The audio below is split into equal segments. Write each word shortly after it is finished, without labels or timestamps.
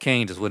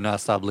Kane just would not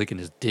stop licking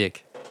his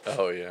dick.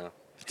 Oh yeah.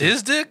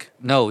 His dick?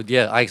 No,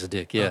 yeah, Ike's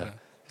dick, yeah. Okay.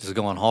 Just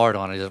going hard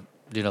on it,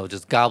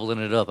 just gobbling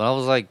it up. And I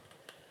was like,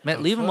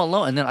 man, leave him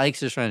alone. And then Ike's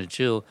just trying to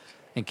chill.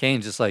 And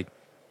Kane's just like,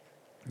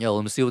 yo,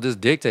 let me see what this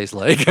dick tastes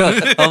like.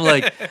 I'm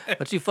like,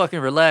 but you fucking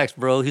relax,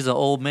 bro. He's an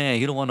old man.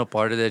 He don't want no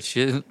part of that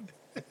shit.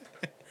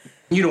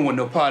 You don't want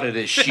no part of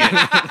this shit.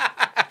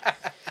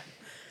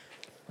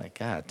 Like,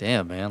 god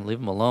damn, man, leave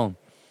him alone.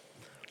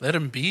 Let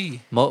him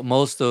be.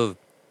 Most of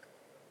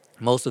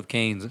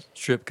Kane's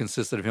trip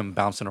consisted of him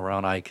bouncing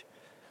around Ike,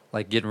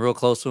 like getting real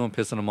close to him,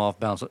 pissing him off,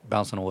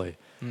 bouncing away.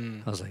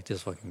 I was like,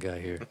 this fucking guy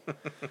here.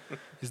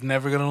 He's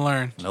never gonna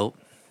learn. Nope.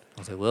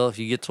 I was like, well, if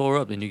you get tore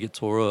up, then you get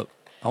tore up.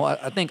 Oh,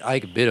 I think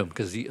Ike bit him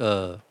because he,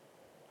 I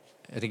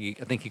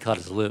think he caught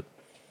his lip.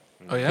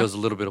 Oh yeah. There was a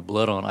little bit of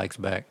blood on Ike's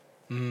back.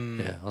 Mm.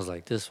 Yeah, I was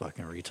like, this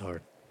fucking retard.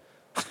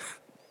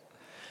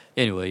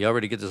 Anyway, y'all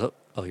ready to get this up?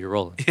 Oh, you're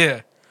rolling.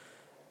 Yeah.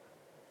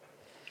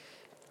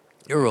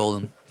 You're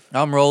rolling.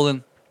 I'm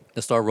rolling.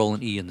 Let's start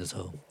rolling E in this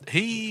hoe.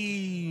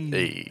 Hey.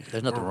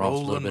 There's nothing We're wrong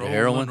with a little bit of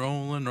rolling,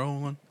 heroin.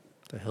 rolling.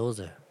 The hell is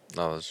that?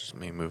 No, that's just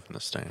me moving the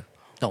stand.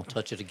 Don't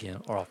touch it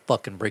again, or I'll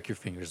fucking break your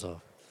fingers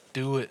off.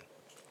 Do it.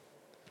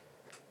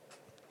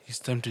 He's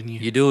tempting you.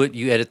 You do it,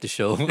 you edit the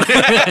show.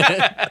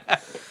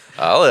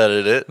 I'll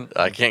edit it.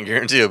 I can't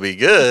guarantee it'll be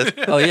good.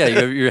 Oh yeah,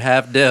 you're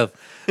half deaf.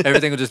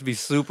 Everything will just be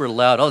super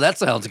loud. Oh, that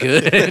sounds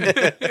good.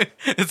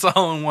 It's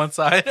all on one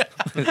side.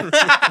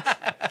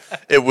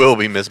 It will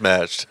be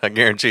mismatched. I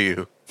guarantee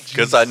you,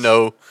 because I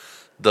know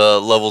the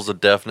levels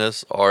of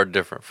deafness are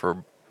different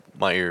for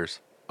my ears.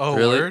 Oh,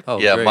 Really? word? Oh,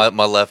 yeah, great.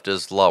 my left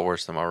is a lot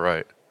worse than my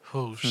right.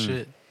 Oh,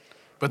 shit.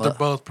 But Well- they're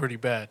both pretty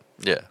bad.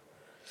 Yeah.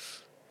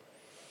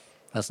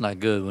 That's not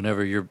good.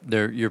 Whenever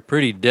you're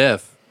pretty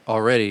deaf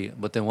already,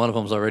 but then one of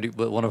them's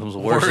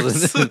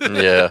worse. Than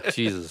Yeah.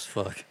 Jesus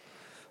fuck.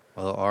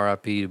 Well,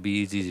 R.I.P. to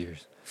Bees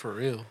ears. For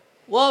real.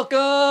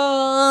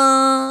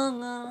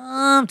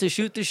 Welcome to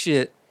Shoot the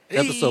Shit,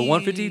 episode Hey.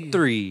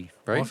 153.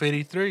 Right?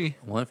 183.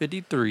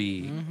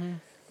 153.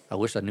 I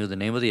wish I knew the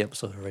name of the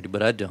episode already,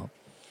 but I don't.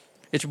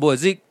 It's your boy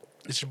Zeke.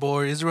 It's your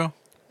boy Israel.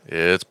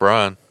 It's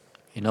Brian.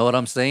 You know what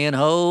I'm saying,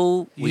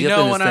 ho? You up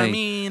know in this what I thing.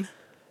 mean.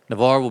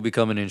 Navarre will be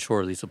coming in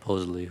shortly,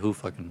 supposedly. Who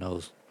fucking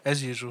knows?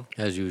 As usual.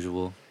 As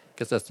usual.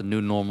 Guess that's the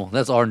new normal.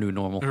 That's our new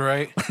normal.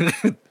 Right?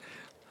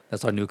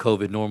 That's our new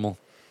COVID normal.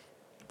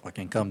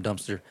 Fucking cum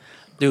dumpster.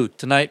 Dude,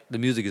 tonight the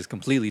music is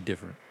completely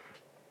different.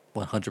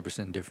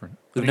 100% different. do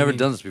We've you never mean?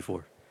 done this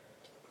before.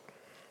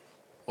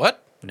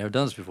 What? We've never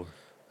done this before.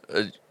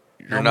 You're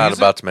No not music?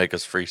 about to make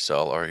us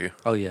freestyle, are you?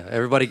 Oh yeah.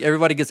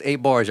 Everybody gets 8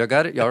 bars. Y'all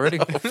got it? Y'all ready?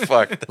 Oh,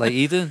 fuck. Like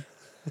Ethan?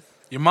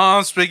 Your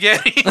mom's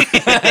spaghetti.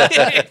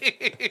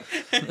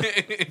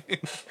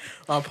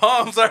 My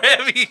palms are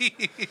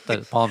heavy.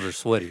 The palms are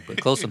sweaty, but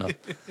close enough.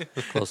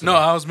 Close No,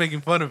 enough. I was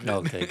making fun of it.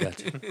 Okay,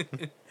 gotcha.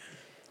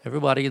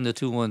 Everybody in the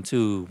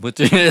 212 with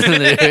the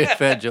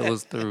Fat Joe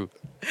was through.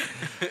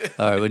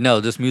 All right, but no,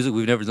 this music,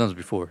 we've never done this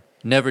before.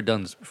 Never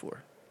done this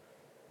before.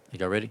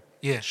 Y'all ready?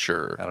 Yeah,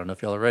 Sure. I don't know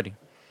if y'all are ready.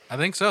 I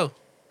think so.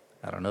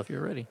 I don't know if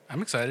you're ready.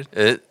 I'm excited.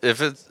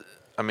 If it's,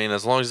 I mean,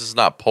 as long as it's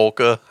not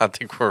polka, I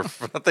think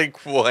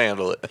we'll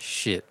handle it.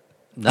 Shit.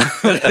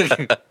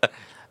 I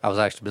was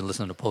actually been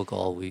listening to polka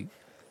all week,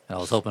 and I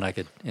was hoping I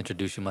could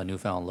introduce you my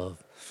newfound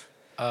love.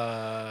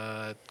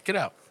 Get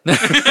out.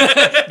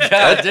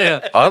 God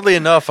damn. Oddly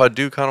enough, I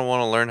do kind of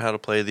want to learn how to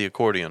play the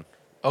accordion.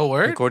 Oh, The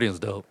word? accordion's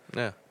dope.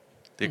 Yeah.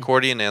 The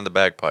accordion and the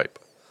bagpipe.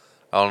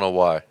 I don't know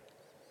why.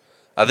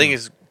 I think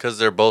it's because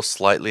they're both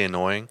slightly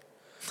annoying.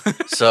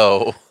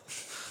 So,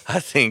 I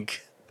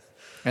think,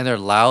 And they're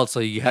loud, so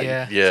you,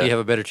 Yeah. so Yeah. you have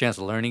a better chance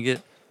of learning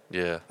it.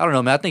 yeah. I don't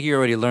know, man. I think you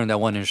already learned that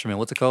one instrument.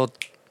 What's it called?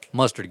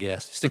 Mustard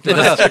gas. Stick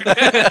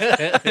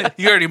that up.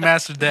 You already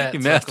mastered that.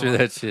 You so master come on.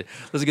 that shit.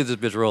 Let's get this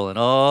bitch rolling.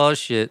 Oh,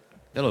 shit.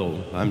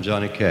 Hello, I'm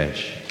Johnny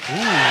Cash.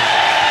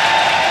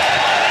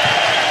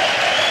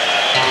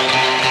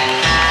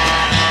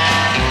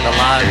 The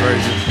live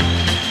version.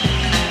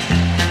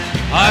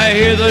 I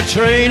hear the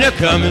train a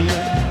comin',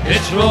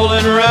 it's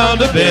rolling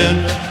around a bend,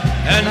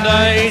 and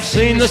I ain't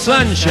seen the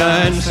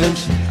sunshine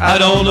since I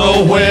don't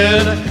know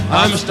when.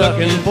 I'm stuck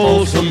in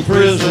Folsom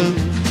Prison,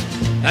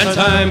 and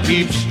time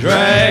keeps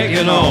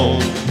dragging on.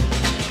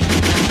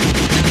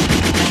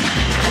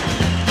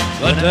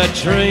 But that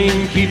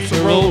train keeps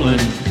rolling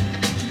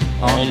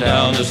on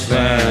down to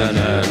San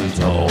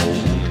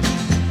Antone.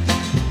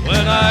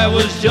 When I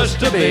was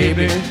just a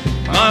baby,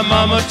 my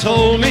mama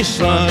told me,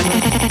 son,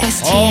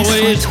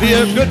 always be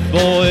a good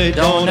boy,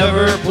 don't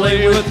ever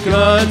play with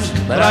guns.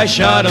 But I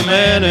shot a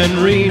man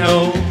in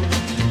Reno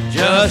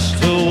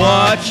just to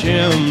watch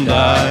him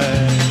die.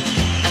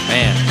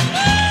 Man,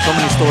 so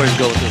many stories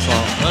go with this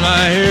song. When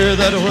I hear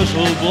that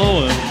whistle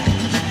blowing,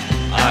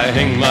 I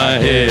hang my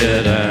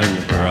head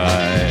and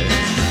cry.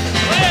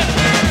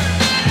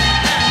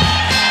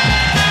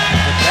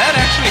 Did that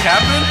actually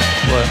happen?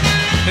 What?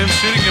 Him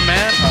shooting a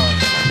man?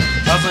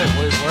 I was like,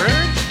 wait,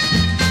 word?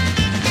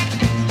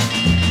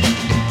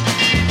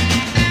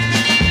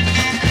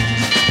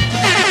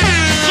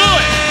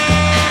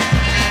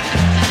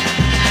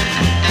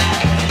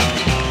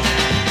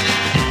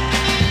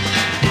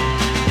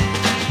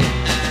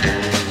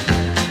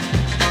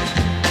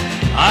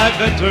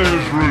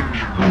 center's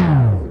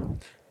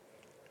roots.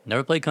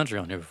 Never played country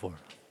on here before.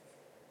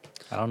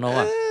 I don't know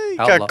why. You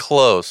Outlaw. got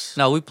close.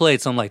 No, we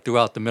played some like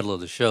throughout the middle of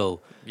the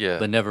show, Yeah.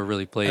 but never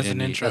really played As an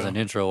any intro. as an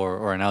intro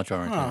or an outro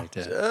or anything like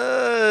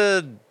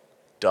that.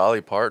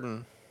 Dolly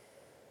Parton.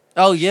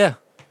 Oh yeah,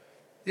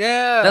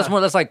 Yeah.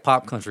 that's like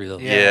pop country though.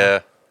 Yeah.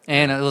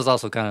 And it was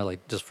also kind of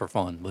like just for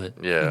fun, but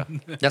Yeah.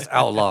 that's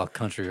outlaw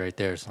country right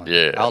there. Son.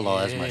 Yeah.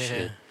 Outlaw, that's my Yeah.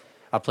 shit.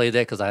 I played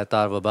that because I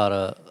thought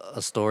about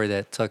a story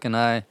that Tuck and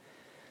I,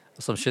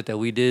 some shit that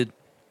we did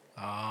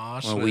Aw,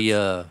 when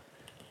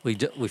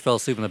shit. we fell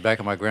asleep in the back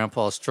of my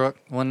grandpa's truck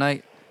one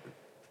night.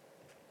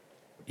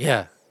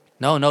 Yeah.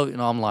 No,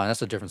 I'm lying.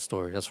 That's a different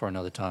story. That's for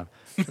another time.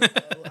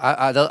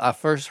 I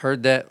first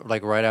heard that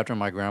like right after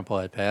my grandpa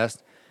had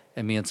passed,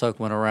 and me and Tuck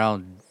went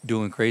around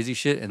doing crazy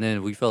shit, and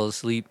then we fell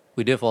asleep.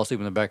 We did fall asleep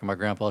in the back of my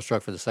grandpa's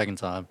truck for the second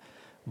time,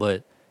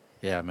 but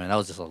yeah, man, that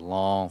was just a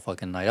long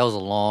fucking night. That was a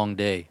long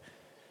day.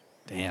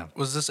 Damn.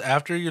 Was this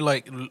after you,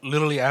 like,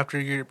 literally after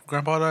your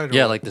grandpa died? Or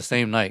Yeah, what? like the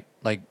same night.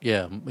 Like,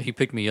 yeah, he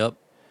picked me up,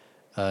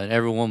 and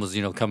everyone was,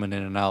 coming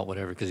in and out,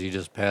 whatever, because he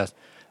just passed.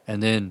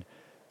 And then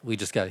he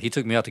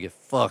took me out to get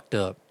fucked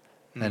up.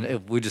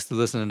 And we just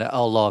listened to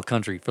outlaw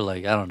country for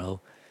like, I don't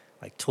know,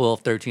 like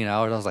 12, 13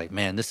 hours. I was like,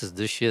 man, this is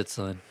this shit,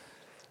 son.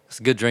 It's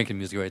good drinking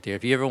music right there.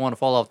 If you ever want to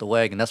fall off the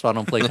wagon, that's why I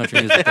don't play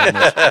country music that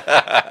much.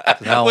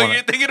 'Cause now I Well, wanna-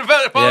 you're thinking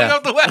about it falling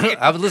off the wagon.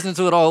 I've been listening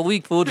to it all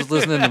week, fool, just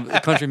listening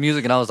to country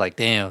music, and I was like,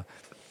 damn.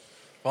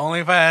 If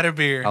only if I had a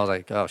beer. I was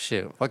like, oh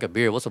shit, fuck a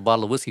beer. What's a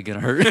bottle of whiskey gonna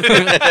hurt?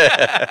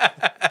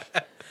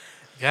 God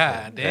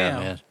Yeah, damn.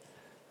 man.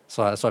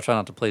 So I try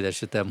not to play that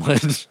shit that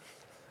much,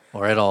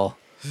 or at all.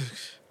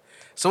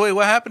 So wait,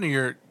 what happened to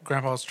your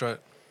grandpa's truck?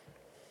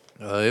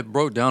 It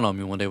broke down on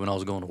me one day when I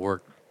was going to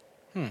work.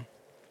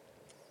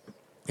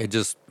 It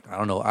just, I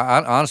don't know.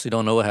 I honestly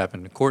don't know what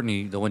happened.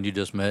 Courtney, the one you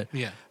just met,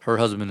 Yeah. her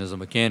husband is a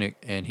mechanic,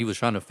 and he was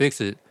trying to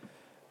fix it,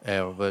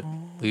 but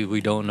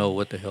we don't know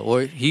what the hell.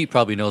 Or he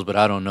probably knows, but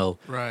I don't know.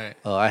 Right.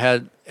 I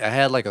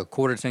had like a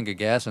quarter tank of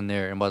gas in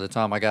there, and by the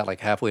time I got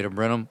like halfway to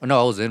Brenham, no,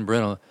 I was in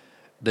Brenham,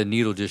 the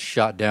needle just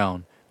shot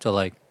down to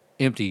like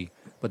empty.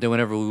 But then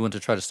whenever we went to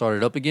try to start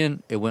it up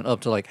again, it went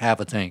up to like half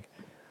a tank.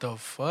 The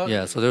fuck?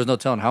 Yeah, so there was no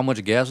telling how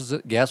much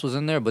gas was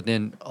in there, but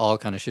then all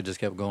kind of shit just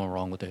kept going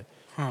wrong with it.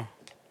 Huh.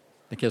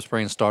 They kept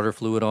spraying starter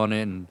fluid on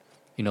it, and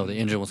the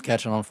engine was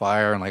catching on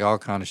fire, and like all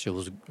kind of shit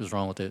was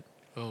wrong with it.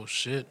 Oh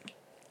shit.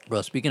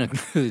 Bro, speaking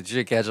of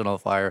shit catching on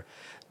fire,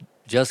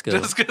 Jessica,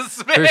 Jessica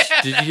Smith.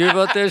 did you hear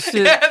about that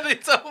shit? Yeah, they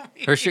told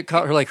me.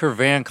 Her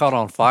van caught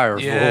on fire.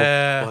 fool.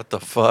 Yeah. What the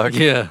fuck?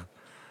 Yeah.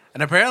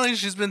 And apparently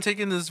she's been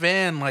taking this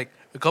van like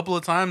a couple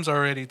of times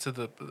already to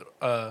the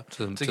To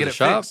get the it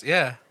shop? fixed.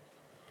 Yeah.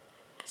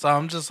 So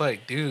I'm just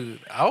like, dude,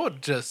 I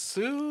would just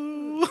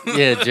sue.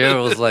 Yeah, Jared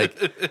was like,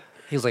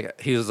 he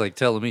was like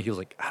telling me, he was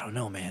like, I don't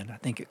know, man, I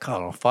think it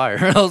caught on fire.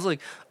 And I was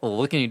like, well,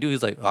 what can you do?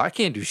 He's like, oh, I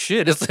can't do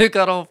shit. It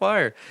caught on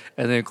fire.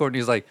 And then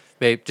Courtney's like,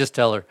 babe, just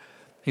tell her.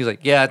 He's like,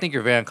 yeah, I think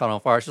your van caught on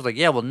fire. She's like,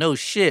 yeah, well, no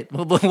shit.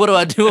 What do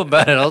I do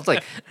about it? I was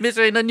like, bitch,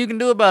 there ain't nothing you can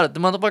do about it. The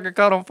motherfucker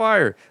caught on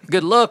fire.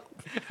 Good luck.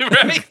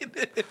 Right?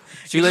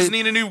 You Shoelace- just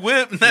need a new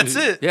whip and that's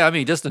it. Yeah, I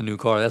mean, just a new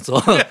car. That's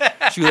all.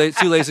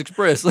 Shoelace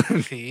Express.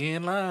 He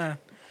in line.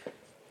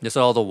 Just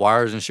all the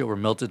wires and shit were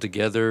melted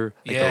together.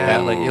 Like, Yeah.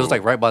 it was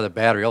like right by the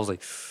battery. I was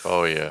like,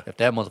 Oh yeah. if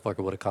that motherfucker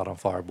would have caught on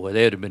fire, boy,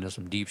 they'd have been in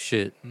some deep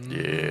shit. Yeah.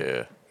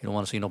 You don't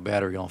want to see no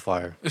battery on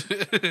fire.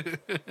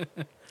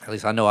 At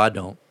least I know I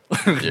don't.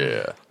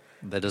 Yeah.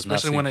 That does not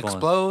Especially seem when it fun.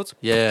 explodes.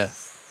 Yeah,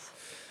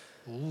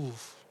 Ooh.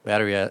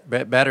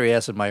 battery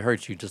acid might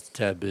hurt you just a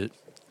tad bit.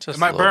 Just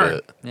might a little burn.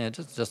 bit. Yeah,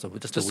 just a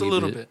Just wee a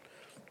little bit.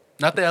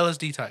 Not the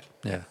LSD type.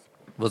 Yeah.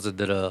 Was it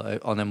that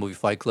on that movie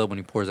Fight Club when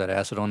he pours that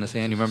acid on his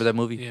hand? You remember that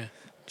movie? Yeah.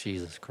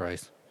 Jesus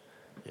Christ.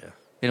 Yeah.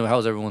 Anyway, how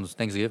was everyone's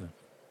Thanksgiving?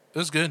 It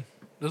was good.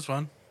 It was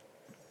fun.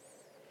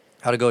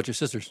 How'd it go with your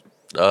sisters?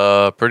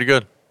 Pretty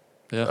good.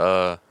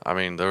 Yeah. I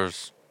mean, there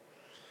was,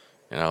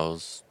 it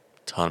was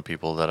a ton of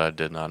people that I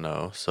did not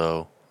know,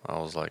 so I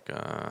was like,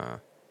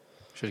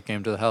 Should have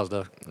came to the house,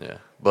 though. yeah.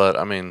 But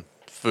I mean,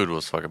 food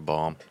was fucking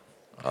bomb.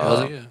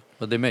 Was it? Yeah.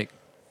 What'd they make?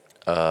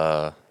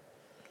 Uh,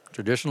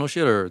 Traditional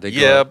shit or they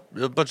grow yeah, up?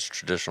 a bunch of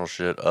traditional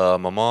shit. My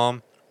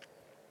mom,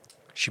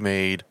 she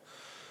made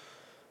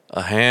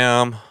a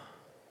ham,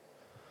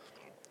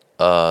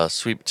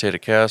 sweet potato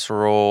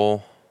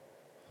casserole,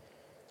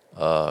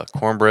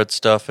 cornbread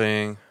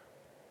stuffing,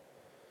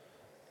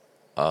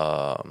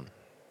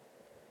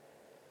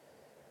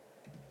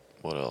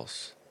 what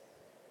else?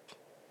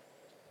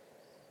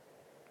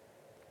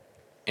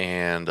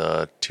 And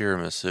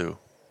tiramisu.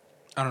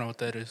 I don't know what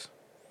that is.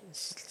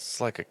 It's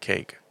like a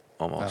cake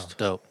Oh, almost.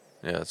 dope.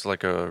 Yeah, it's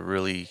like a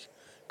really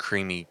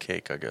creamy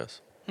cake, I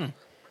guess. It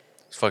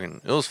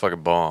was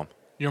fucking bomb.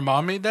 Your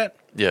mom made that?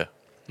 Yeah.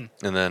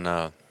 And then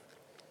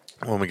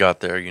when we got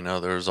there,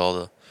 there was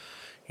all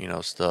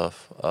the,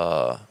 stuff.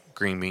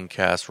 Green bean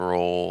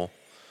casserole.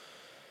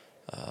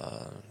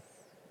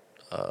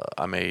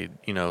 I made,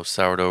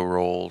 sourdough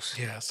rolls.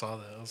 Yeah, I saw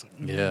that. I was like,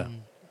 Yeah.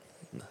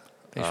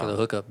 Thanks for the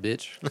hookup,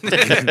 bitch.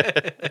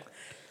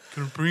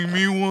 Can you bring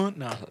me one?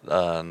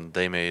 No.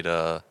 They made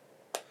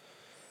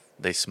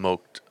they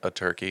smoked a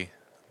turkey.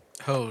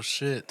 Oh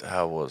shit.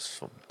 That was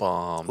a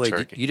bomb Wait,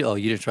 turkey. you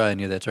didn't try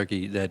any of that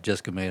turkey that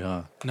Jessica made,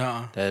 huh?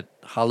 No. That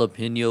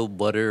jalapeno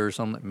butter or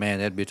something. Man,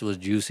 that bitch was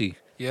juicy.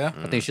 Yeah.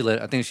 I think she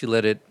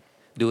let it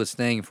do its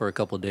thing for a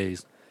couple of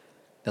days.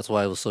 That's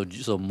why it was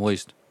so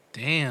moist.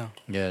 Damn.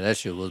 Yeah, that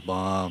shit was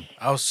bomb.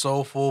 I was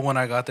so full when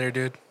I got there,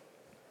 dude.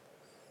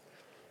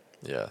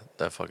 Yeah,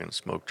 that fucking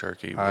smoked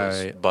turkey was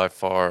Alright. by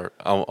far,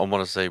 I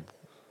want to say,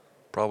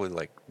 probably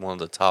like one of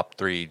the top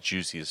 3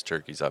 juiciest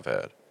turkeys I've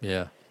had.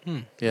 Yeah.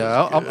 Hmm.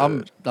 Yeah, It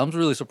was I'm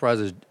really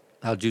surprised at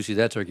how juicy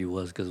that turkey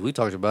was because we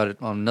talked about it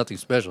on Nothing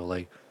Special.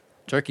 Like,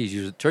 turkey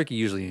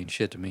usually ain't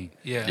shit to me.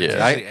 Yeah.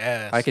 Yeah. It's usually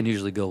ass. I can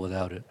usually go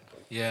without it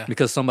Yeah.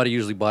 because somebody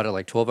usually bought it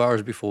like 12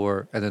 hours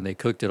before and then they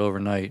cooked it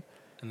overnight.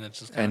 And it's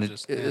just And kind of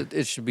just.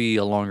 it should be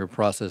a longer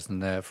process than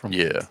that from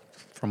Yeah.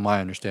 from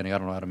my understanding. I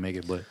don't know how to make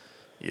it, but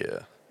Yeah,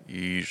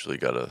 you usually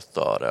got to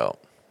thaw it out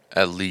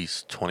at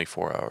least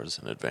 24 hours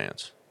in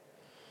advance.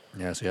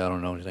 yeah, see, I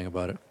don't know anything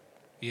about it.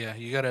 Yeah,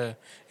 you gotta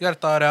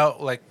thaw it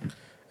out like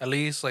at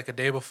least like a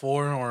day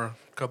before or a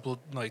couple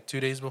like 2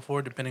 days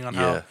before, depending on Yeah.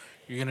 how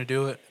you're gonna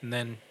do it, and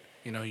then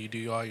you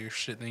do all your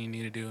shit that you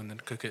need to do, and then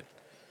cook it.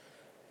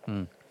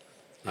 Hmm.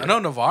 I know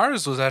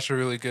Navarre's was actually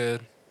really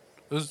good.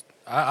 It was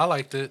I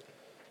liked it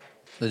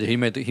He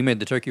made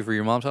the turkey for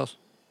your mom's house.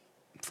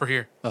 for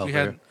here. Oh, we for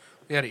had here.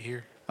 we had it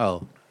here.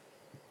 Oh,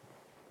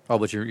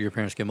 but your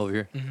parents came over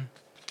here. Mhm.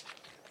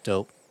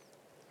 Dope.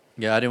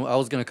 Yeah, I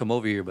was gonna come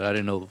over here, but I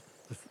didn't know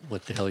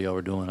what the hell y'all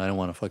were doing. I didn't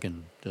want to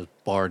fucking just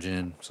barge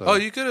in. So. Oh,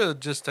 you could have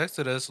just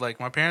texted us. Like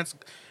my parents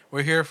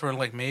were here for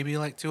like maybe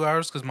like 2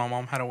 hours because my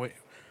mom had to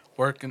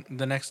work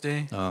the next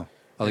day. Oh,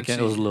 they And can't.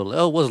 It was a little.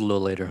 Oh, it was a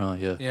little later, huh?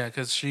 Yeah. Yeah,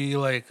 because she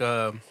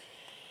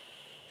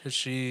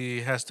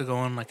she has to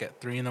go in like at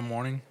 3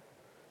 a.m.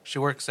 She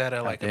works at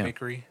a damn.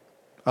 bakery.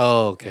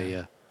 Oh, okay,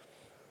 yeah.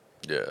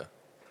 Yeah.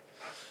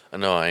 I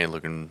know I ain't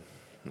looking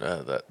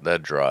that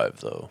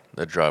drive though.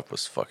 That drive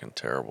was fucking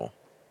terrible.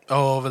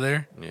 Oh, over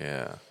there.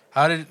 Yeah.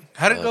 How did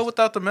it go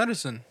without the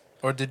medicine?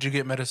 Or did you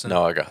get medicine?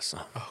 No, I got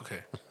some. Oh,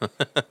 okay.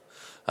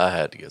 I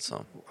had to get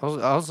some. I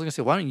was gonna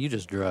say, why don't you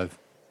just drive?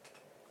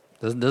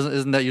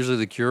 Isn't that usually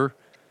the cure?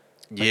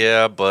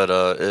 Yeah, but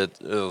it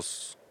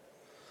was.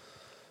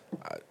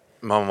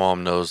 My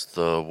mom knows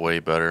the way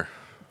better.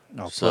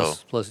 No. So-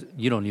 Plus,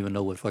 you don't even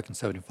know what fucking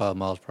 75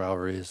 miles per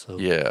hour is. So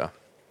Yeah.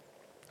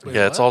 Wait,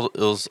 Yeah, what? it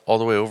was all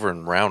the way over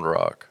in Round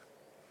Rock.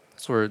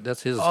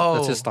 that's his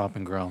Oh.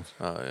 stomping grounds.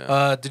 Oh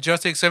yeah. Did y'all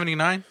take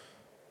 79?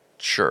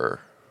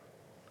 Sure.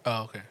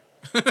 Oh, okay.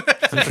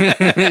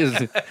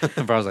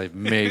 I was like,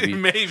 maybe.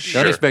 Maybe. Don't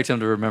Sure. expect him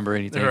to remember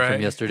anything Right.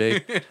 from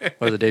yesterday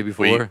or the day We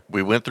before.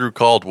 we went through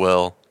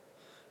Caldwell,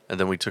 and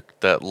then we took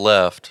that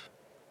left.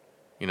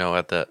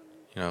 At that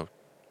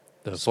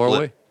The split.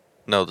 4-way.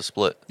 No, the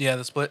split. Yeah,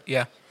 the split.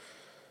 Yeah.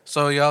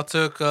 So y'all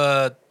took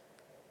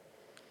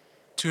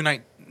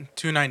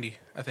 290,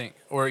 I think,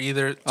 or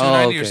either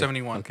 290 or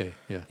 71. Okay,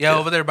 yeah. Yeah, Yeah.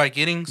 over there by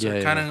Giddings, Yeah, or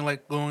yeah, kind of yeah.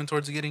 like going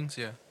towards Giddings.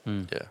 Yeah.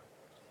 Yeah.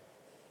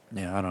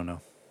 Yeah, I don't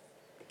know.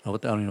 I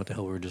don't even know what the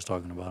hell we were just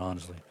talking about,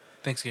 honestly.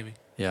 Thanksgiving.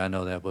 Yeah, I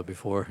know that, but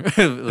before,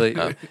 like,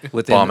 Uh,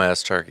 within, Bomb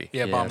ass turkey.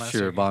 Yeah, yeah, bomb ass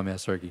sure, turkey. bomb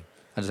ass turkey.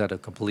 I just had a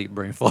complete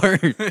brain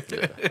fart.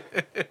 Yeah.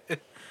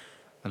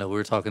 I know we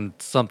were talking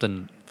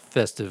something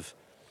festive,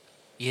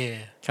 Yeah.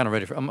 kind of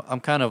ready for. I'm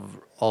kind of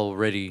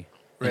already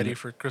Ready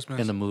for Christmas.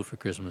 in the mood for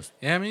Christmas.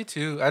 Yeah, me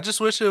too. I just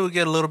wish it would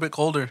get a little bit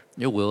colder.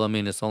 It will. I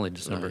mean, it's only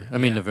December. I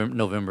mean, Yeah.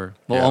 November.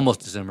 Well, Yeah. almost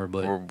December,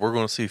 but We're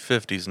going to see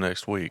 50s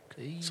next week,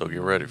 so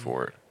get ready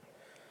for it.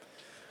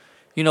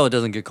 you know, it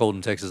doesn't get cold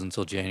in Texas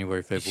until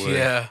January, February.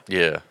 Yeah.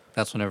 Yeah.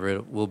 That's whenever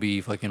it will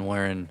be fucking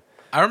wearing.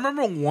 I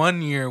remember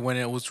one year when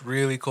it was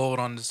really cold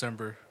on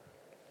December.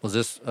 Was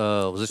this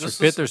your This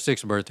fifth was- or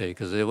sixth birthday?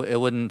 Because it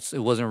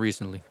wasn't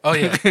recently. Oh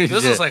yeah, this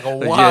Yeah. was like a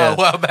Yeah.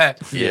 while back.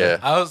 Yeah.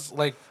 I was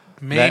like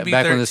maybe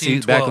back 13, when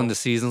the 12. back when the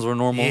seasons were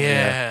normal.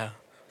 yeah.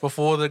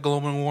 Before the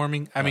global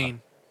warming. I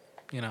mean,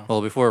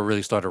 Well, before it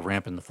really started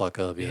ramping the fuck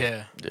up.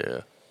 yeah.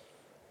 Yeah.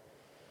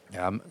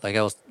 Yeah, like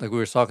we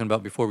were talking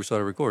about before we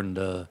started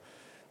recording.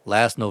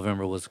 Last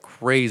November was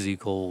crazy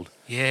cold.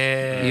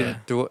 Yeah.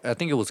 Even I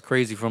think it was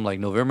crazy from like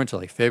November to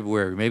like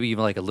February, maybe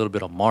even like a little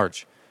bit of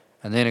March,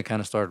 and then it kind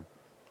of started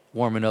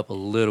warming up a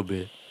little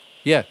bit.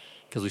 Yeah,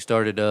 because we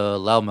started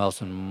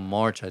Loudmouth in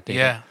March, I think.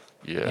 Yeah.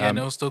 Yeah. Yeah, and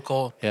it was still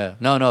cold. Yeah.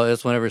 No,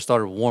 it's whenever it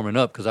started warming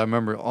up. Because I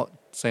remember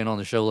saying on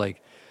the show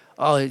like,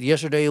 "Oh,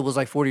 yesterday it was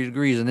like 40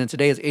 degrees, and then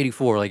today it's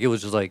 84." Like it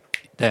was just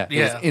like that. It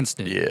Yeah. was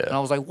instant. Yeah. And I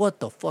was like, "What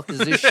the fuck is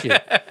this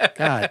shit?"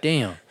 God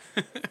damn.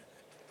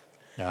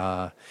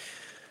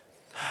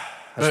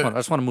 I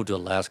just want to move to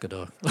Alaska,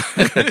 though.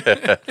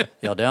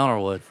 Y'all down or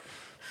what?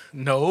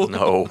 No.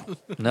 No.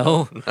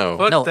 No, No.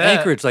 Fuck no. that.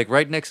 Anchorage, like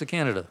right next to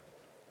Canada,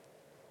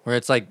 where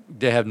it's like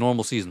they have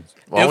normal seasons.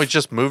 Why don't we If-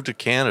 just move to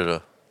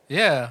Canada?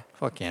 Yeah.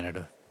 Fuck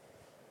Canada.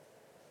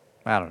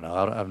 I don't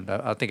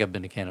know. I think I've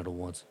been to Canada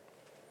once.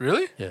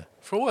 Really? Yeah,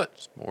 For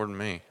what? More than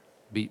me.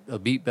 a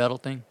beat battle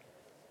thing.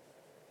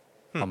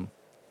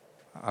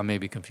 I may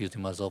be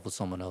confusing myself with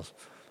someone else.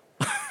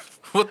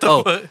 What the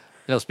Oh. fuck? You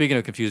know, speaking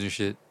of confusing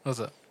shit, What's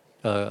up?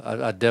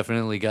 I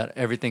definitely got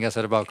everything I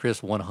said about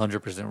Chris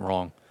 100%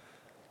 wrong.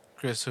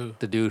 Chris who?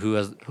 The dude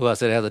who I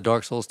said had the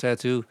Dark Souls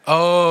tattoo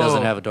Oh.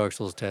 doesn't have a Dark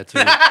Souls tattoo.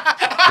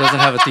 Doesn't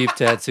have a thief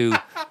tattoo.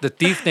 The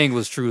thief thing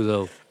was true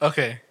though.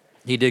 Okay.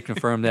 He did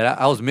confirm that.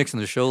 I was mixing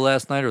the show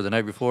last night or the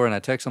night before, and I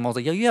texted him. I was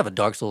like, "Yo, you have a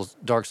Dark Souls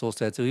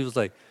tattoo." He was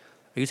like,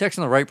 "Are you texting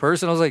the right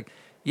person?" I was like,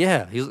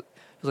 "Yeah." He was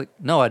like,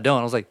 "No, I don't."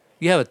 I was like,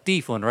 "You have a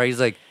thief one, right?" He's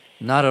like,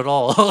 "Not at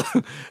all."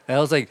 And I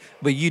was like,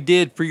 "But you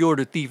did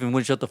pre-order thief and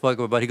wouldn't shut the fuck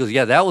up about it." He goes,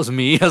 "Yeah, that was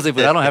me." I was like,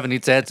 "But I don't have any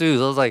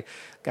tattoos." I was like,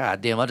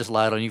 "God damn, I just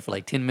lied on you for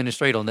like 10 minutes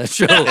straight on that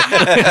show."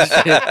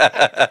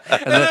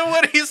 And then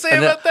what did he say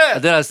And then, about that?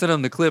 and then I sent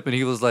him the clip, and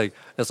he was like,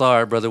 "That's all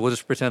right, brother. We'll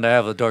just pretend I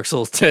have a Dark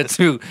Souls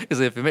tattoo." Because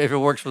if it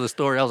works for the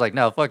story, I was like,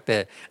 "No, fuck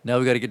that. Now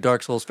we got to get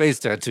Dark Souls face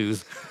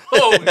tattoos."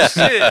 Oh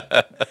shit.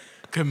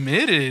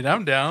 Committed.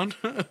 I'm down.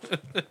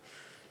 But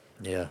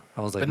Yeah,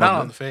 I was like,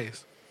 not on the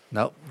face.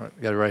 Nope,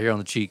 got it right here on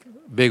the cheek.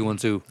 Big one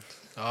too,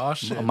 Oh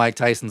shit. a Mike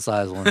Tyson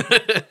size one.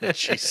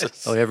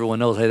 Jesus. Oh, everyone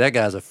knows. Hey, that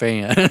guy's a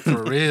fan.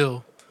 For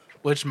real.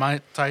 Which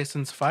Mike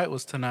Tyson's fight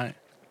was tonight?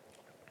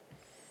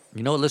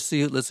 You know what? Let's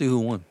see who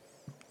won.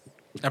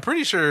 I'm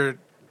pretty sure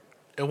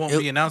it won't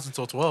be announced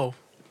until 12.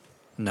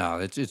 No,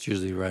 it's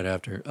usually right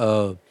after.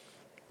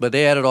 But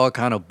they added all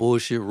kind of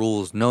bullshit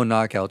rules. No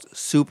knockouts,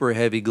 super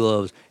heavy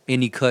gloves.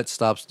 Any cut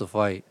stops the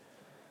fight.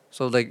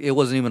 So like it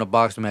wasn't even a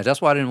boxing match.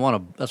 That's why I didn't want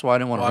to. That's why I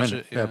didn't want Watch to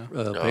it, yeah.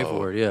 pay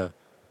for it. Yeah.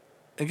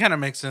 It kind of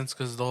makes sense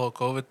because of the whole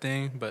COVID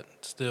thing, but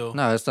still.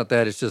 No, it's not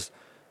that. It's just.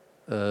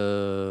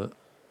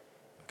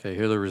 Okay,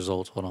 here are the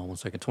results. Hold on one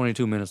second.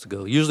 22 minutes to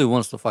go. Usually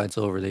once the fight's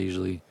over, they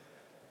usually.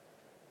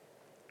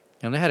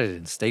 And they had it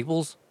in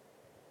Staples.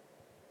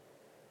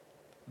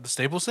 The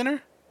Staples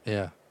Center?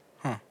 Yeah.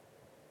 Huh.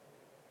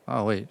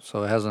 Oh wait,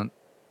 so it hasn't.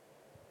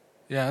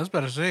 Yeah, I was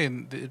about to say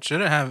it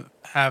shouldn't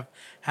have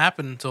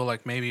happened until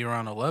like maybe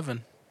around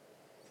 11.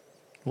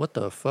 What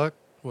the fuck?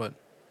 What?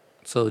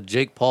 So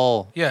Jake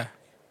Paul Yeah.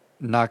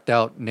 knocked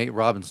out Nate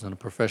Robinson, a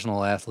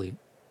professional athlete.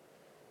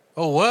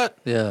 Oh, what?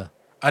 Yeah,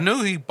 I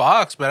knew he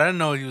boxed, but I didn't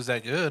know he was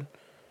that good.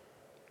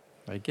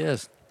 I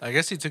guess. I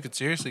guess he took it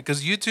seriously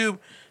because the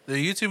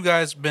YouTube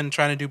guy's been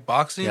trying to do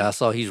boxing. Yeah, I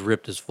saw he's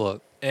ripped as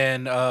fuck.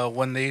 And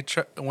when they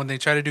try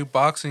to do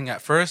boxing,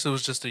 at first it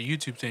was just a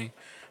YouTube thing,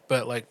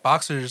 but like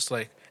boxers,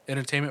 like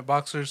entertainment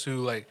boxers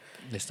who like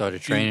They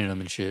started training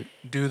him and shit.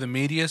 do the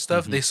media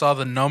stuff, they saw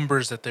the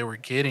numbers that they were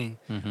getting,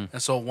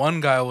 and so one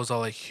guy was all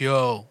like,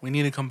 "Yo, we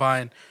need to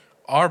combine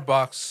our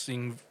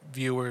boxing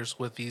viewers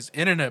with these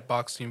internet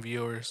boxing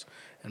viewers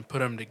and put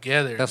them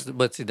together."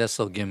 But see, that's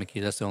so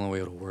gimmicky. That's the only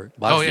way it'll work.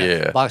 Oh, yeah.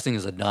 Yeah. Boxing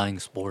is a dying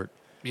sport.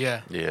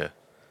 Yeah, Yeah.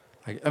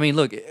 I mean,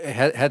 look,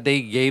 had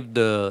they gave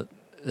the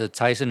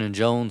Tyson and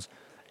Jones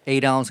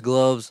 8-ounce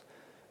gloves,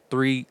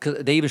 cause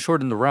they even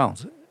shortened the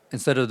rounds.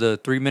 Instead of the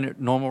 3-minute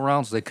normal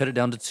rounds, they cut it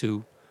down to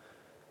 2.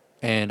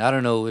 And I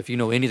don't know if you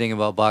know anything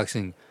about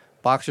boxing.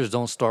 Boxers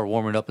don't start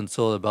warming up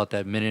until about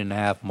that minute and a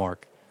half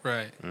mark.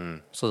 right.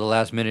 So the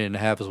last minute and a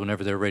half is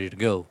whenever they're ready to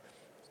go.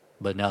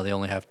 But now they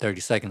only have 30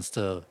 seconds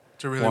to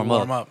To really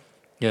warm up.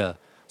 Yeah.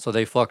 So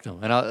they fucked them.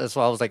 And that's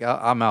why I was like,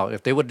 I'm out.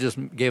 If they would have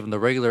just gave them the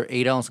regular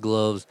 8-ounce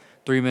gloves,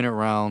 3-minute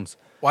rounds,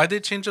 Why'd they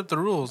change up the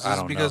rules? I Is it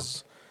don't know.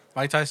 because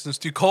Mike Tyson's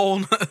too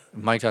cold?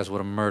 Mike Tyson would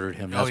have murdered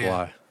him. That's Oh, yeah.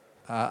 why.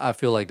 I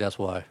feel like that's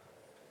why.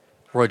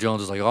 Roy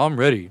Jones is like, oh, I'm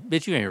ready.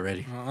 Bitch, you ain't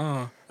ready.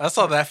 I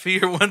saw that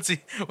fear once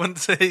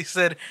he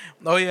said,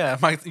 "Oh yeah,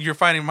 you're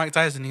fighting Mike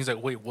Tyson." He's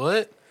like, "Wait,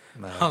 what?"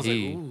 Nah, I was like,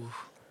 "Ooh."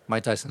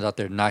 Mike Tyson's out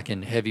there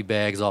knocking heavy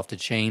bags off the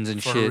chains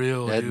and For shit.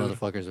 real, That dude.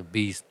 motherfucker's a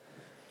beast.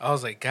 I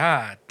was like,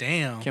 "God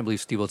damn." Can't believe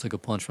Steve-O took a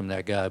punch from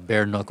that guy,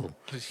 bare knuckle.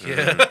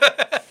 Yeah.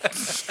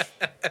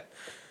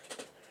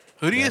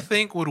 Who do you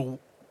think who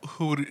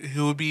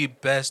would be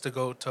best to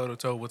go toe to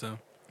toe with him?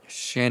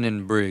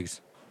 Shannon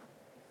Briggs.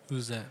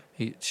 Who's that?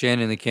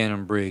 Shannon the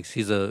Cannon Briggs.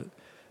 He's a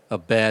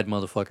bad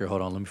motherfucker.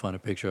 Hold on, let me find a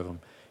picture of him.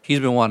 He's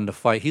been wanting to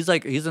fight. He's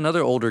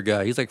another older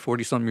guy. He's like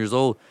 40-something years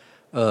old.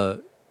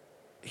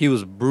 He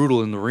was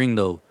brutal in the ring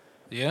though.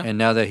 Yeah. And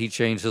now that he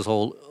changed his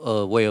whole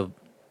way of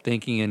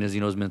thinking and his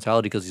his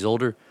mentality because he's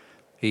older,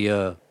 he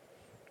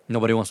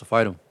nobody wants to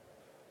fight him.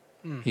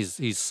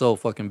 He's so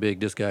fucking big.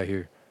 This guy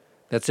here,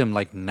 that's him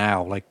like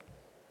now. Like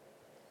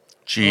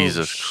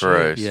Jesus shit.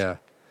 Christ. yeah.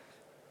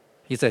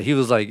 He said he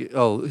was like,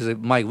 oh, he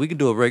said, Mike, we can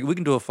do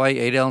a fight,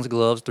 8-ounce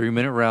gloves,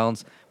 3-minute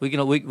rounds.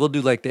 We'll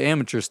do like the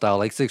amateur style,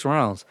 like 6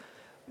 rounds.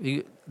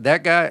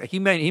 That guy, he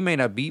may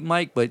not beat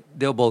Mike, but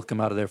they'll both come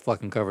out of there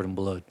fucking covered in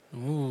blood.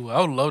 Ooh, I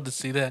would love to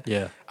see that.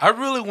 Yeah, I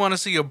really want to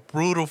see a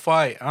brutal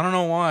fight. I don't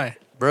know why.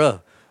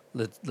 bruh.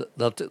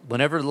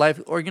 Whenever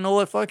life, or you know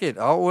what, fuck it,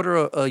 I'll order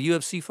a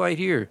UFC fight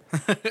here.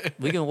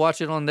 We can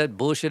watch it on that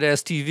bullshit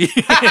ass TV.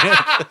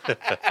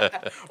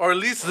 Or at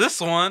least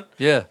this one.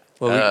 Yeah,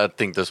 well, I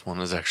think this one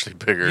is actually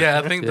bigger. Yeah,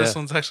 I think this Yeah.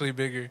 one's actually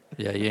bigger.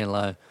 yeah, you ain't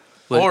lying.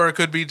 But, Or it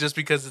could be just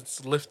because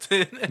it's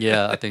lifted.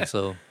 yeah, I think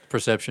so.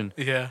 Perception.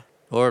 Yeah.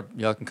 Or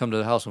y'all can come to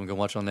the house and we can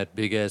watch on that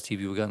big ass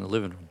TV we got in the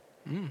living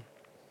room.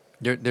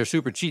 They're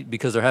super cheap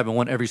because they're having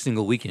one every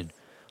single weekend,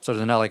 so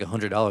they're not like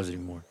 $100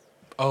 anymore.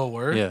 Oh,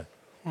 word? Yeah,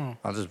 Hmm.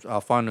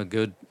 I'll find a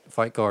good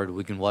fight card.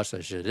 We can watch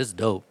that shit. It's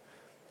dope.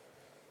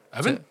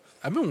 I've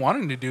been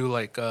wanting to do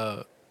like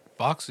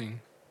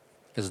boxing.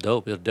 It's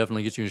dope. It'll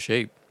definitely get you in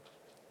shape.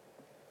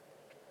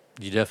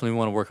 You definitely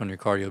want to work on your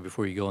cardio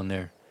before you go in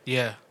there.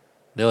 Yeah.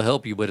 They'll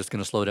help you, but it's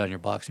going to slow down your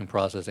boxing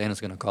process, and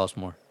it's going to cost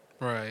more.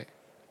 Right.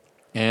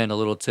 And a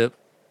little tip,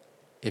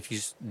 if you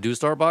do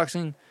start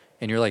boxing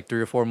and you're like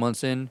 3 or 4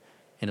 months in,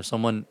 and if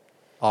someone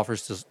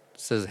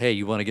says, hey,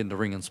 you want to get in the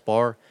ring and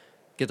spar,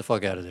 get the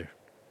fuck out of there.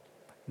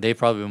 They've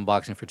probably been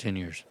boxing for 10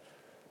 years.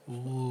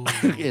 Ooh.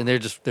 And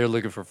they're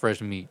looking for fresh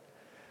meat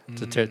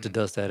to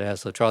dust that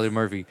ass. So Charlie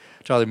Murphy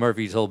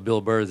told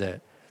Bill Burr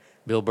that.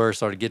 Bill Burr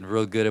started getting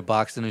real good at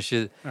boxing and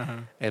shit. Uh-huh.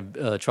 And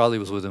Charlie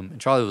was with him.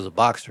 And Charlie was a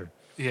boxer.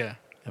 Yeah.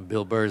 And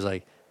Bill Burr's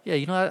like, yeah,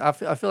 I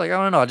feel like,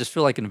 I don't know, I just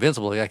feel like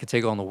invincible. Like I could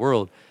take on the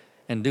world.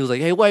 And dude's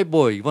like, hey, white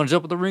boy, you want to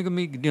jump in the ring with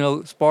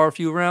me? Spar a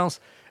few rounds?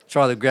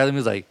 Charlie grabbed him. He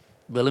was like,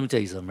 but let me tell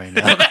you something right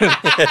now.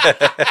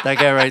 That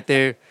guy right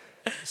there,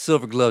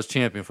 Silver Gloves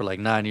champion for like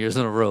 9 years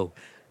in a row.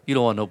 You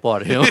don't want no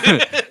part of him.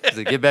 He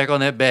said, get back on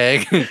that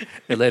bag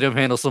and let him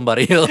handle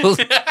somebody else.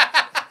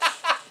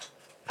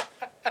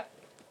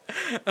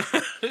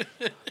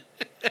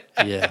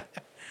 Yeah.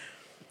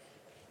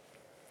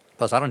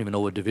 Plus, I don't even know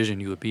what division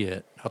you would be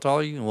at. How tall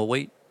are you and what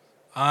weight?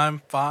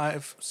 I'm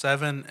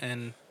 5'7"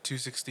 and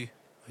 260.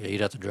 Yeah,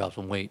 you'd have to drop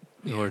some weight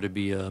in order to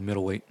be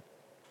middleweight.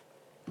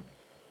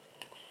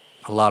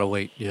 A lot of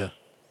weight, yeah.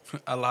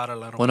 A lot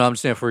of. Well, no, I'm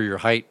saying for your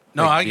height.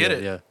 No, I get yeah,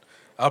 it. Yeah.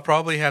 I'll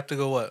probably have to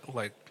go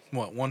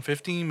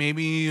 150,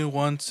 maybe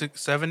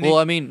 170. Well,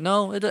 I mean,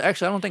 no,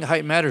 actually, I don't think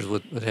height matters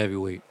with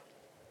heavyweight.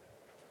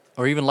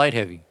 Or even light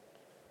heavy.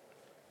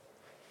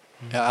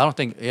 Yeah, I don't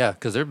think,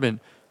 because there have been,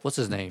 what's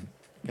his name?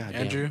 God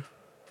damn. Andrew.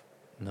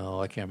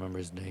 No, I can't remember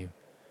his name.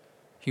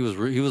 He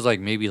was like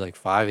maybe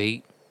like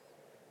 5'8",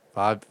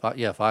 5'8",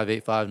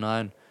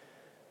 5'9",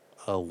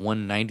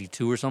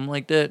 192 or something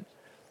like that.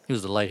 He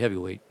was a light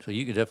heavyweight, so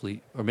you could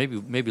definitely, or maybe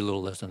a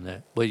little less than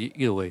that. But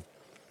either way,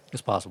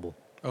 it's possible.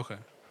 Okay.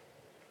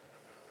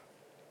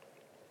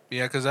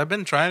 Yeah, because I've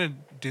been trying to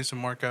do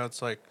some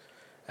workouts like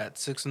at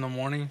 6 in the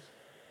morning.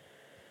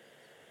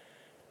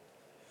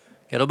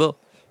 Kettlebell?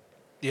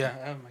 Yeah,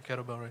 I have my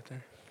kettlebell right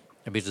there.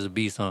 That bitch is a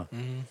beast, huh?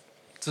 Mm-hmm.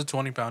 It's a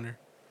 20-pounder.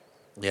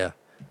 Yeah.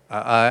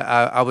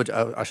 I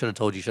should have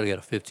told you. You should have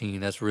got a 15.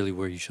 That's really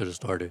where you should have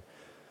started.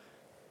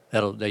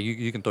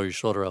 You can throw your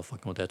shoulder out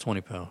fucking with that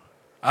 20-pound.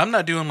 I'm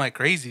not doing like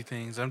crazy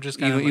things. I'm just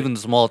kind of even the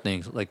small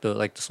things like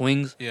the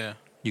swings. Yeah.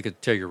 You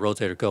could tear your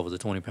rotator cuff with a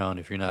 20-pound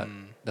if you're not.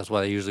 That's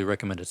why they usually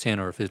recommend a 10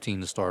 or a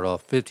 15 to start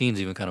off. 15's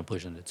even kind of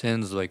pushing. The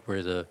 10's like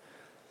where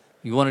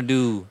you want to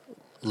do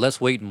less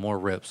weight and more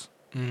reps,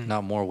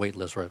 not more weight,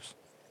 less reps.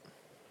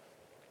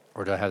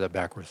 Or did I have that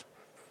backwards?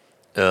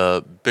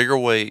 Bigger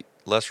weight,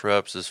 less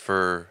reps is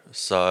for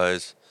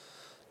size.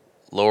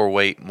 Lower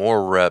weight,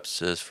 more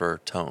reps is for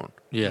tone.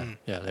 Yeah,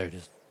 yeah, there it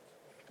is.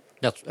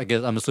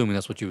 I'm assuming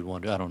that's what you would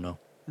want to do. I don't know.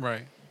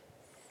 Right.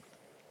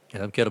 Yeah,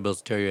 them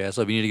kettlebells tear your ass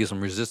up. You need to get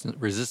some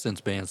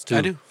resistance bands too.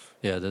 I do.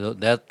 Yeah,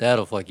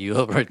 that'll fuck you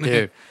up right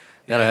there.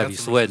 That'll have you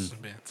sweating.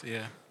 Bands.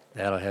 Yeah.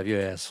 That'll have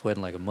your ass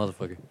sweating like a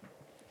motherfucker.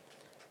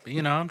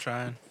 But I'm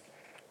trying.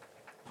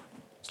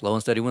 Slow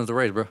and steady wins the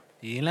race, bro.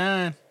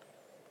 Elon.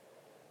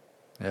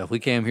 Yeah, if we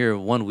came here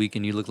one week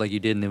and you looked like you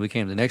did, and then we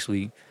came the next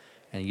week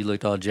and you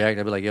looked all jacked,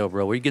 I'd be like, yo,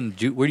 bro, where you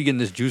getting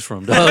this juice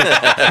from, dog?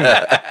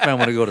 I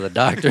want to go to the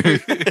doctor.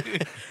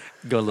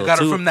 Go a little Got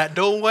it too, from that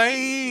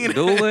Dwayne.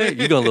 Dwayne?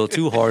 You go a little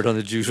too hard on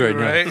the juice right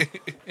now.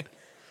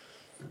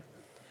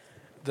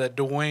 That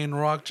Dwayne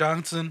Rock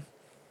Johnson.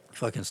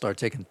 Fucking start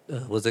taking,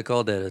 what's it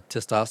called? That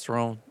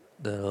testosterone,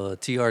 the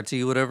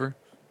TRT, whatever.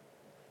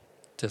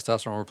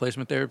 Testosterone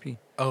replacement therapy.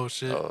 Oh,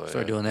 shit.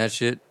 Start doing that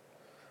shit.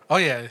 Oh,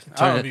 yeah.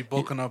 I'm going to be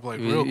bulking up like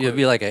real quick. You'll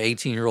be like an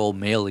 18-year-old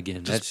male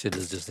again. That shit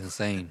is just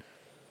insane.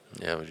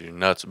 Yeah, but your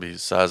nuts would be the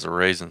size of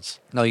raisins.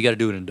 No, you got to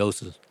do it in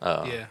doses.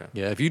 Oh, Yeah. okay.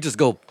 Yeah, if you just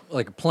go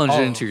like plunge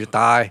it into your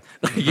thigh,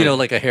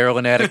 like a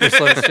heroin addict or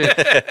some shit.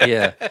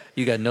 Yeah,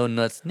 you got no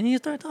nuts. Then you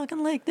start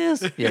talking like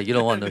this. Yeah, you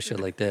don't want no shit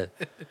like that.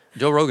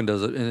 Joe Rogan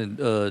does it, and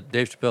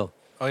Dave Chappelle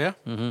Oh, yeah?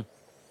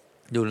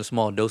 doing the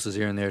small doses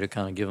here and there to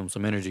kind of give them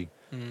some energy.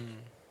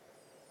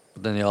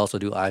 But then they also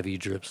do IV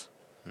drips,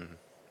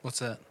 What's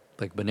that?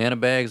 like banana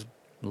bags,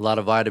 a lot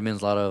of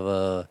vitamins, a lot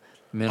of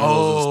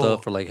minerals and Oh.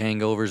 stuff for like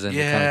hangovers and to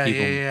kind Yeah, of keep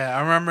them. yeah.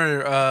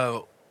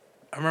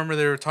 I remember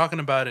they were talking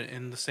about it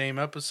in the same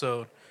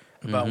episode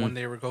about when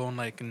they were going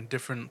like in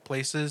different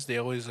places. They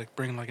always like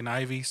bring like an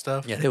IV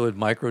stuff. Yeah, they would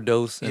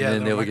microdose, and Yeah, then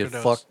they'll they would get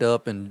microdose. fucked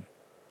up and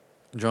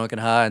drunk and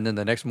high, and then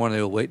the next morning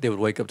they would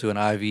wake up to an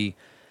IV,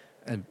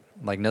 and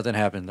like nothing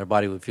happened. Their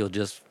body would feel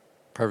just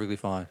perfectly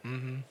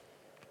fine.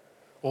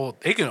 Well,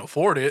 they can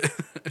afford it.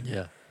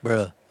 Yeah,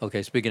 bruh.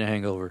 Okay, speaking of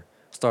hangover,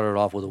 started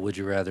off with a would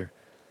you rather.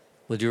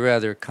 Would you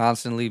rather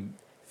constantly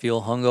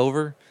feel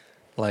hungover,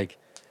 like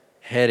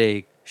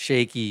headache,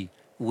 shaky,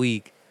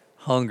 weak,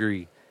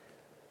 hungry,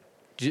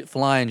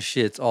 flying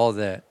shits, all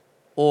that,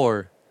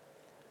 or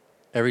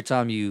every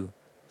time you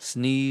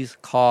sneeze,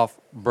 cough,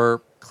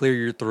 burp, clear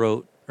your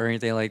throat, or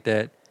anything like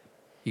that,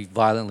 you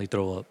violently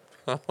throw up.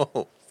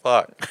 Oh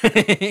fuck.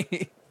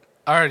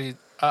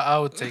 I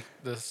would take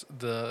this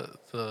the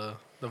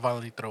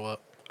violently throw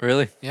up.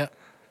 Really? Yeah.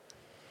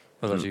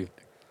 What about you?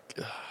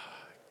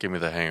 Give me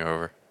the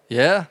hangover.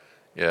 Yeah?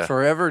 Yeah.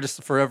 Forever, just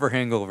a forever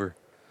hangover.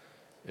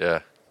 Yeah.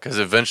 Because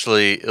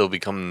eventually it'll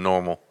become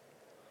normal.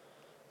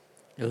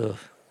 Ugh.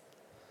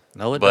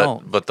 No, it But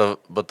don't.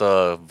 but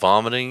the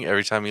vomiting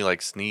every time you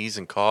like sneeze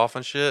and cough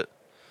and shit.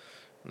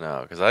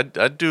 No, because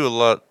I do a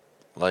lot.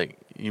 Like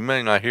you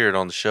may not hear it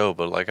on the show,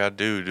 but like I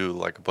do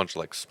like a bunch of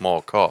like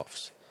small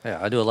coughs. Yeah,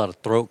 I do a lot of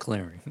throat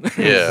clearing.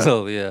 Yeah.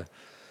 So, yeah.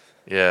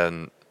 Yeah,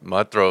 and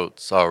my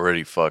throat's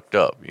already fucked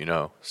up, you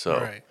know. So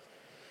Right.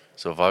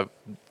 so if I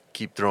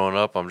keep throwing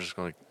up, I'm just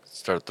gonna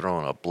start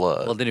throwing up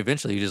blood. Well, then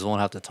eventually you just won't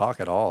have to talk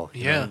at all.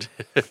 you Yeah.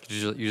 know?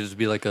 You just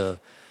be like an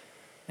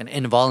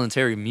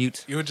involuntary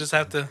mute You would just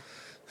have to.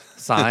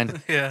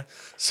 sign. Yeah.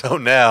 So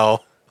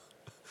now,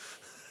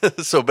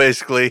 so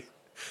basically,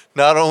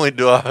 not only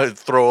do I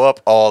throw up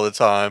all the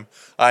time,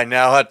 I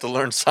now have to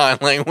learn sign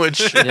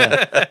language.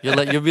 Yeah.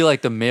 You'll be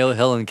like the male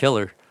Helen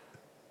Keller.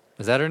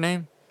 Is that her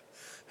name?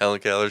 Helen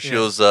Keller, she Yeah.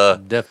 was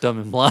Deaf, dumb,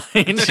 and blind.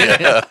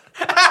 yeah.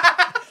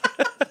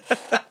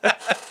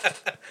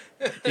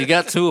 You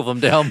got two of them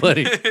down,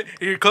 buddy.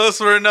 You're close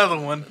for another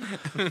one.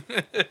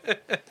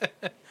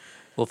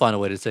 We'll find a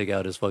way to take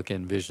out his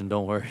fucking vision.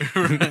 Don't worry.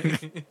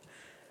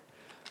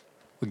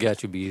 We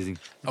got you, be easy.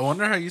 I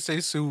wonder how you say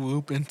Sue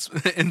Whoop in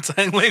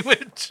sign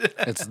language.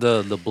 It's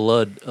the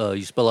blood.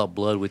 You spell out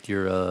blood with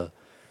your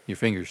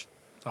fingers.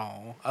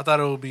 Oh, I thought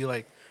it would be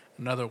like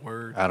another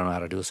word. I don't know how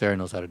to do it. Sarah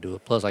knows how to do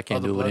it. Plus, I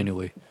can't the do blood? it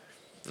anyway.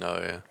 Oh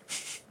yeah.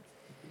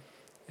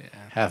 Yeah.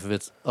 Half of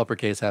it's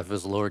uppercase, half of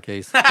it's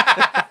lowercase.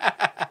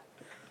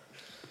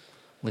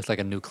 Looks like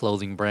a new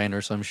clothing brand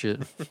or some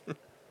shit.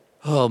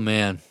 Oh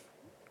man.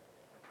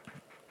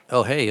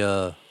 Oh hey,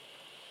 I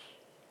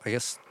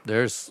guess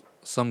there's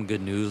some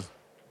good news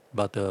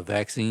about the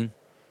vaccine.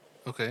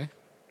 Okay.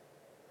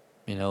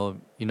 You know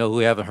who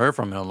we haven't heard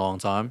from in a long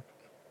time?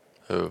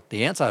 Who?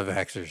 The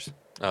anti-vaxxers.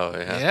 Oh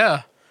yeah.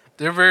 Yeah.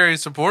 They're very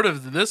supportive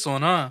of this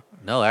one, huh?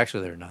 No,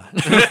 actually they're not.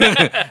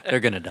 They're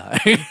gonna die.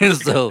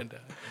 So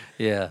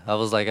yeah, I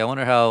was like, I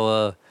wonder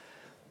how.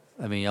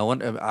 I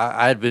wonder.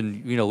 I had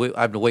been,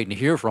 I've been waiting to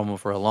hear from them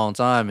for a long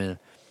time, and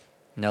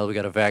now that we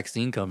got a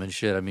vaccine coming,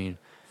 shit. I mean,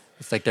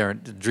 it's like they're a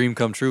dream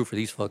come true for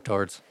these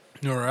fucktards.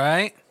 All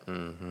right.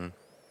 Mm-hmm.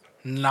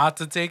 Not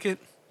to take it.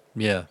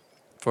 Yeah,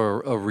 for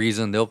a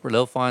reason they'll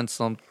find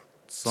some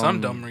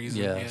dumb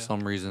reason, yeah.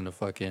 some reason to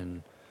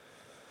fucking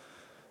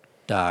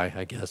die.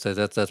 I guess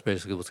that's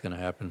basically what's gonna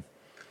happen.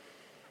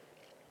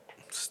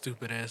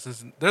 Stupid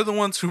asses. They're the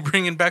ones who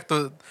bringing back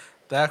the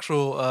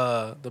actual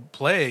the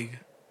plague.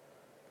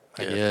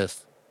 I Yeah.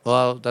 guess.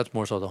 Well, that's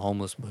more so the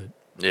homeless, but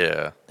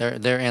Yeah.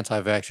 they're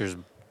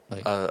anti-vaxxers.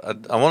 Like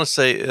I want to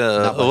say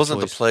Not it by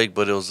wasn't choice. the plague,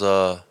 but it was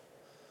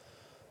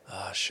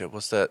shit.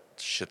 What's that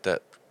shit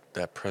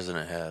that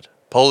president had?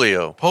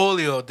 Polio.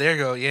 Polio. There you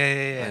go.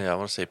 Yeah. Yeah, I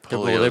want to say they're,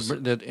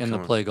 polio. they're in the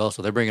coming. plague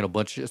also. They're bringing a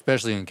bunch,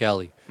 especially in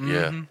Cali,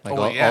 Yeah. Mhm. like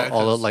Oh, yeah,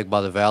 all 'cause- like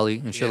by the valley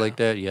and shit Yeah. like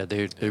that. Yeah,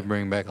 they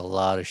bring back a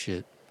lot of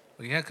shit.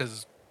 well, yeah,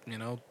 because they're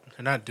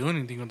not doing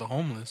anything with the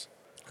homeless.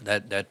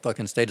 That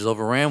fucking state is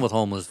overran with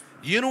homeless.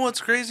 You know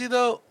what's crazy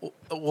though?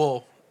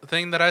 Well, the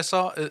thing that I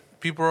saw,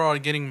 people are all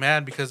getting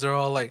mad because they're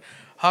all like,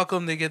 "How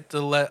come they get to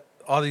let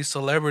all these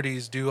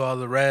celebrities do all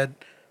the red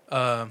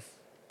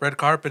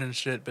carpet and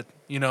shit, but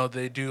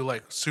they do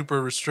like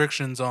super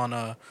restrictions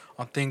on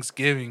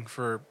Thanksgiving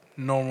for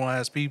normal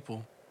ass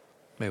people."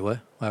 Wait, what?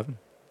 What happened?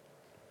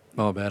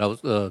 Oh, bad. I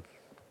was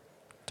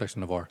texting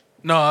Navarre.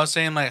 No, I was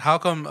saying like, how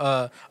come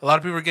a lot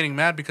of people are getting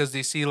mad because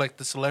they see like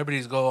the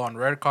celebrities go on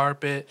red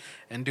carpet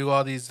and do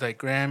all these like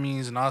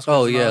Grammys and Oscars.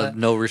 Oh and all yeah, that,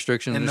 no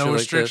restrictions and and no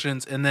shit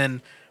restrictions, and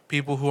then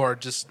people who are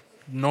just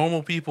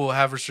normal people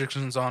have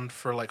restrictions on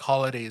for like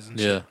holidays and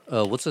like shit. that.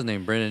 Yeah. What's his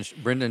name? Brendan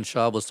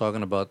Schaub was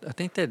talking about. I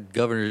think that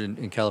governor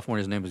in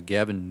California's name is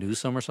Gavin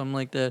Newsom or something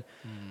like that.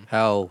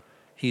 How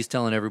he's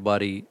telling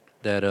everybody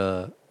that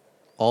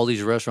all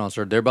these restaurants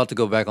they're about to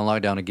go back on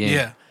lockdown again.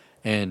 Yeah.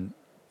 And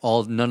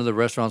none of the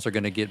restaurants are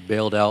going to get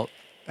bailed out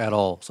at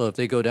all. So if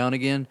they go down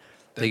again,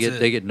 they That's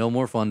get it. no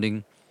more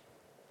funding.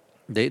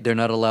 They're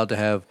not allowed to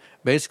have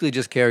basically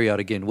just carry out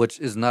again, which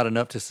is not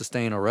enough to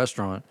sustain a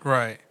restaurant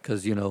Right.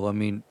 because a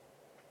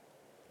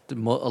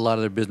lot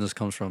of their business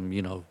comes from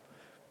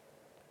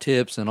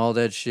tips and all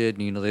that shit.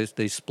 And,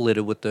 they split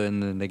it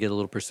and then they get a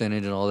little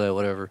percentage and all that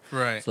whatever.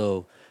 Right.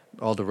 So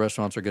all the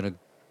restaurants are gonna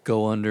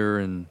go under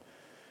and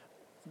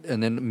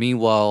then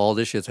meanwhile all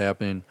this shit's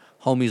happening.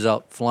 Homies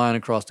out flying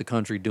across the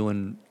country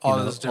doing all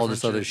all this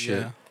this other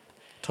shit.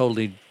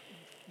 Totally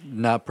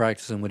not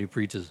practicing what he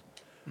preaches.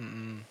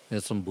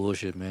 It's some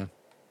bullshit, man.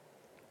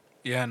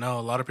 Yeah, no,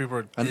 a lot of people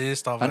are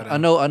pissed off at I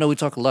him. know we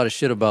talk a lot of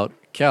shit about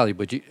Cali,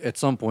 but at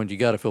some point you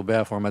got to feel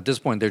bad for him. At this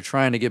point, they're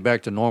trying to get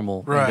back to normal,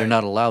 and they're Right.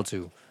 not allowed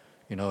to.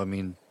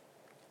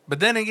 But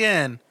then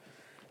again,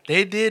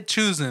 they did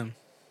choose him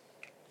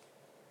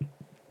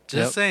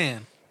Just Yep.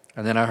 saying.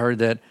 And then I heard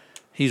that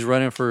he's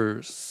running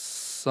for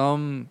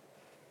some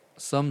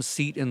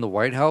seat in the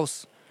White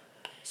House.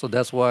 So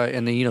that's why.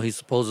 And then he's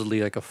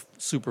supposedly like a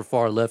super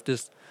far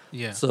leftist.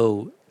 Yeah.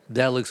 So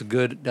that looks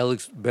good. That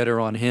looks better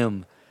on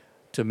him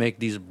to make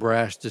these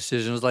brash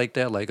decisions like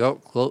that. Like,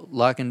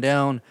 locking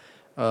down,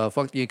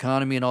 fuck the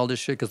economy and all this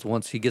shit. Because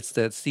once he gets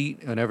that seat,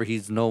 whenever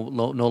he's no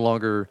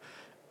longer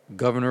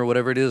governor or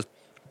whatever it is,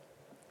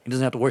 he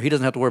doesn't have to worry. He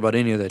doesn't have to worry about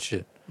any of that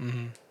shit.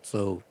 Mm-hmm.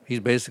 So he's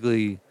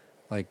basically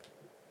like,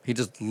 he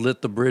just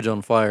lit the bridge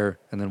on fire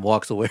and then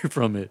walks away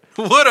from it.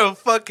 What a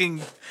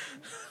fucking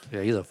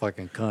Yeah, he's a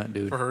fucking cunt,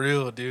 dude. for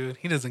real, dude.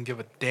 He doesn't give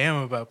a damn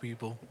about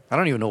people. I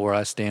don't even know where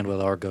I stand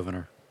with our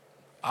governor.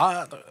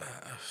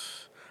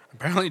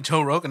 Apparently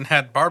Joe Rogan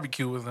had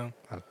barbecue with him.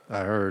 I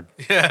heard.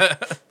 Yeah.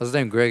 What's his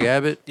name? Greg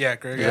Abbott? Yeah,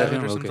 Greg Is that Abbott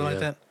him? or something Okay, like yeah.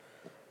 that.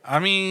 I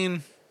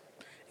mean,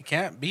 you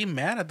can't be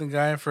mad at the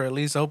guy for at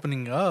least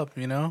opening up,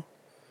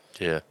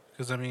 Yeah.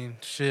 Because I mean,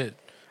 shit,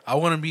 I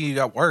wouldn't be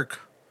at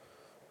work.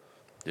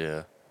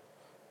 Yeah.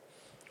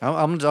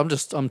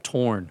 I'm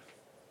torn.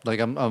 Like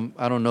I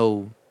don't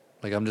know.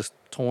 Like I'm just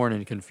torn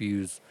and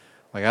confused.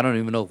 Like I don't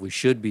even know if we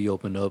should be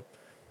opened up,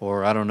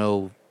 or I don't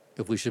know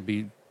if we should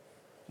be.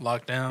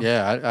 Locked down.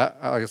 Yeah,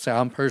 I like I say,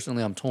 I'm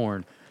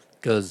torn,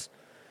 because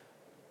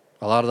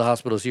a lot of the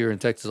hospitals here in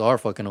Texas are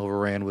fucking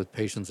overran with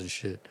patients and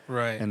shit.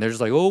 Right. And they're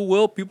just like, oh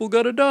well, people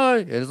gotta die,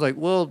 and it's like,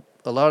 well,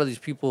 a lot of these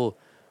people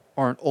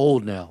aren't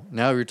old now.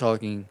 Now you're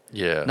talking.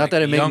 Yeah. Not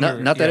that it makes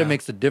younger, not that yeah. it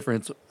makes a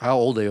difference how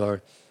old they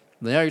are.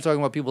 But now you're talking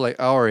about people like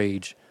our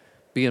age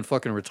being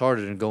fucking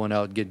retarded and going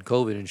out and getting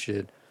COVID and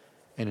shit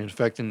and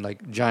infecting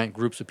like giant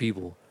groups of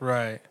people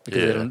Right.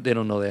 because Yeah. they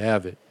don't know they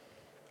have it.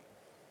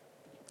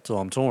 So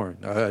I'm torn.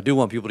 I do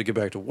want people to get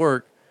back to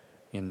work,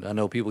 and I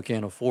know people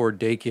can't afford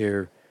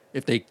daycare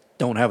if they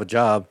don't have a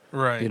job.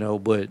 Right.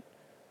 But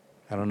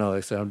I don't know. Like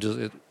I said, I'm just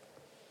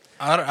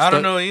I stuck-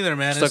 don't know either,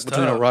 man. stuck It's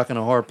between tough. a rock and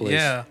a hard place.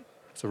 Yeah.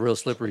 It's a real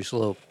slippery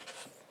slope.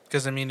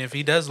 Because, I mean, if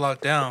he does lock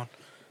down,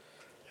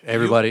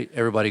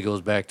 Everybody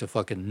goes back to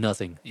fucking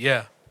nothing.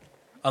 yeah.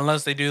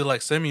 Unless they do,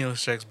 like,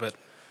 stimulus checks, but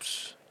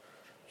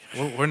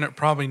we're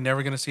probably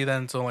never going to see that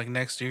until, like,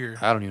 next year.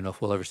 I don't even know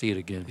if we'll ever see it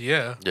again.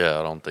 Yeah. Yeah,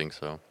 I don't think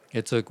so.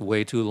 It took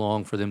way too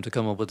long for them to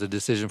come up with a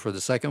decision for the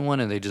second one,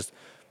 and they just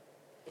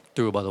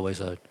threw it by the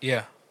wayside.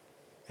 Yeah.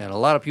 And a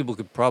lot of people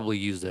could probably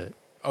use that.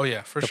 Oh,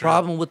 yeah, for The sure.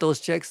 problem with those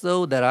checks,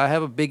 though, that I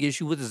have a big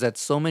issue with is that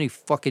so many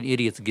fucking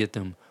idiots get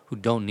them who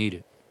don't need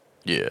it.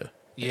 Yeah.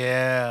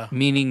 Yeah.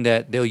 Meaning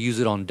that they'll use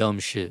it on dumb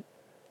shit.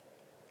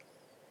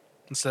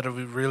 Instead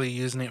of really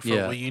using it for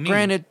Yeah. what you need.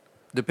 Granted,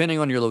 depending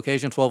on your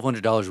location,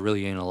 $1,200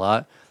 really ain't a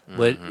lot,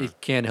 but Mm-hmm.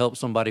 it can help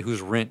somebody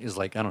whose rent is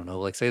like, I don't know,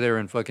 like say they're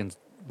in fucking,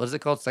 what is it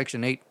called?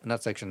 Section 8?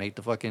 Not Section 8,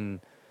 the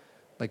fucking,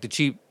 like the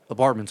cheap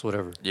apartments,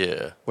 whatever.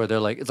 Yeah. Where they're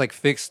like, it's like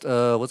fixed,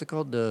 what's it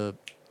called? The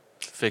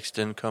Fixed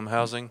income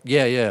housing.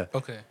 Yeah.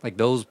 Okay. Like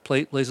those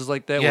places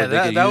like that. Yeah, where they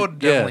that, get that you- would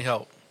definitely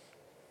help.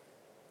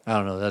 I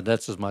don't know.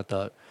 That's just my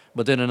thought.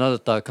 But then another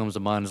thought comes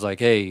to mind is like,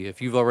 hey,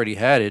 if you've already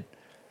had it,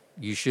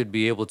 you should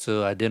be able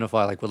to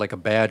identify like with like a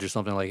badge or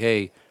something like,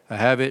 hey, I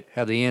have it,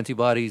 have the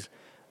antibodies,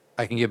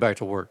 I can get back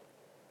to work.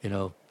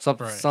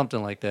 Something Right.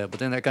 something like that. But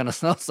then that kind of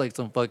sounds like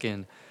some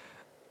fucking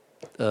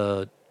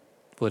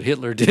what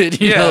Hitler did.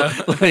 You know,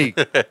 like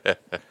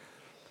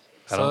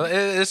So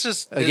it's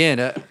just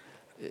again,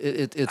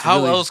 it's how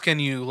really, else can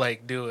you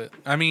like do it?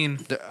 I mean,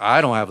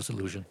 I don't have a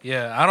solution.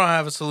 yeah, I don't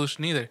have a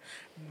solution either.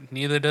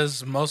 Neither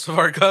does most of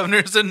our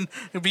governors and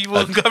people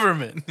in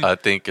government. I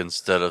think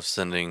instead of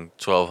sending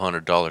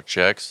 $1,200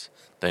 checks,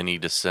 they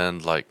need to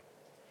send like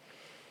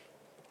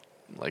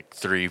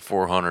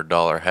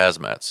 $300-$400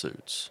 hazmat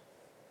suits.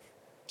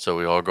 So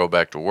we all go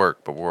back to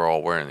work, but we're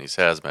all wearing these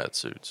hazmat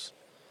suits.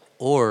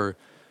 Or,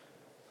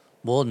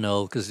 well,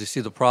 no, because you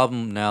see, the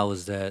problem now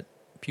is that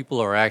people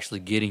are actually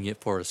getting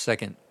it for a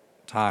second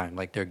time.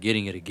 Like they're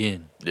getting it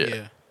again.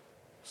 Yeah.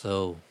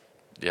 So,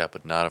 Yeah,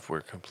 but not if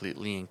we're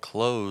completely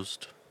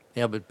enclosed.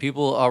 yeah, but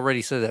people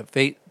already said that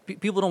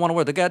people don't want to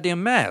wear the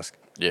goddamn mask.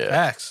 Yeah.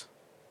 Facts.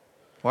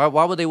 Why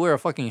would they wear a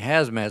fucking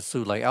hazmat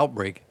suit like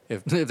Outbreak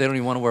if they don't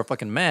even want to wear a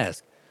fucking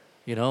mask?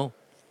 They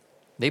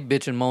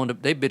bitched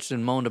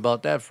and moaned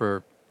about that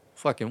for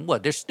fucking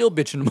what? They're still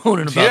bitching and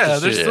moaning about Yeah,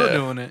 this they're shit. still Yeah.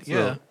 doing it. So,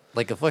 Yeah.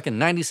 like a fucking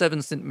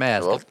 97-cent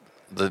mask. Well,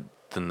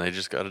 then they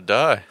just got to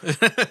die.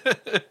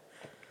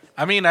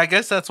 I mean, I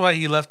guess that's why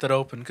he left it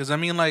open. Because, I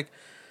mean, like,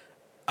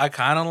 I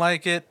kind of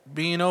like it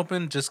being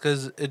open just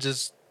because it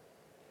just,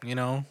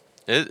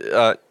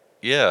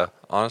 Yeah,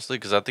 honestly,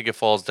 because I think it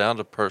falls down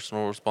to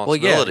personal Well,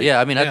 responsibility. yeah.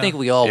 I mean, I Yeah. think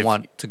we all If-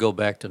 want to go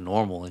back to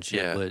normal and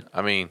shit. Yeah, But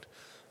I mean,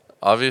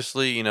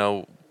 obviously,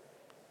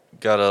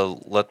 gotta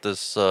let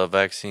this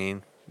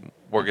vaccine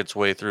work its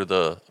way through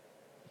the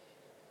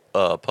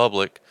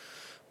public,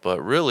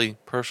 but really,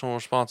 personal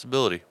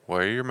responsibility.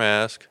 Wear your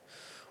mask,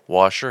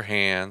 wash your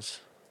hands,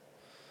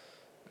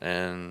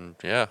 and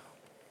yeah,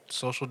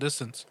 social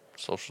distance.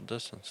 social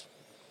distance.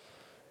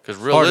 Because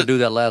it's hard really, to do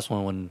that last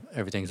one when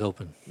everything's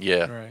open.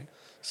 yeah. Right.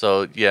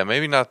 So yeah,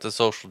 maybe not the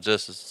social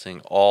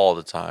distancing all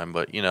the time,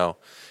 but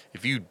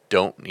if you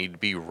don't need to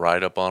be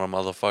right up on a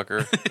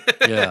motherfucker,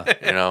 Yeah.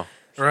 you know,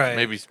 Right.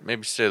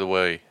 maybe stay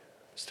away.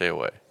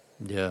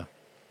 Yeah.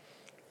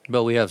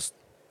 But we have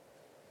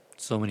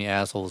so many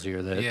assholes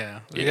here that Yeah.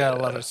 We got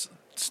a lot Yeah. of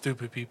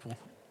stupid people.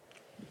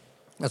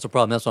 that's the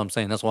problem. That's what I'm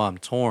saying. That's why I'm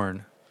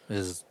torn.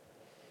 Is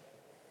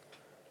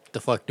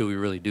the fuck do we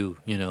really do?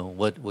 You know,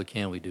 what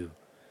can we do?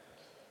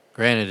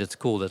 Granted, it's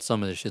cool that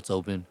some of this shit's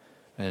open,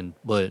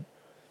 but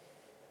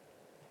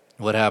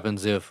what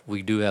happens if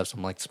we do have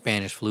some like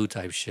Spanish flu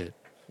type shit,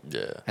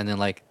 Yeah. and then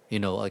like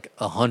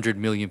 100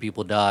 million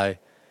people die?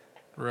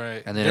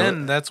 Right. And And then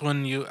then that's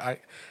when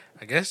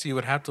I guess you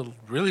would have to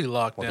really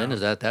lock Well, down. then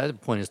is at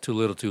that point it's too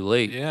little, too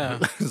late. Yeah.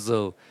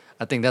 So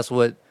I think that's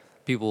what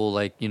people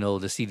the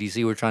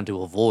CDC were trying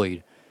to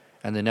avoid,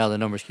 and then now the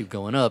numbers keep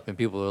going up, and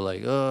people are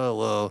like,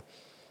 oh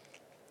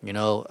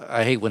well,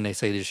 I hate when they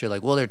say this shit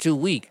like, well, they're too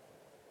weak.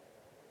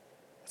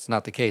 It's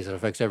not the case. It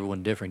affects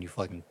everyone different. You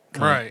fucking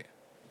cunt. Right.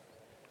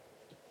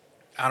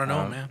 I don't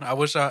know, man. I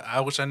wish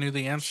I knew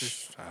the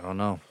answers. I don't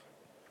know.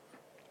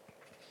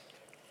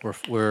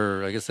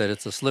 We're like I said,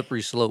 it's a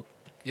slippery slope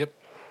Yep.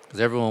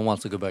 because everyone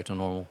wants to go back to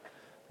normal,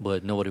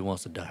 but nobody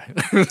wants to die.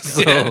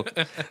 So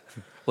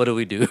what do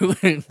we do?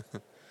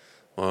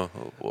 Well,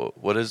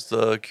 what is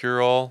the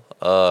cure all?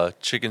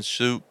 Chicken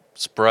soup,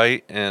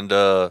 Sprite, and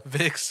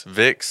Vix.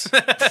 Vicks.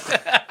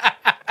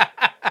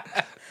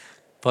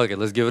 Fuck it,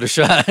 let's give it a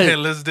shot. Hey,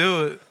 let's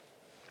do it.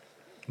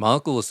 My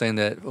uncle was saying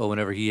that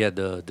whenever he had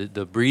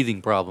the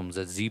breathing problems,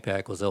 that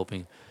Z-Pack was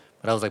helping.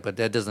 But I was like, but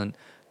that doesn't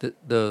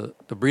the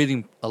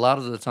breathing. A lot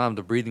of the time,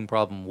 the breathing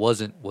problem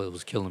wasn't what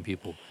was killing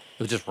people. It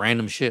was just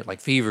random shit like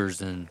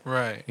fevers and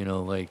Right.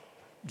 like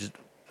just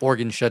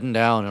organs shutting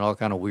down and all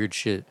kind of weird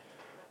shit.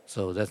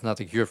 So that's not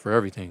the cure for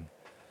everything.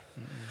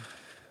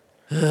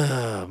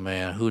 Oh,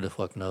 man, who the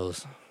fuck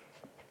knows?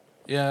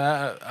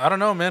 Yeah, I don't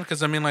know, man.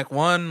 Because I mean,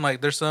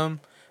 there's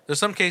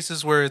some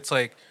cases where it's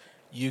like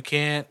you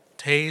can't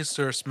taste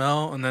or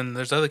smell, and then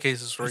there's other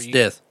cases where It's you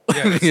death.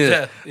 Yeah, it's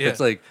death. Yeah. It's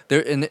like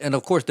there, and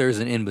of course there is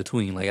an in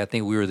between. Like I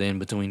think we were the in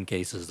between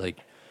cases, like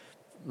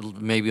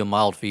maybe a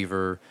mild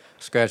fever,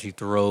 scratchy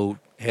throat,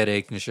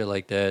 headache, and shit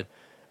like that.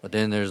 But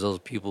then there's those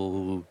people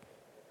who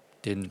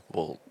didn't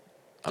Well,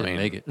 I mean,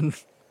 make it.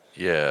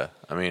 yeah.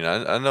 I mean,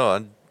 I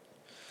know.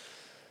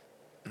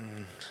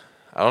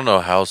 I don't know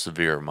how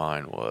severe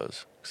mine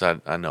was because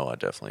I know I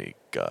definitely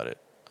got it.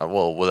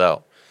 Well,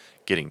 without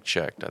getting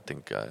checked, I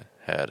think I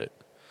had it.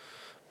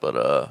 But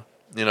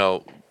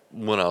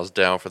when I was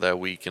down for that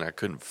week and I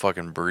couldn't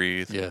fucking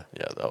breathe, Yeah.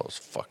 that was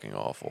fucking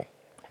awful.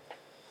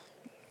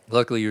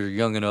 Luckily, you're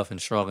young enough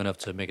and strong enough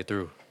to make it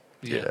through.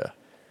 Yeah.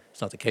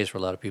 It's not the case for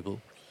a lot of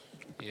people.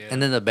 Yeah.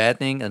 And then the bad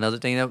thing, another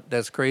thing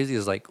that's crazy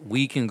is like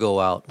we can go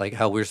out, like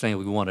how we're saying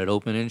we want it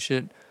open and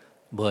shit,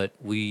 but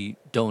we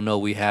don't know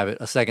we have it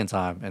a second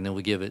time, and then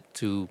we give it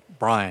to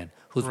Brian,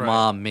 whose Right.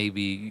 mom may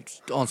be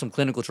on some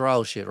clinical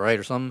trial shit, right,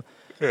 or something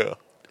Yeah.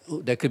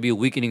 that could be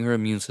weakening her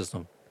immune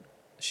system.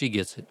 She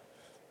gets it.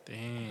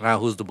 Dang. Now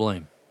who's to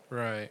blame?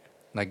 Right.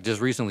 Like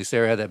just recently,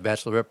 Sarah had that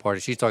bachelorette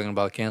party. She's talking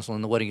about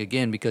canceling the wedding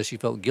again because she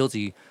felt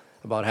guilty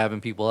about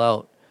having people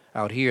out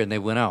here, and they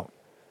went out.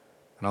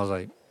 And I was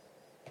like,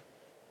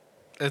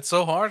 It's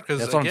so hard because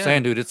that's what I'm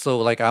saying, dude. It's so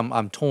like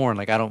I'm torn.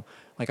 Like I don't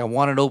like I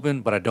want it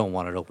open, but I don't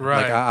want it open.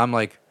 Like Right. I'm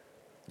like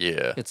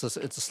Yeah. it's a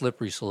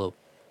slippery slope.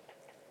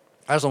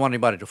 I just don't want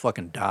anybody to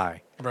fucking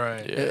die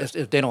Right. Yeah.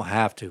 if they don't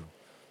have to.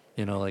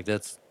 Like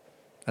that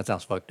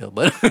sounds fucked up,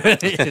 but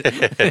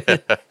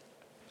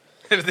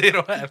If they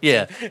don't have.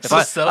 yeah. If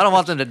I don't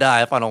want them to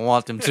die if I don't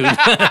want them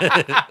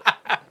to.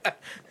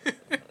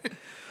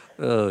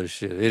 Oh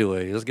shit.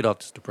 Anyway, let's get off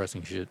this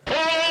depressing shit.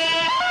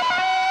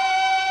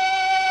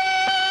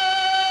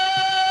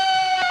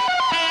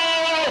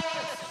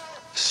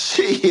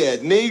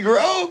 Shit,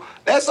 Negro.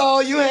 That's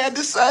all you had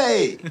to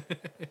say.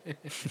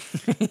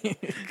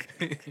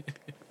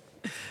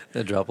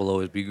 That drop will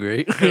always be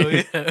great.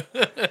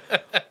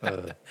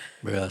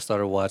 I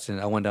started watching.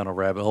 I went down a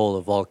rabbit hole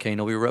of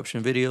volcano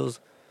eruption videos.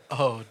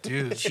 Oh,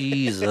 dude.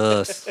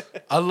 Jesus.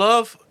 I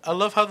love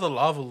how the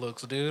lava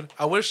looks, dude.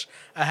 I wish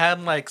I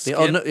had like The,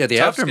 skin, the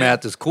tough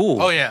aftermath skin. is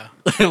cool. Oh yeah.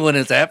 When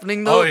it's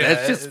happening though, Oh, yeah,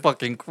 that's just it-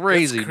 fucking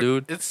crazy, It's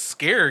dude. It's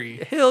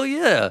scary. Hell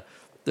yeah.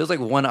 There's like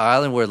one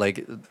island where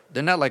like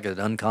they're not like an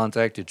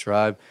uncontacted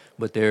tribe,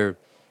 but they're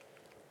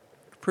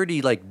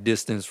pretty like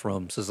distanced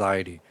from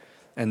society.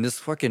 And this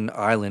fucking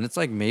island, it's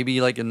like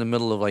maybe like in the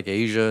middle of like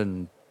Asia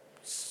and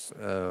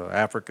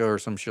Africa or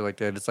some shit like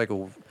that. It's like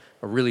a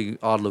really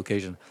odd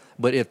location.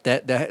 But if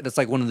that's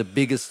like one of the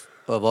biggest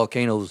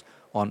volcanoes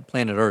on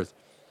planet Earth.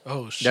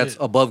 Oh shit. That's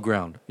above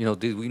ground. We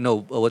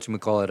know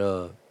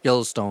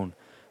Yellowstone.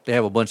 They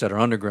have a bunch that are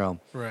underground,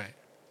 right.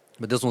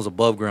 but this one's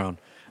above ground,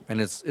 and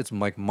it's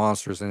like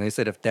monstrous. And they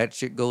said if that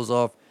shit goes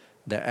off,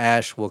 the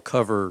ash will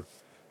cover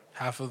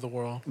Half of the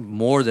world.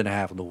 more than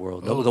half of the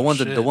world. Oh, the ones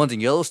shit. the ones in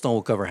Yellowstone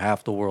will cover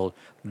half the world.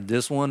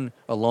 This one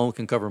alone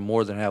can cover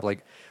more than half,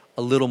 like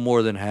a little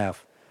more than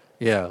half.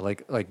 Yeah,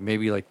 like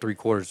maybe like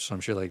 3/4, some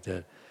shit like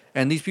that.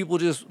 And these people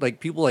just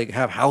like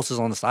have houses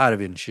on the side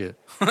of it and shit.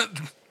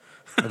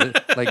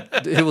 Like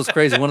it was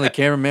crazy. One of the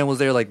cameramen was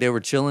there, like they were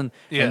chilling,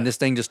 Yeah. and this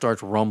thing just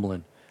starts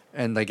rumbling,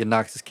 and like it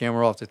knocks his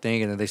camera off the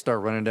thing, and then they start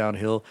running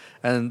downhill,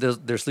 and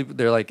they're sleeping.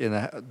 They're like in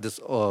this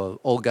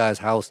old guy's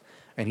house,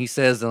 and he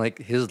says in like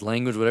his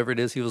language, whatever it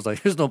is, he was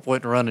like, "There's no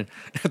point in running.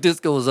 If this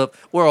goes up,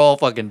 we're all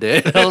fucking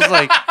dead." I was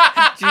like,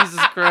 Jesus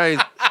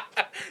Christ.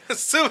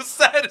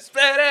 Suicide is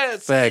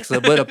badass. Facts.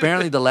 But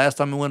apparently the last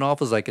time it went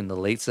off was like in the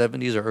late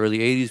 70s or early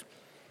 80s.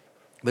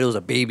 But it was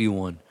a baby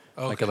one.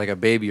 Okay. Like a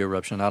baby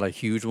eruption, not a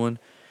huge one.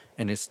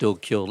 And it still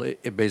killed.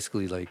 It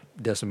basically like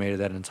decimated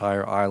that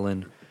entire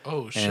island.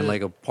 Oh shit. And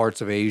like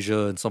parts of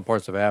Asia and some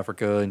parts of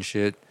Africa and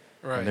shit.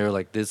 Right. And they were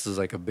like, this is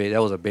like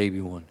that was a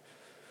baby one.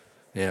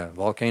 Yeah,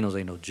 volcanoes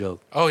ain't no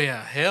joke. Oh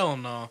yeah, hell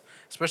no.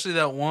 Especially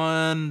that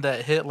one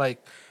that hit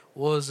like,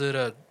 what was it?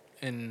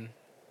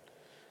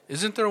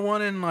 Isn't there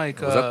one in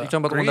like? You talking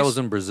about the one that was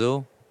in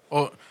Brazil?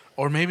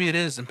 Or maybe it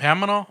is in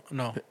Panama.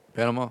 No,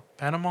 Panama?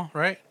 Panama,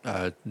 right?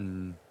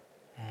 Mm,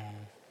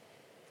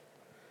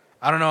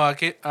 I don't know.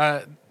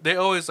 They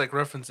always like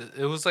reference it.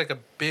 It was like a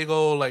big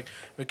old like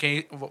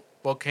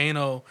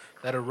volcano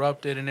that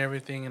erupted and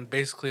everything, and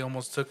basically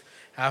almost took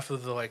half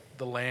of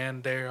the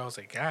land there. I was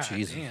like, God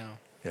Jesus. damn.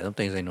 yeah, them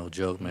things ain't no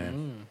joke,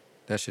 man.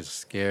 That shit's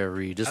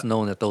scary. Just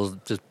knowing that those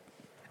just.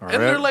 And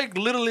they're like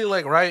literally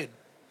like right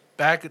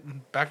back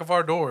of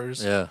our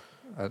doors. Yeah,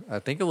 I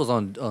think it was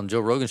on Joe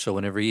Rogan's show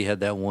whenever he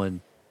had that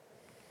one,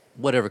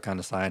 whatever kind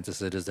of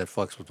scientist it is that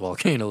fucks with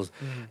volcanoes,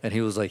 and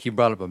he was like, he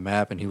brought up a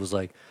map and he was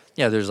like,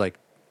 yeah, there's like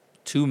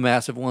 2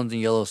 massive ones in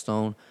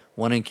Yellowstone,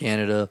 one in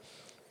Canada.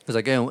 He's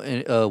like, hey,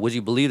 would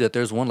you believe that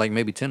there's one like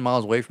maybe 10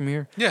 miles away from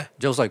here? Yeah.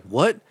 Joe's like,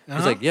 what? Uh-huh.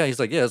 He's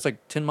like, yeah, it's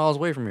like 10 miles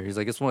away from here. He's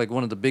like, it's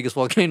one of the biggest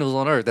volcanoes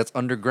on Earth that's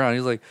underground.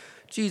 He's like,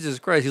 Jesus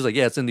Christ. He's like,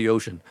 yeah, it's in the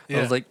ocean. I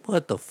Yeah. was like,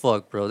 what the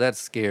fuck, bro?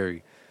 That's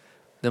scary.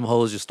 Them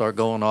hoes just start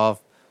going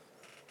off.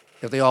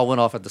 If they all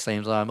went off at the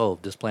same time,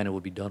 this planet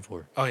would be done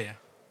for. Oh yeah.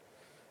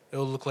 It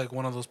would look like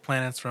one of those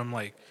planets from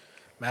like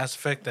Mass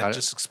Effect that I-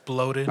 just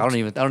exploded. I don't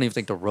even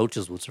think the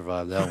roaches would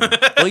survive that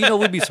one. Well,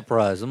 we'd be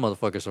surprised. Them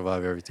motherfuckers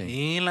survive everything.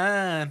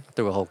 Elon.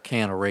 Threw a whole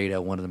can of Raid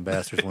at one of them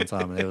bastards one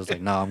time, and they was like,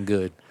 "Nah, I'm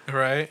good."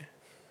 Right.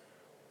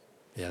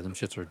 Yeah, them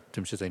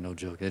shits ain't no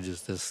joke.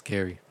 They're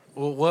scary.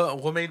 Well,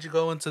 what made you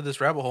go into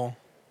this rabbit hole?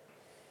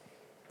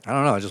 I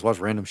don't know. I just watched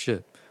random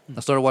shit.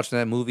 I started watching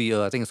that movie.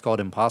 I think it's called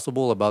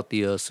Impossible, about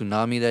the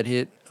tsunami that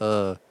hit.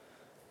 Where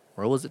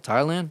was it?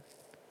 Thailand.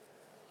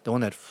 The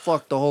one that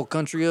fucked the whole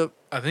country up.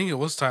 I think it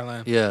was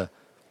Thailand. Yeah.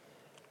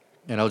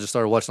 And I just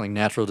started watching like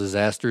natural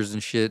disasters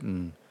and shit,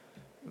 and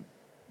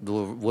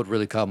what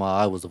really caught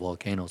my eye was the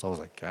volcanoes. I was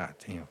like, God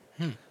damn,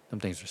 them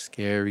things are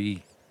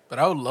scary. But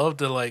I would love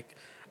to like.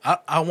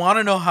 I want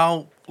to know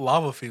how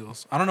lava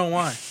feels. I don't know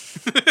why.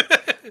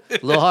 A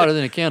little hotter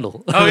than a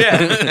candle. Oh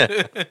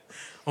yeah.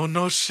 Oh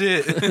no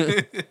shit.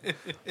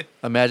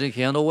 Imagine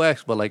candle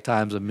wax, but like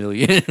times a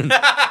million.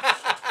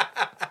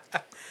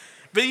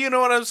 But you know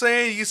what I'm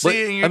saying? You see But,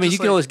 it and you're I mean, just you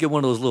can like, always get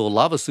one of those little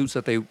lava suits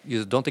that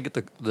don't they get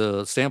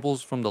the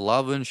samples from the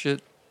lava and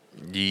shit?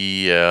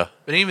 Yeah.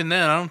 But even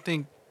then, I don't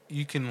think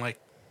you can like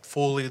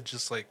fully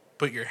just like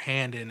put your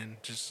hand in and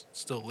just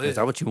still live. Is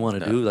that what you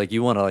want to do? Like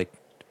you want to like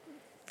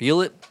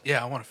feel it?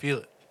 Yeah, I want to feel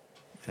it.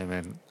 Hey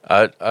man,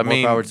 I more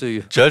mean, power to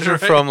you. judging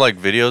Right. from like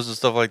videos and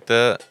stuff like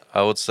that,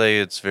 I would say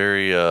it's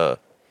very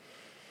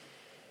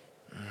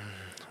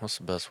what's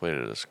the best way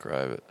to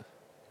describe it?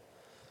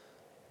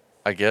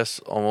 I guess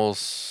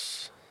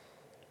almost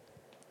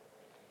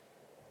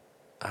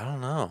I don't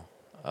know.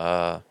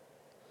 I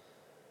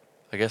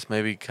guess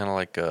maybe kind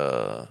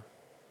of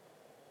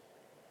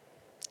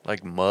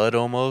like mud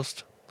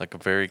almost, like a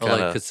very Oh,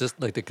 kind like of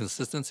like the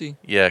consistency.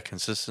 yeah,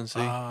 consistency.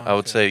 Ah, I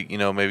would okay. say,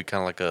 maybe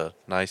kind of like a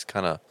nice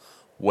kind of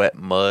wet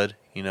mud,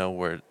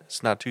 where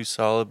it's not too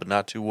solid but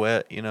not too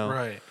wet,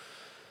 Right.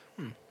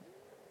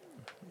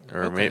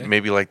 or Okay.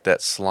 maybe like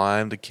that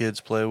slime the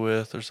kids play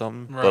with or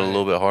something, but a Right.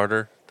 little bit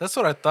harder, That's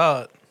what I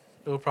thought.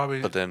 It would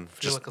probably but then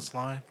feel just like a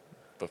slime.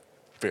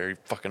 very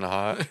fucking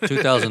hot.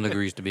 2,000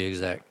 degrees to be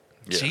exact.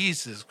 Yeah.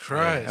 Jesus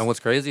Christ. And what's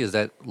crazy is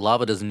that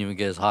lava doesn't even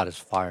get as hot as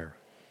fire.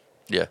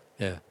 Yeah.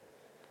 Yeah.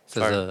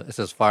 Fire. It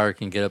says fire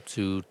can get up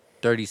to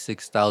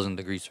 36,000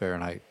 degrees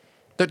Fahrenheit.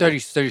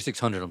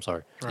 3,600, I'm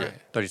sorry. Right.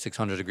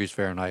 3,600 degrees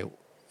Fahrenheit.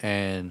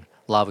 And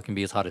lava can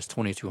be as hot as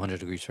 2,200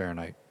 degrees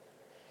Fahrenheit.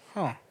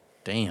 Huh.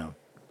 Damn.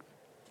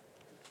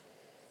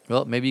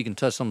 Well, maybe you can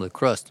touch some of the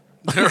crust.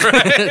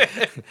 Right.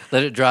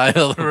 Let it dry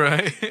up.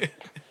 Right.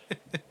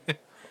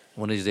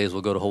 One of these days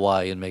we'll go to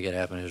Hawaii and make it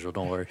happen, Israel.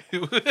 Don't worry.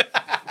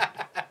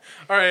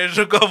 All right,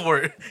 so go for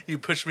it. You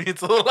push me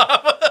into the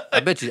lava.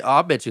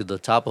 I'll bet you the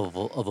top of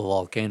a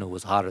volcano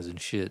was hotter than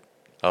shit.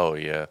 Oh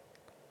yeah.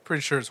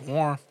 Pretty sure it's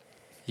warm.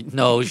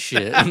 No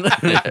shit.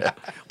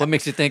 What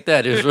makes you think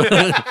that, Israel?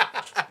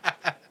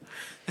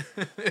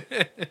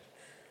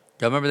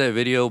 I remember that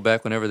video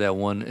back whenever that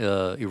one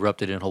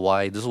erupted in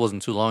Hawaii. This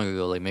wasn't too long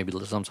ago, like maybe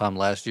sometime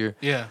last year.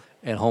 Yeah.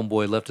 And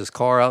homeboy left his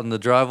car out in the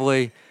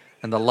driveway,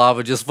 and the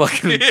lava just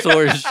fucking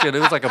tore his shit. It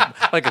was like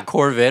a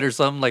Corvette or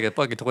something, like a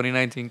fucking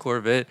 2019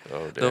 Corvette.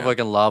 Oh, The damn.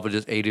 fucking lava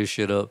just ate his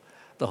shit up.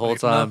 the whole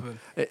Like time.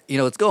 nothing. You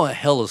know, it's going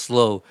hella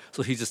slow.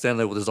 So he's just standing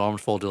there with his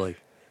arms folded, like,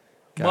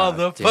 God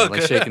damn, Motherfucker.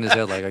 like shaking his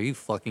head, like, are you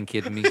fucking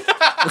kidding me?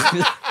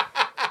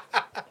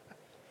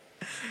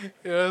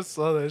 Yeah, I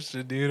saw that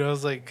shit, dude. I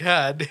was like,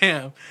 God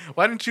damn,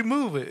 why didn't you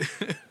move it?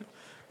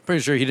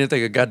 Pretty sure he didn't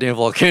think a goddamn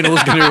volcano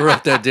was gonna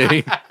erupt that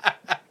day.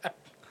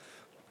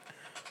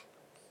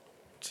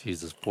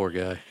 Jesus, poor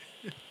guy.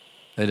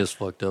 That is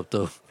fucked up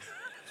though.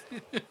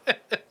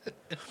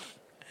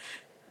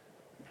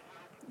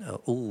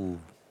 Ooh,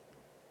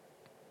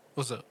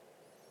 What's up?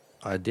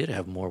 I did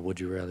have more Would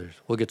You Rather's.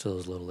 We'll get to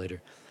those a little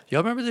later.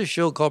 Y'all remember this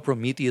show called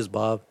Prometheus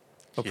Bob?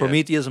 Or Yeah.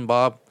 Prometheus and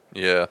Bob?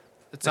 Yeah.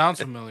 It sounds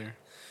familiar.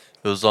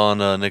 It was on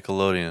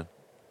Nickelodeon.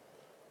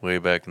 Way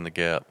back in the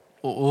gap.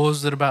 What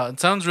was it about? It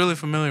sounds really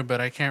familiar,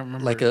 but I can't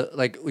remember.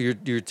 Like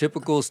your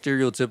typical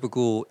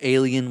stereotypical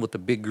alien with the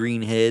big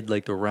green head,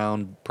 like the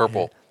round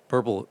Purple.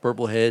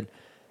 purple head,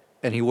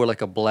 and he wore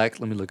like a black.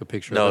 Let me look a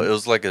picture. No, of it him.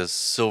 was like a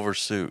silver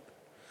suit.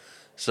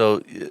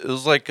 So it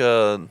was like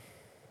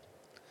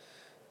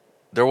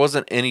there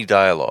wasn't any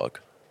dialogue.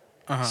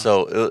 Uh-huh.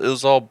 So it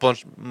was all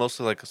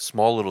mostly like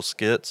small little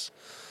skits,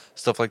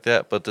 stuff like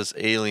that. But this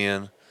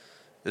alien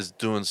is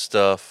doing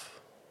stuff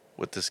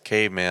with this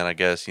caveman, I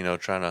guess, you know,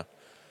 trying to.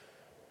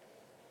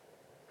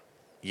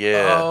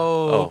 Yeah.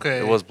 Oh, okay.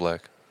 It was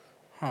black.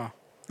 Well,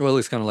 it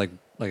looks kind of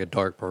like a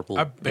dark purple.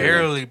 I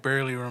barely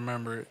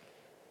remember it.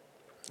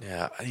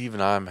 Yeah,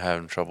 even I'm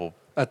having trouble.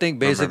 I think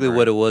basically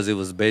what it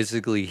was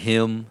basically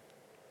him,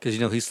 because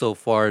you know he's so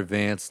far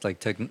advanced, like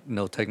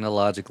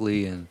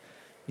technologically and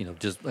you know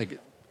just like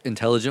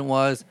intelligent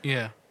wise,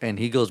 Yeah. and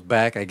he goes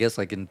back, I guess,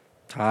 like in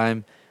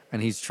time,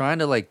 and he's trying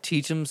to like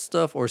teach him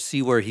stuff or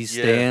see where he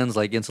stands,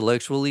 like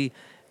intellectually.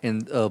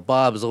 And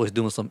Bob is always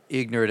doing some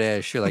ignorant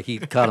ass shit, like he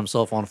caught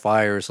himself on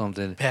fire or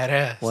something.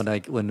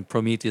 Badass. When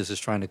Prometheus is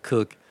trying to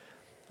cook,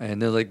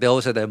 and they're like they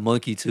always had that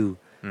monkey too.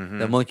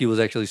 That monkey was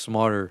actually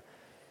smarter.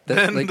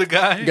 Than like, the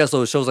guy? Yeah,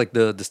 so it shows like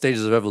the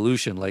stages of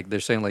evolution. Like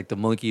they're saying like the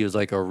monkey is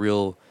like a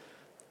real,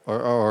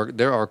 or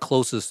they're our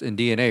closest in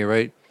DNA,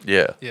 right?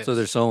 Yeah. Yes. So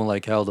they're showing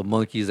like how the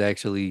monkey is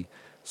actually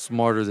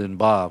smarter than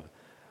Bob.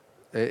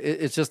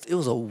 It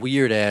was a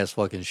weird ass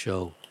fucking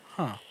show.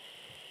 Huh.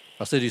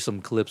 I'll send you some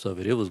clips of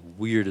it. It was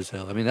weird as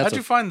hell. I mean, How'd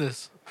you find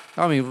this?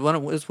 I mean,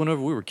 it's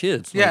whenever we were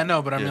kids. Yeah, Like,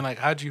 no, but I mean, like,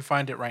 how'd you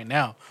find it right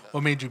now?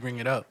 What made you bring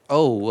it up?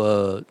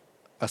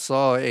 I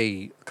saw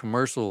a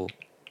commercial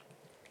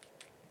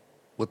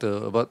with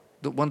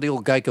one of the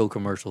old Geico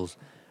commercials.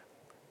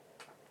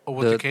 Oh,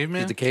 with the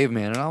caveman? The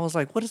caveman, and I was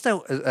like, "What is that?"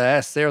 I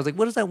asked Sarah, "I was like,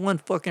 what is that one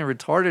fucking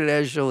retarded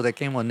ass show that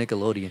came on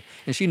Nickelodeon?"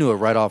 And she knew it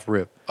right off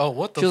rip. Oh,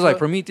 what the She was fuck? like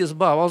Prometheus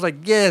Bob. I was like,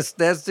 "Yes,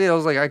 that's it." I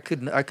was like, I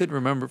couldn't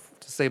remember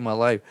to save my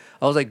life.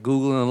 I was like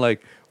googling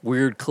like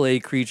weird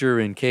clay creature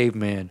and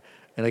caveman,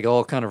 and like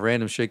all kind of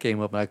random shit came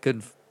up, and I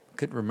couldn't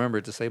remember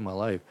it to save my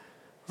life.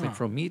 It's like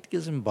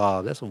Prometheus and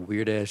Bob. That's a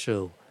weird ass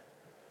show.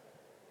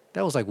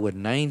 That was like what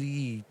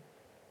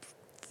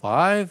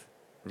 95?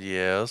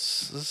 Yeah, it's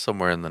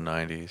somewhere in the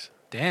 90s.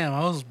 Damn,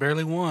 I was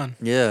barely one.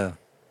 Yeah.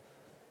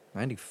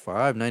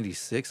 95,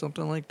 96,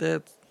 something like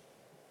that.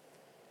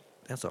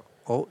 That's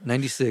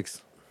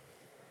 96.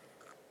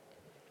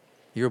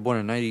 You were born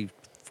in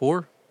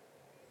 94?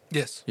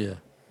 Yes. Yeah.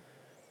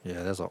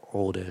 Yeah, that's an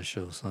old ass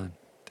show, son.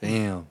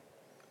 Damn.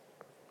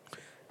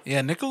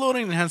 Yeah,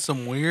 Nickelodeon had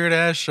some weird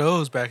ass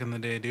shows back in the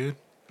day, dude.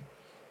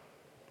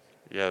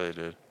 Yeah, they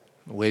did.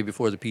 Way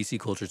before the PC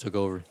culture took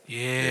over.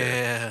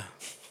 Yeah.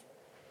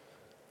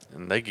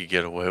 And they could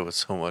get away with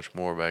so much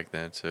more back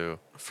then, too.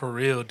 For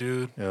real,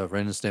 dude. Yeah,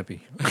 Ren and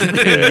Stimpy.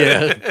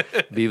 Yeah.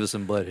 Beavis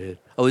and Butthead.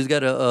 Oh, he's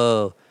got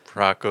a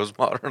Rocco's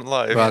Modern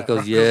Life.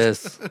 Rocco's,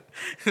 yes.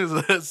 He was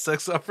a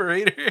sex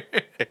operator.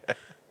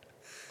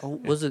 Oh,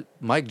 was it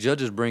Mike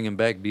Judge is bringing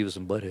back Beavis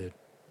and Butthead?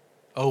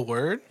 Oh,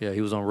 word? Yeah,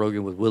 he was on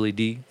Rogan with Willie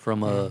D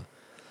from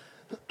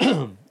what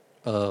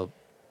the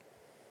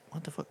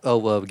fuck?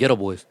 Oh, Ghetto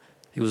Boys.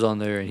 He was on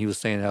there and he was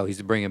saying how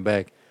he's bringing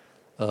back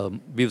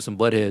Beavis and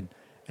Butthead,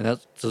 and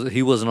so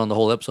he wasn't on the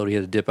whole episode. He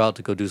had to dip out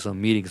to go do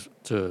some meetings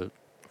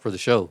for the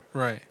show.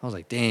 Right. I was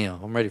like,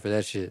 damn, I'm ready for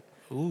that shit.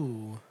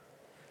 Ooh.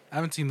 I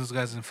haven't seen those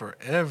guys in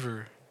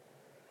forever.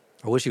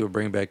 I wish he would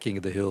bring back King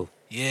of the Hill.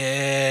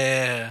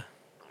 Yeah.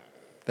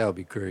 That would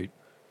be great.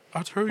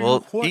 I'll tell you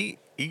Well, what. he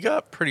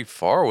got pretty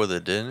far with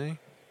it, didn't he?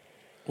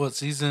 What,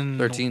 season?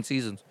 13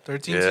 seasons.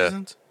 13 Yeah.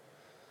 seasons?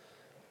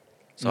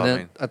 So, And I then,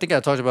 mean, I think I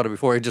talked about it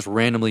before. It just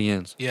randomly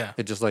ends. Yeah.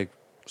 It just like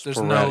There's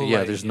sporadic- no, yeah.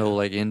 like, There's no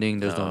like ending.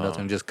 There's no No.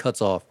 nothing. It just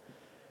cuts off.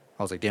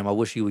 I was like, damn. I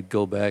wish he would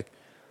go back,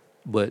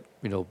 but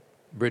you know,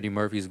 Brittany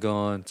Murphy's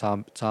gone.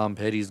 Tom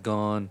Petty's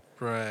gone.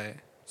 Right.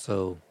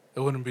 So It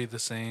wouldn't be the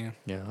same.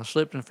 yeah, I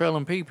slipped and fell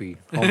in pee-pee.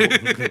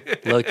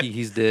 Lucky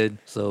he's dead.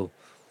 So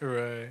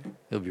Right.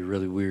 it'll be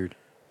really weird.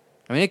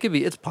 I mean, it could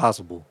be. It's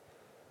possible.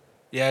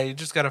 Yeah, you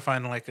just gotta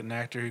find like an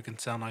actor who can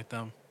sound like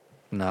them.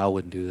 No, I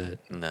wouldn't do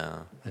that.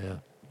 no. Yeah.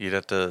 You'd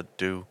have to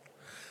do,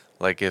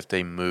 like, if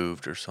they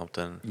moved or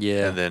something.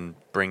 Yeah. And then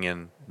bring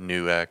in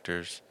new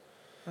actors.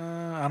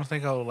 I don't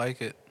think I would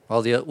like it.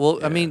 All the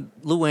I mean,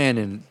 Luann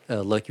and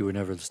Lucky were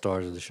never the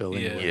stars of the show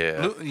anyway.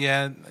 Yeah.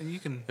 Yeah, you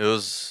can. It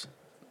was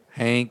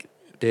Hank,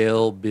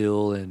 Dale,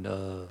 Bill, and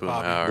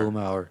Boomhauer.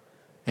 Boomhauer,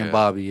 and Yeah.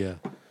 Bobby. Yeah,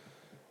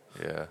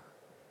 Yeah.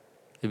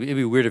 it'd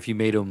be weird if you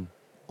made him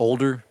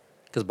older,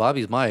 because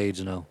Bobby's my age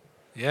now,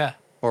 Yeah.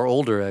 or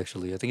older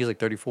actually. I think he's like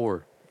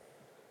 34.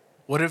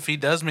 What if he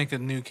does make a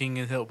new King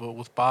of the Hill, but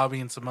with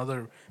Bobby and some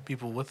other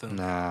people with him?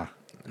 Nah,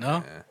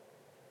 No? Yeah.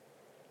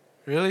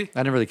 Really? I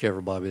didn't really care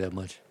for Bobby that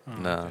much.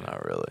 No,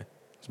 not really.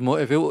 It's more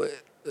if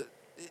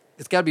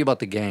it's got to be about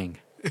the gang,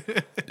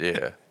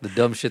 Yeah. the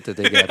dumb shit that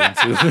they got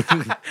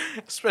into,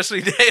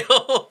 Especially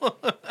Dale.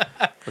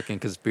 fucking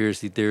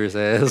conspiracy theorist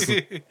ass.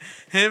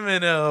 Him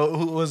and,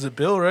 who was it,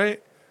 Bill,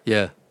 right?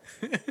 Yeah,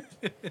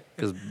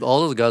 because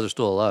all those guys are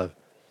still alive.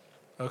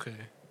 Okay.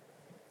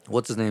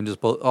 What's his name?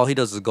 All he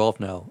does is golf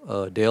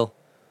now. Dale.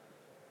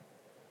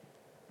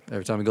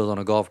 Every time he goes on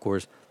a golf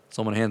course,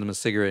 someone hands him a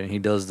cigarette and he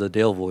does the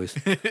Dale voice.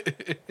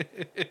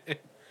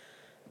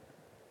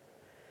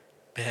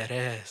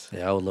 Badass.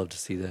 Yeah, I would love to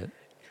see that.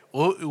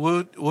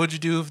 What would you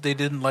do if they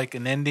didn't like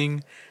an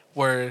ending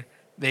where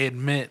they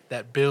admit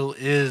that Bill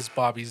is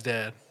Bobby's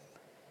dad?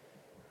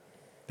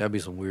 That'd be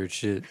some weird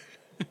shit.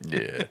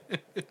 Yeah.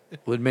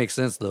 Would make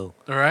sense though.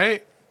 All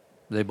right?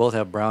 They both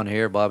have brown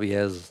hair. Bobby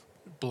has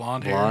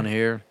Blonde hair. blonde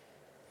hair.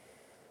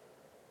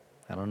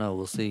 I don't know.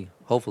 We'll see.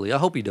 Hopefully, I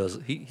hope he does.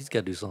 He's got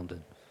to do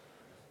something.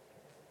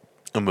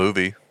 A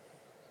movie.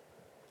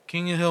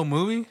 King of the Hill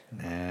movie?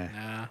 Nah.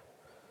 Nah.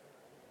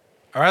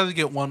 I'd rather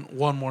get one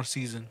more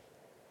season.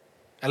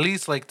 At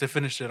least, like, to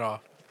finish it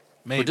off.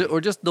 Maybe.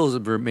 Or just those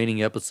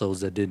remaining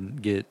episodes that didn't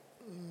get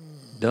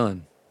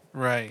done.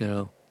 Right. You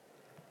know.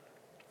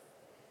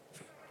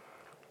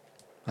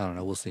 I don't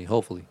know. We'll see.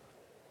 Hopefully.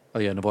 Oh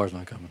yeah, Navarre's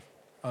not coming.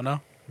 Oh,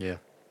 no? Yeah.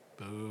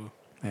 Boo.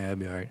 Yeah, that'd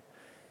be all right.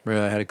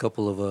 Remember, I had a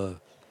couple of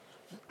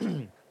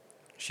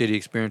shitty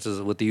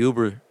experiences with the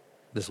Uber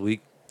this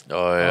week.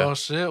 Oh yeah. Oh,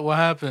 shit. What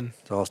happened?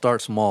 So I'll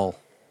start small.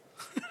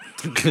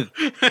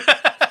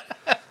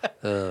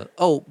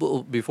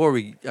 Before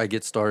I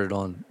get started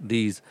on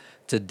these,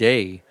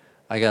 today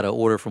I got an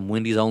order from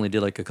Wendy's. I only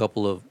did like a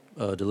couple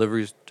of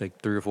deliveries, like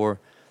 3 or 4,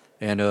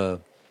 and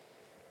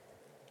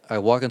I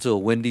walk into a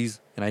Wendy's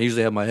and I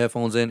usually have my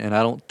headphones in and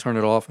I don't turn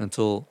it off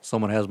until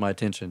someone has my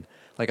attention.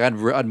 Like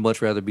I'd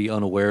much rather be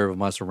unaware of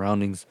my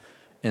surroundings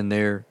in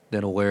there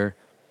than aware.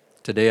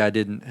 Today I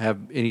didn't have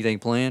anything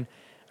planned,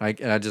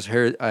 and I just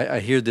heard I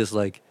hear this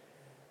like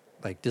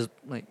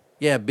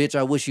yeah, bitch,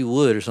 I wish you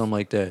would or something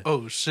like that.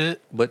 Oh,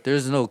 shit. But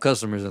there's no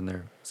customers in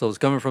there, so it's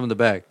coming from the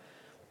back.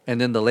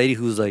 And then the lady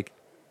who's like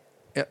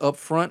up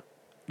front,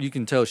 you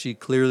can tell she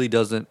clearly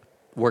doesn't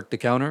work the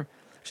counter.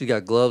 She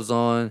got gloves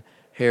on,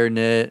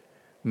 hairnet,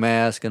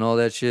 mask, and all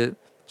that shit.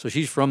 So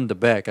she's from the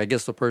back. I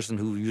guess the person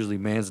who usually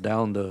mans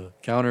down the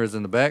counter is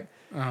in the back,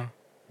 Uh-huh.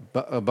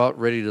 about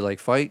ready to like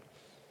fight.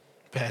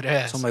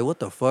 Badass. So I'm like, what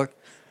the fuck?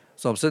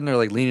 So I'm sitting there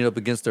like leaning up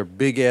against their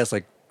big ass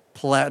like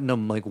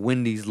platinum like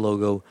Wendy's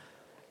logo,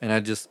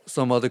 and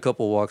some other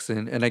couple walks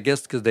in, and I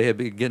guess because they had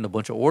been getting a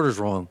bunch of orders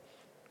wrong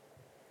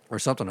or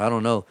something, I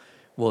don't know.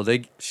 Well,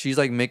 she's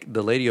like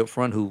the lady up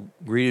front who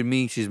greeted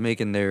me. She's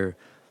making their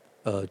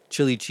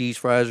chili cheese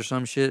fries or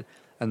some shit,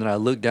 and then I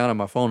look down at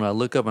my phone and I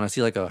look up and I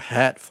see like a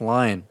hat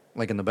flying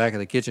like in the back of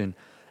the kitchen,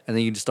 and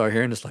then you just start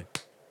hearing this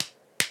like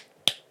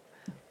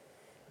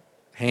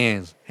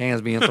hands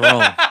being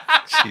thrown.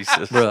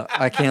 Jesus. Bro,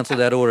 I canceled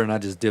that order and I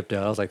just dipped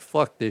out. I was like,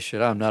 fuck this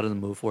shit. I'm not in the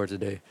mood for it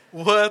today.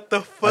 What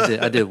the fuck?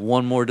 I did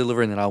one more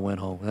delivery and then I went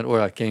home.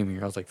 Or I came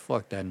here. I was like,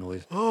 fuck that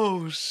noise.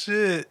 Oh,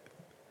 shit.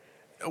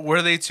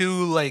 Were they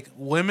two, like,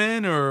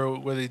 women or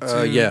were they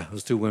two? Yeah, it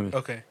was 2 women.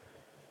 Okay.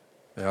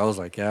 I was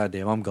like, God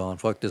damn, I'm gone.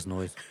 Fuck this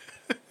noise.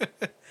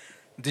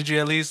 Did you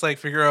at least, like,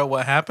 figure out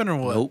what happened or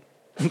what? Nope.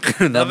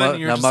 then not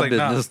you're my just like,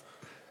 nah. business.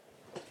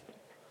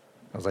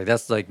 I was like,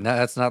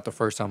 that's not the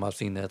first time I've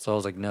seen that. So I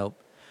was like, nope.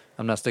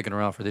 I'm not sticking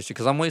around for this shit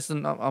because I'm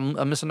missing out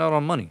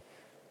on money.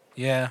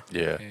 Yeah.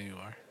 Yeah. Yeah, you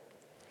are.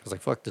 I was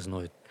like, fuck this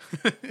noise.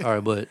 all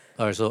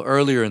right, so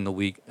earlier in the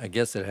week, I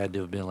guess it had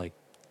to have been like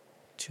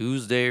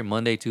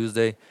Monday,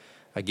 Tuesday,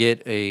 I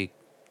get a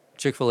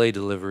Chick-fil-A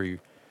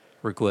delivery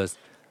request.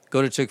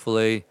 Go to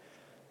Chick-fil-A.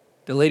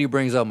 The lady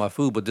brings out my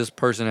food, but this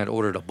person had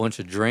ordered a bunch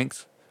of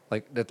drinks.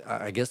 Like that,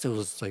 I guess it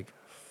was like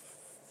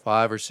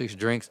 5 or 6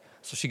 drinks.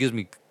 So she gives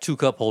me 2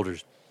 cup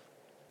holders.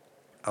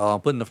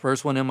 I'm putting the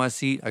first one in my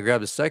seat. I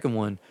grab the second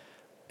one,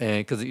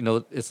 and because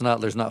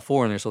there's not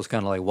 4 in there, so it's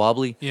kind of like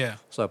wobbly. Yeah.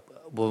 So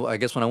I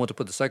guess when I went to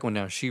put the second one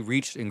down, she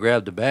reached and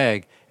grabbed the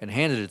bag and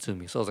handed it to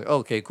me. So I was like,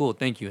 okay, cool,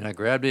 thank you. And I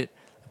grabbed it,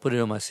 I put it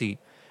on my seat,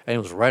 and it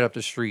was right up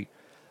the street.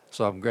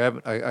 So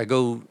I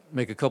go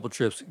make a couple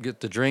trips,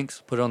 get the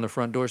drinks, put it on the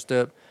front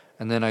doorstep,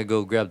 and then I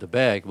go grab the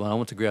bag. When I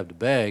went to grab the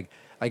bag,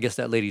 I guess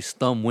that lady's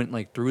thumb went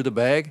like through the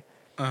bag,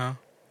 Uh-huh.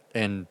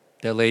 and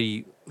that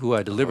lady who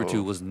I delivered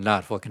to was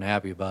not fucking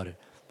happy about it.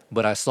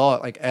 But I saw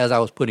it like as I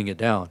was putting it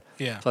down.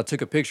 Yeah. So I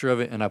took a picture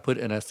of it and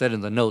I said in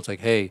the notes like,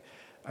 hey,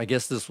 I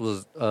guess this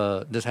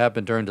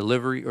happened during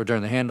delivery or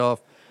during the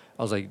handoff.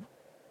 I was like,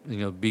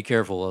 be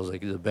careful. I was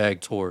like, the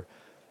bag tore.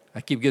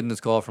 I keep getting this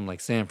call from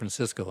like San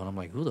Francisco, and I'm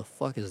like, who the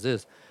fuck is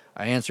this?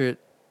 I answer it.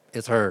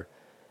 It's her.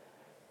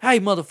 Hey,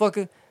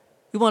 motherfucker,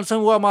 you want to tell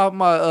me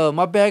why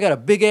my bag got a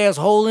big ass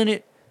hole in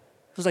it?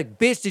 I was like,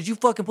 bitch, did you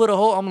fucking put a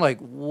hole? I'm like,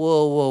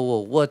 whoa,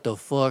 what the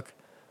fuck?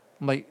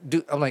 I'm like,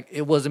 dude,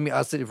 it wasn't me.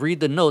 I said, read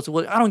the notes.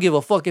 Well, I don't give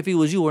a fuck if it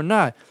was you or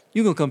not.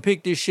 You gonna come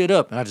pick this shit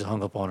up. And I just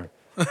hung up on her.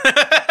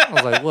 I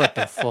was like, what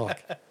the fuck?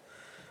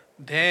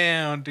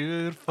 Damn,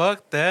 dude.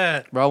 Fuck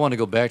that. Bro, I want to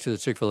go back to the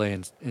Chick-fil-A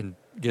and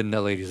get in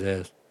that lady's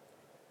ass.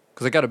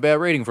 Because I got a bad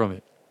rating from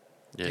it.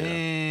 Yeah.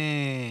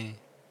 Dang.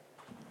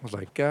 I was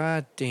like,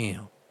 God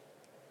damn.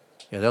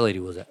 Yeah, that lady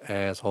was an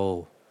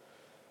asshole.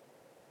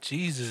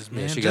 Jesus, Yeah,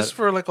 man. she Just got-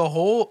 for like a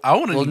hole? I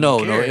wouldn't Well, even no,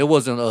 care. it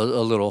wasn't a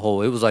little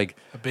hole. It was like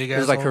A big it ass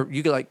was like hole? her.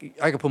 You could like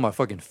I could put my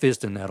fucking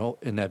fist in that hole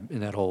in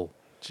that hole.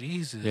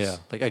 Jesus. Yeah,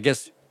 like I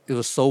guess it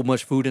was so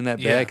much food in that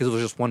Yeah. bag because it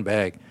was just one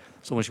bag.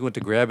 So when she went to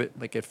grab it,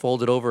 like it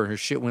folded over and her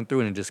shit went through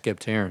and it just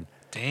kept tearing.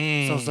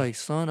 Dang. So I was like,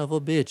 son of a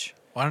bitch.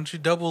 why don't you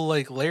double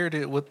like layered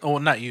it with? Oh,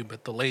 not you,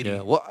 but the lady.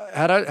 Yeah. Well,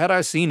 had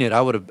I seen it,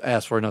 I would have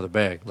asked for another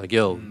bag. Like,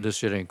 yo, this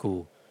shit ain't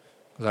cool.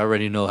 Because I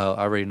already know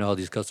how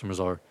these customers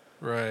are.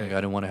 Right. Like I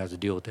didn't want to have to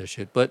deal with that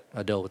shit, but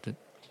I dealt with it.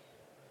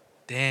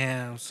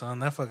 Damn, son,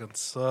 that fucking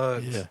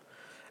sucks. Yeah.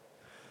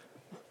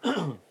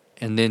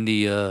 And then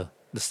the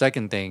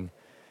second thing,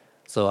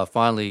 so I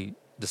finally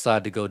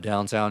decided to go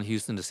downtown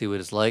Houston to see what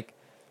it's like.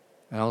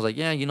 And I was like,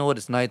 yeah, you know what?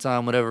 It's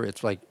nighttime, whatever.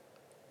 It's like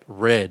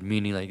red,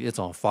 meaning like it's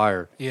on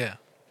fire. Yeah.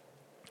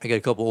 I got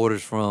a couple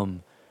orders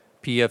from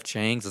PF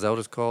Chang's. Is that what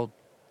it's called?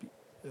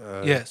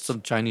 Yes.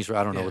 Some Chinese.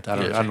 I don't know Yeah, what I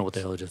don't, PF I don't know what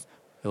the hell it is.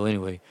 So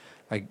anyway,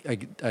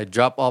 I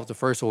drop off the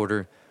first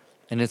order,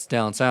 and it's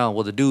downtown.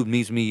 Well, the dude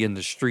meets me in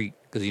the street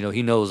because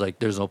he knows like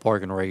there's no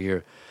parking right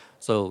here.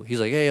 So he's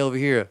like, hey, over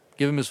here,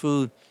 give him his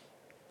food.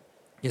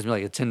 Gives me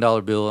like a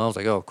 $10 bill. And I was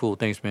like, oh, cool,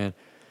 thanks, man.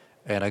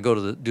 And I go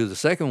to do the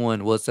second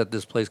one. Well, it's at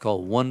this place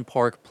called One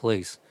Park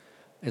Place.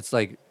 It's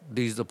like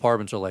these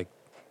apartments are like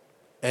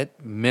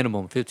at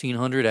minimum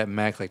 1,500, at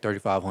max like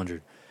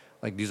 3,500.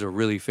 Like these are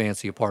really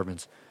fancy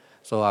apartments.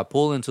 So I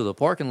pull into the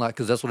parking lot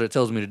because that's what it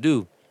tells me to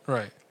do.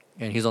 Right.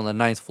 And he's on the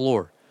 9th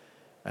floor.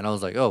 And I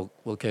was like, oh,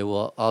 okay,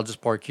 well, I'll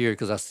just park here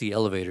because I see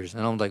elevators.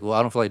 And I'm like, well,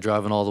 I don't feel like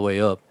driving all the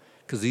way up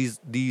because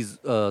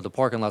the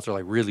parking lots are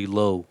like really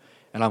low.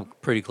 And I'm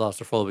pretty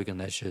claustrophobic in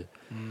that shit.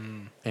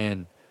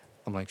 And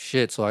I'm like,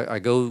 shit. So I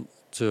go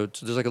to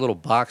there's like a little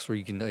box where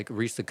you can like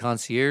reach the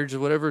concierge or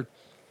whatever.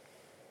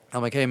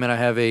 I'm like, hey, man, I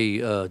have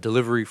a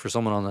delivery for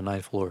someone on the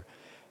 9th floor.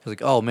 He's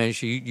like, oh, man,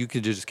 you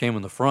could just came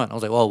in the front. I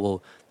was like, oh,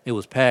 well, it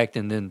was packed.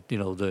 And then,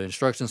 the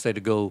instructions say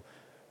to go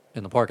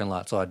in the parking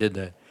lot. So I did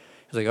that.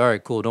 He's like, all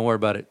right, cool. Don't worry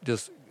about it.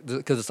 Just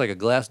because it's like a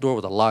glass door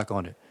with a lock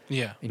on it.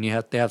 Yeah. And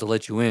they have to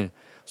let you in.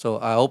 So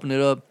I open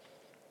it up,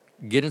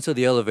 get into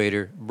the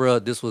elevator.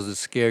 Bruh, this was the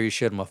scariest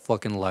shit of my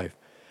fucking life.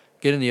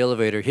 Get in the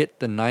elevator, hit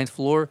the 9th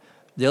floor.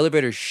 The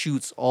elevator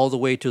shoots all the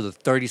way to the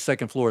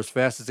 32nd floor as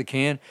fast as it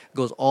can,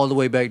 goes all the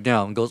way back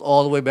down, goes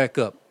all the way back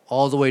up,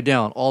 all the way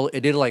down.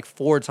 It did it like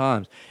 4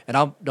 times.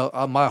 And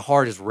my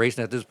heart is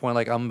racing at this point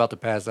like I'm about to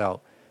pass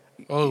out.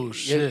 Oh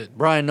shit.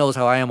 Brian knows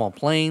how I am on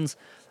planes.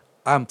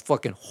 I'm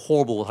fucking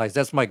horrible with heights.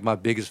 That's like my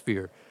biggest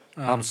fear.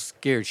 I'm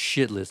scared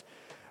shitless.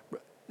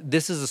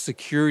 This is a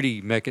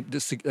security like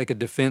a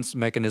defense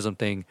mechanism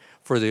thing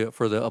for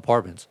the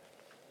apartments.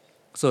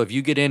 So if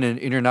you get in and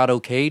you're not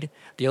okayed,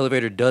 the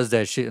elevator does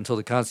that shit until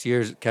the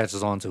concierge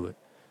catches on to it.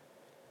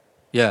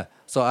 Yeah.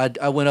 So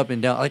I went up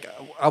and down. Like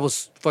I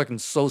was fucking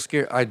so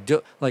scared. I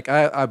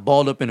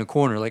balled up in a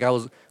corner. Like I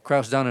was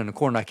crouched down in a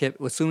corner. I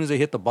kept, as soon as it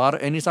hit the bottom,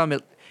 anytime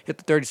it hit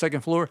the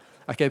 32nd floor,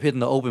 I kept hitting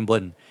the open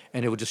button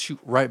and it would just shoot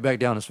right back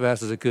down as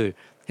fast as it could.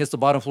 Hits the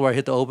bottom floor, I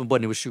hit the open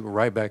button, it would shoot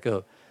right back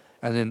up.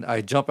 And then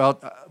I jump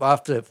out. I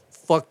have to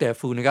fuck that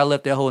food. And I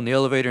left that hole in the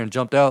elevator and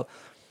jumped out.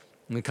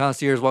 And the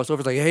concierge walks over.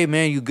 He's like, hey,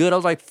 man, you good? I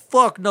was like,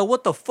 fuck, no.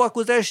 What the fuck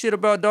was that shit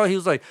about, dog? He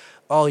was like,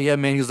 oh, yeah,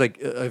 man. He was like,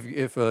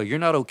 if you're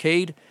not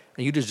okayed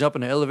and you just jump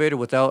in the elevator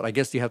without, I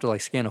guess you have to,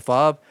 like, scan a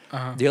fob.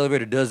 The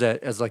elevator does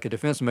that as, like, a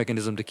defense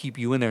mechanism to keep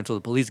you in there until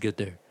the police get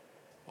there.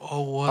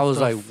 Oh, what I was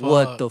the like, fuck?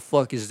 what the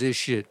fuck is this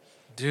shit?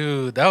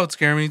 Dude, that would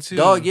scare me too.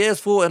 Dog, yeah, it's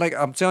full. And, like,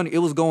 I'm telling you, it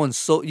was going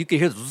so, you could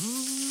hear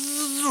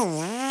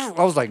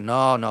I was like,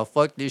 no,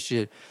 fuck this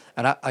shit.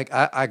 And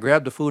I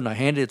grabbed the food and I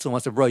handed it to him. I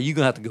said, bro, you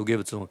going to have to go give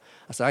it to him.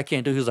 I said, I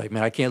can't do it. He was like,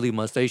 man, I can't leave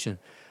my station.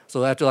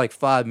 So after like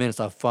 5 minutes,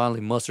 I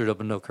finally mustered up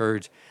enough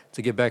courage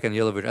to get back in the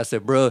elevator. I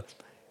said, bro,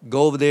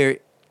 go over there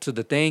to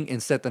the thing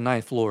and set the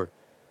 9th floor.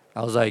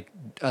 I was like,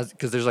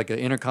 because there's like an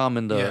intercom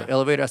in the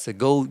elevator. I said,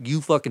 go,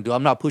 you fucking do.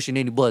 I'm not pushing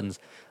any buttons.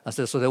 I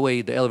said, so that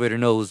way the elevator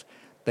knows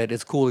that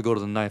it's cool to go to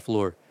the 9th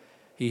floor.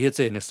 He hits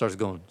it and it starts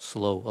going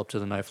slow up to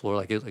the 9th floor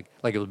like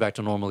it was back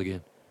to normal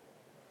again.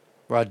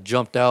 Where I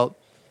jumped out,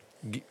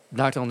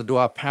 knocked on the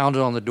door, I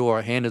pounded on the door,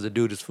 I handed the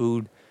dude his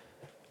food,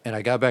 and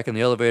I got back in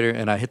the elevator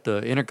and I hit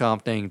the intercom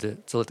thing to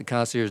let the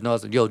concierge know. I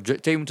said, yo,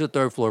 take me to the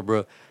 3rd floor, bro.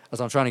 I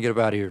said, I'm trying to get up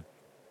out of here.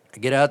 I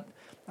get out,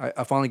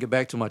 I finally get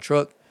back to my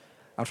truck.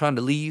 I'm trying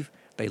to leave.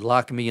 They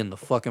lock me in the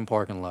fucking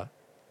parking lot.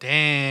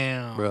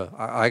 Damn. Bro,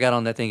 I got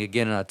on that thing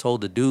again and I told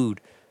the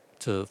dude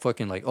to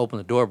fucking like open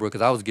the door, bro,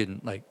 because I was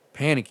getting like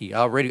panicky.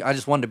 I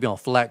just wanted to be on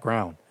flat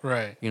ground,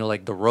 Right. you know,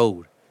 like the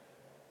road.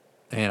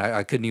 And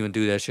I couldn't even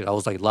do that shit. I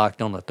was like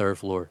locked on the third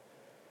floor.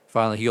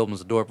 Finally, he opens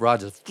the door, bro. I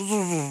just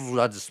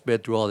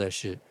sped through all that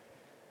shit.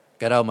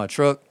 Got out of my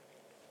truck,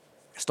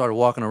 started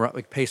walking around,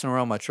 like pacing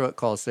around my truck.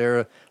 Called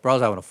Sarah, bro. I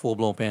was having a full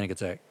blown panic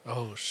attack.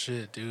 Oh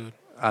shit, dude.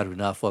 I do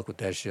not fuck with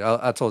that shit.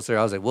 I told Sarah,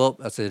 I was like, well,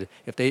 I said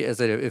if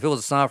it was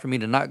a sign for me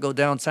to not go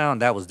downtown,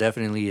 that was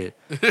definitely it.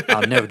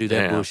 I'll never do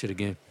that Damn. bullshit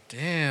again.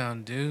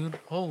 Damn, dude.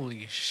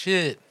 Holy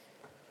shit.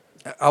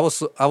 I was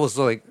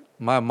so like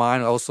my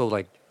mind. I was so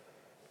like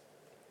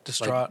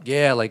Distraught.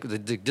 yeah, like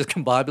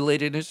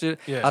discombobulated and shit.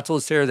 Yeah. I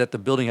told Sarah that the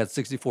building had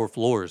 64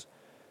 floors,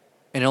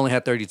 and it only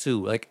had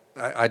 32. Like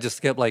I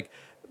just kept like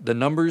the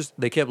numbers.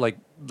 They kept like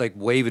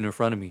waving in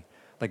front of me,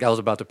 like I was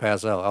about to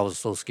pass out. I was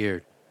so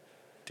scared.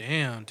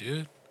 Damn,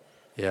 dude.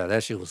 Yeah,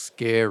 that shit was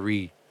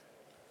scary.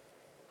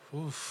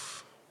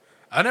 Oof.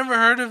 I never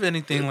heard of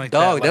anything like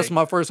Dog, that. that's like-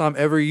 my first time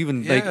ever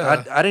even like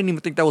Yeah. I didn't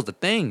even think that was the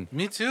thing.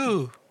 Me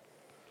too.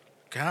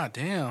 God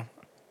damn.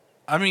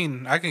 I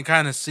mean, I can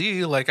kind of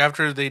see like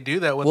after they do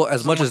that with Well,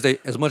 as much as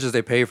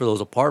they pay for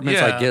those apartments,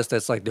 Yeah. I guess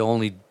that's like the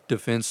only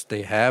defense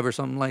they have or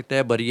something like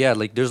that. But yeah,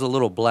 like there's a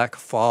little black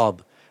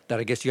fob that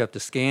I guess you have to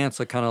scan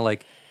to kind of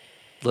like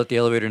let the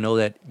elevator know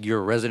that you're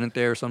a resident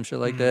there or some shit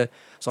Mm-hmm. like that.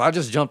 So I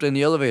just jumped in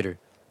the elevator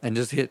and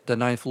just hit the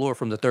 9th floor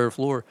from the 3rd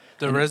floor.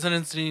 the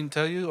residents didn't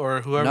tell you or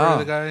whoever No,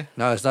 the guy.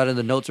 no, it's not in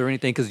the notes or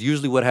anything. Because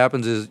usually what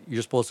happens is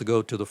you're supposed to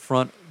go to the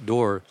front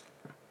door,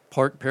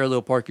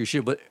 parallel park your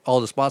shit, but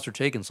all the spots are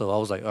taken. So I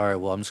was like, all right,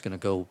 well, I'm just gonna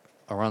go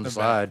around the The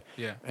back, side,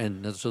 yeah.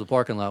 and to the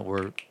parking lot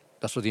where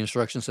that's what the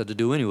instructions said to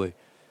do anyway.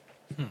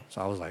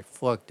 So I was like,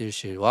 fuck this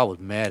shit. Well, I was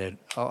mad at.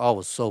 I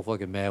was so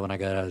fucking mad when I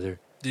got out of there.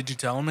 Did you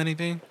tell him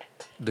anything?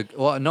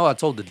 No, I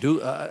told the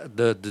dude,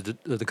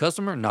 the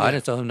customer. No, I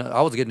didn't tell him.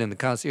 I was getting in the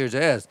concierge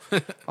ass.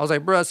 I was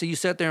like, bro, I said you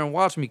sat there and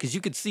watched me because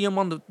you could see him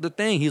on the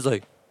thing. He's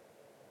like,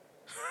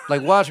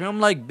 watch me. I'm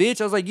like,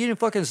 bitch. I was like, you didn't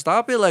fucking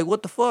stop it. Like,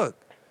 what the fuck?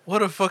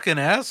 What a fucking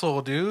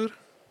asshole, dude.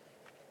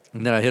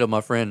 And then I hit up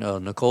my friend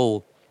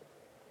Nicole.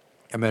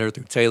 I met her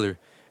through Taylor,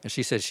 and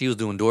she said she was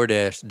doing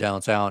DoorDash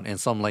downtown, and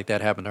something like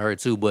that happened to her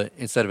too. But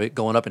instead of it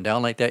going up and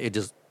down like that,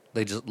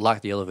 they just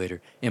locked the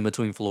elevator in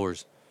between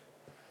floors.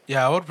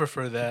 Yeah, I would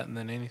prefer that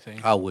than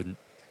anything. I wouldn't.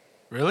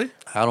 Really?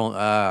 I don't.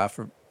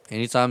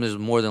 Anytime there's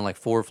more than like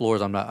 4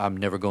 floors, I'm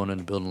never going in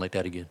a building like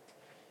that again.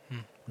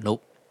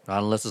 Nope. Not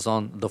unless it's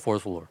on the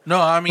 4th floor. No,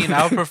 I mean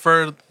I would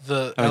prefer the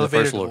the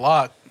elevator first to floor.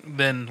 lock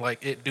than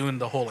like it doing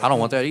the whole. Like, I don't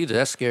want that either.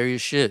 That's scary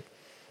as shit.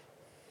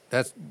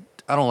 I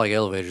don't like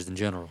elevators in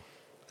general.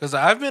 Because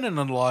I've been in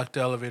a locked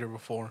elevator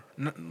before,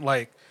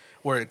 like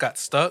where it got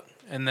stuck,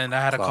 and then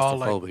I had to call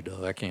like. Claustrophobic,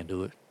 dog. I can't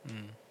do it.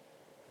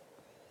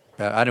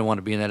 I didn't want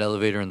to be in that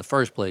elevator in the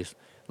first place,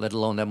 let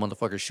alone that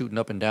motherfucker shooting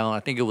up and down. I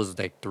think it was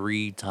like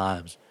 3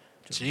 times.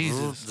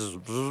 Jesus.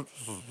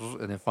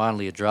 And then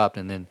finally it dropped,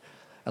 and then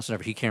that's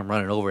whenever he came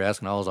running over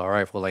asking I was all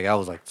right. For like I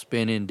was like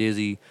spinning,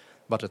 dizzy,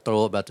 about to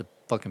throw up, about to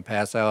fucking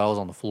pass out. I was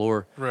on the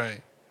floor.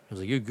 Right. He was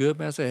like, "You good,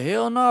 man?" I said,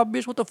 "Hell no,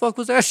 bitch. What the fuck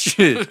was that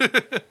shit?"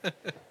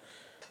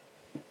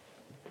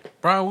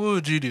 Brian, what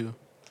would you do?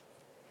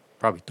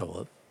 Probably throw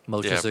up.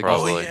 Motion Yeah, sickness.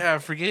 probably. Oh yeah, I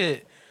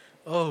forget.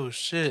 Oh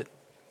shit.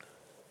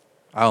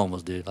 I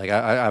almost did. Like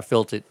I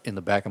felt it in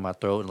the back of my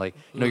throat, and like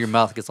your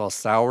mouth gets all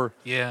sour.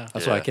 Yeah.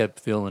 That's why I Yeah. kept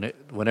feeling it.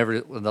 When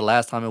the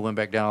last time it went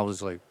back down, I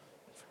was like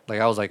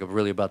I was like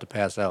really about to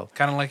pass out.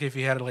 Kind of like if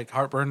you had like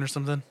heartburn or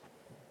something.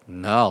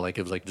 No, like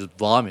it was like just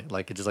vomit.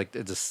 Like it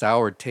just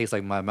sour taste.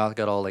 Like my mouth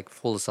got all like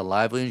full of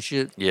saliva and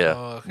shit. Yeah.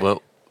 Oh, okay.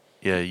 Well,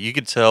 yeah, you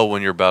could tell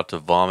when you're about to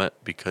vomit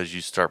because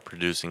you start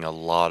producing a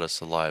lot of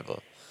saliva.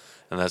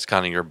 And that's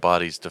kind of your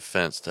body's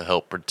defense to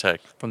help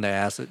protect. From the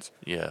acids.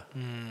 Yeah.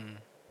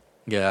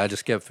 Yeah, I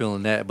just kept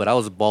feeling that, but I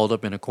was balled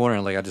up in a corner,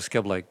 and like I just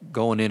kept like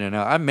going in and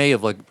out. I may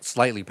have like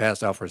slightly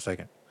passed out for a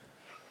second.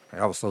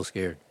 Like, I was so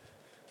scared.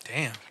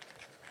 Damn.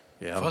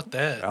 Yeah, Fuck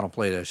that. I don't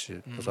play that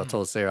shit. Because I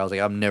told Sarah, I was like,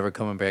 I'm never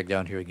coming back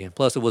down here again.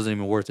 Plus, it wasn't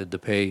even worth it to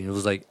pay. It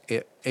was like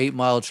a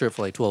 8-mile trip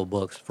for like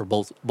 $12 for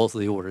both of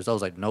the orders. I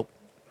was like, nope,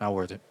 not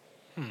worth it.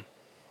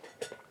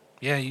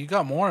 Yeah, you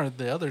got more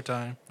the other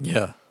time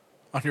Yeah,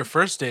 on your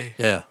first day.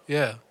 yeah.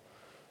 Yeah.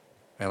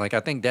 And like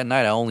I think that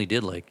night I only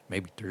did like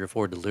maybe 3 or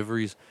 4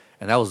 deliveries,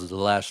 and that was the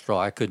last straw.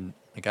 I didn't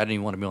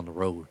even want to be on the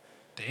road.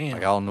 Damn.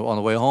 Like on the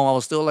way home, I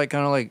was still like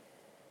kind of like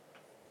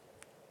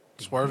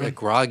Swerving.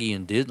 groggy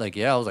and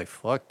I was like,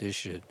 fuck this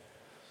shit.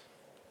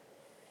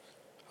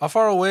 How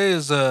far away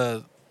is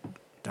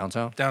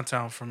Downtown,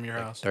 downtown from your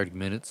house? 30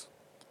 minutes.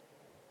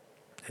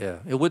 Yeah,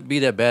 it wouldn't be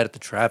that bad if the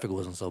traffic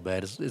wasn't so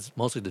bad. It's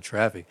mostly the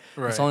traffic.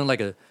 Right. It's only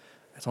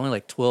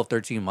like 12,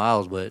 13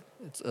 miles, but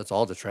it's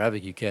all the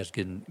traffic you catch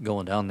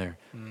going down there.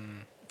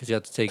 Because you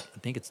have to take, I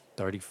think it's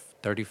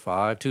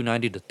 35,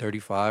 290 to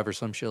 35 or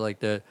some shit like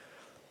that.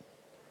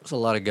 It's a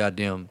lot of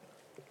goddamn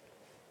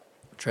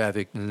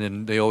traffic, and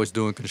then they always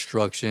doing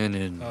construction,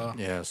 and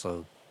yeah,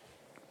 so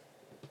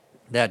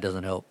that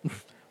doesn't help.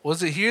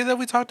 Was it here that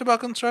we talked about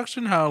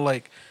construction? How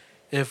like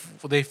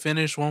if they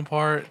finish one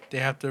part, they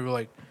have to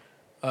like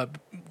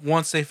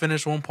Once they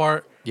finish one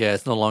part, Yeah,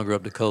 it's no longer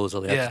up to code, so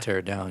they Yeah. have to tear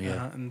it down.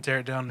 Yeah. and tear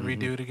it down and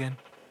Mm-hmm. redo it again.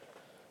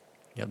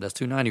 Yep, that's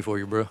 290 for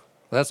you, bro.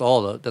 That's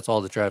all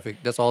the traffic.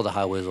 That's all the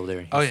highways over there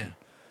in Oh Houston.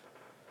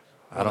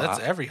 yeah, I don't. that's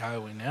I- every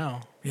highway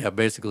now. yeah,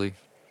 basically.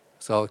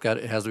 So it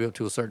has to be up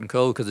to a certain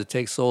code because it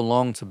takes so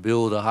long to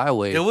build a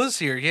highway. It was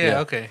here. Yeah. Yeah.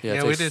 Okay. Yeah, Yeah,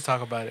 it we takes- did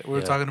talk about it. We were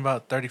yeah. talking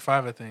about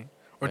 35, I think,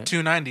 or Right.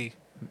 290.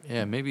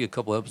 Yeah, maybe a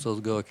couple episodes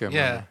ago. I can't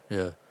Yeah.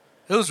 remember.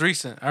 It was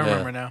recent. I Yeah.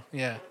 remember now. Yeah.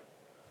 Yeah.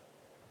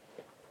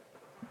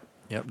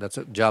 Yep, that's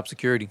it. Job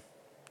security.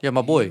 Yeah,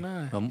 my boy.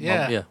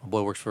 Yeah. Yeah, my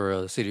boy works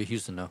for the city of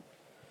Houston now.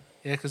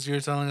 Yeah, because you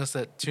were telling us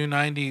that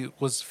 290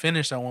 was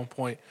finished at one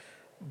point,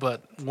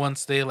 but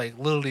once they like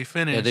literally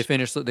finished, Yeah, they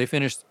finished. They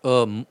finished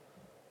the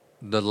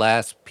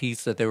last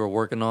piece that they were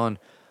working on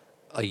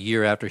a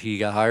year after he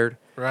got hired,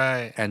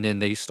 right. and then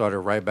they started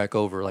right back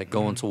over, like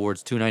going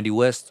towards 290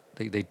 West.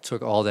 They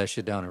took all that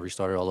shit down and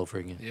restarted all over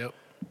again. Yep.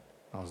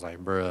 I was like,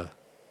 bruh,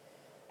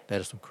 that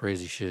is some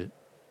crazy shit.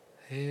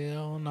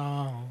 Hell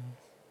no.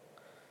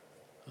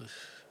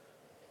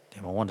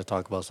 Damn, I wanted to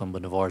talk about something,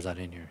 but Navarre's not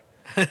in here.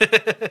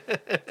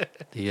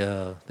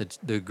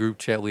 The group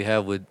chat we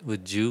have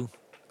with Jew.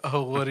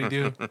 Oh, what'd he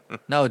do?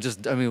 No,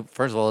 just I mean,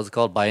 first of all, it's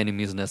called By Any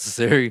Means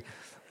Necessary,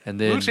 and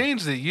then Who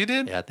changed it? You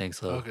did? yeah, I think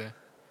so. Okay.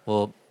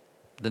 Well,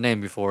 the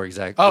name before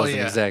Oh, wasn't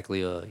yeah.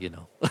 exactly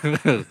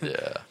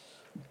Yeah.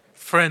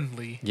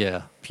 Friendly.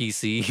 yeah,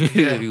 PC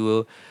Yeah. if you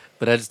will.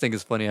 But I just think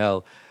it's funny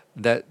how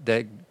that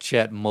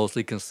chat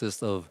mostly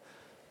consists of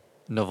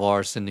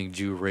Navarre sending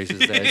Jew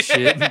racist ass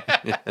shit,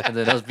 and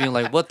then us being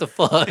like, "What the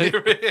fuck?"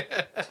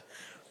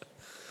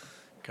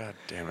 God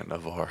damn it,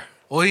 Navarre.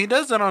 Well, he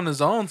does that on his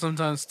own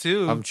sometimes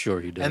too. I'm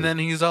sure he does. And then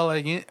he's all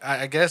like,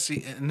 I guess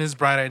in his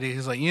bright idea,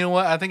 he's like, you know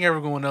what? I think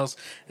everyone else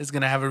is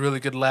gonna have a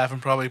really good laugh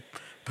and probably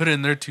put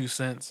in their 2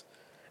 cents.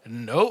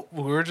 And nope,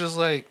 we're just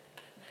like,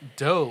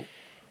 dope.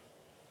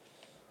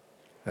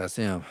 That's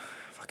him.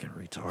 Fucking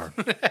retard.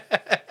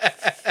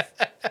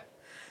 I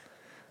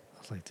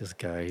was like, this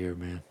guy here,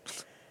 man.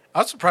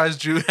 I'm surprised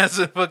Drew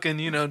hasn't fucking,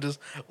 just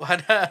why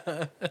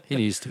not? He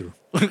needs to.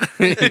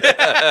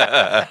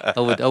 I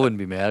wouldn't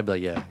be mad. I'd be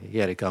like, yeah, he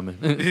had it coming.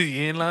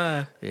 He ain't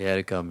lying. He had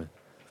it coming.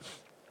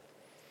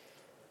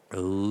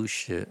 Oh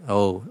shit.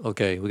 Oh,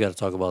 okay. We got to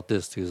talk about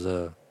this because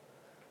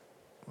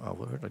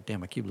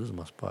damn, I keep losing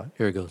my spot.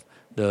 Here it goes.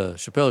 The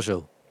Chappelle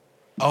Show.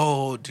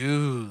 Oh,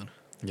 dude.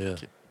 Yeah.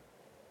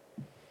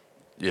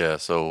 Yeah,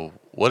 so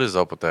what is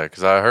up with that?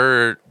 Because I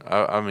heard,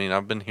 I mean,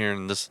 I've been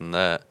hearing this and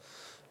that.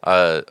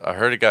 I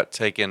heard it got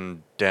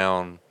taken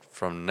down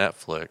from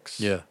Netflix.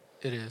 Yeah.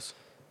 It is.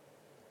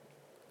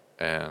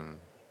 And,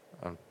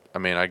 I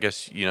mean, I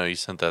guess, you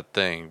sent that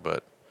thing,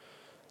 but,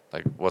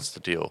 like, what's the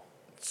deal?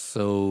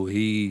 So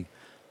he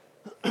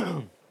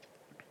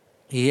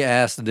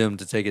asked them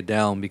to take it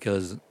down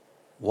because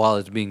while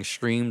it's being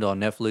streamed on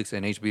Netflix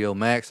and HBO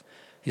Max,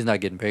 he's not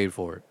getting paid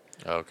for it.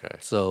 Okay.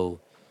 So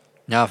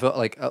now I felt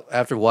like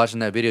after watching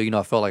that video,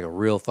 I felt like a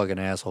real fucking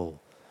asshole.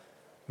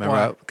 Why?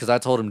 Remember, because I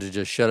told him to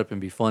just shut up and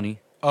be funny,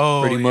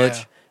 Oh, pretty much.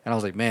 yeah. And I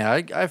was like,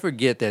 man, I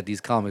forget that these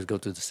comics go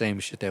through the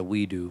same shit that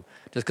we do.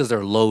 Just because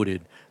they're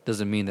loaded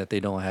doesn't mean that they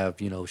don't have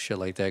shit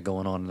like that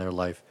going on in their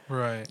life.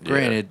 Right. Yeah.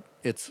 Granted,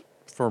 it's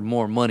for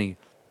more money,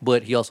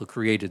 but he also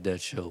created that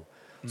show.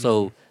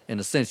 So in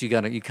a sense, you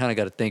kind of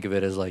got to think of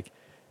it as like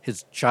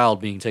his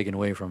child being taken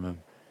away from him,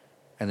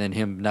 and then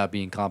him not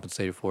being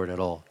compensated for it at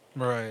all.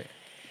 Right.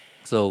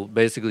 So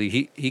basically,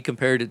 he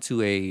compared it to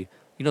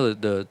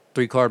the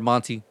 3-card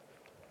Monty.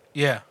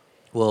 Yeah.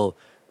 Well,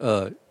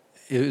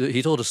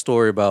 he told a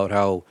story about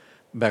how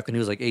back when he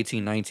was like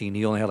 18, 19,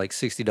 he only had like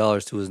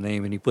 $60 to his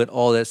name, and he put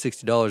all that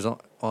 $60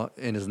 on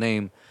in his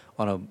name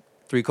on a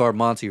 3-card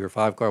Monty or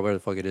 5-card, whatever the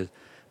fuck it is,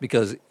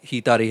 because he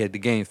thought he had the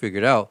game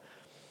figured out.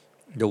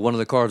 One of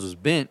the cards was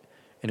bent,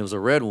 and it was a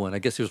red one. I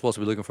guess he was supposed to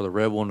be looking for the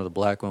red one or the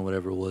black one,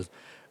 whatever it was.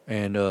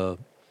 And so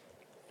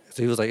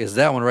he was like, "It's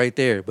that one right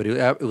there," but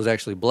it was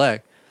actually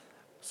black.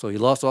 So he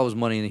lost all his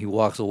money, and he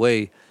walks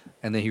away.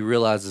 And then he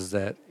realizes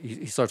that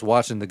he starts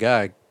watching the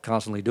guy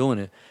constantly doing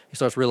it. He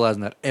starts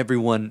realizing that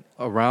everyone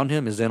around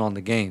him is in on the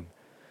game.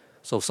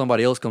 So if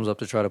somebody else comes up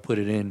to try to put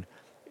it in,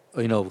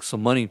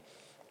 some money,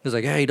 he's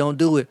like, "Hey, don't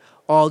do it.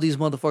 All these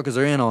motherfuckers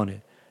are in on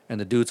it." And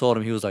the dude told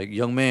him, he was like,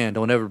 "Young man,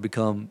 don't ever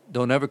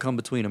come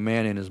between a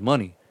man and his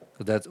money,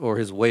 or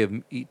his way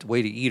to eat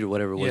or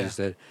whatever it was." Yeah. He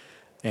said,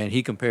 and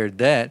he compared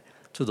that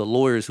to the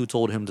lawyers who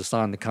told him to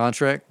sign the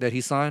contract that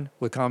he signed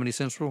with Comedy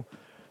Central.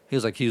 He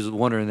was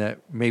wondering that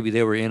maybe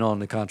they were in on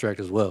the contract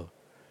as well.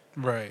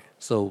 Right.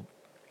 So,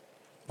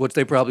 which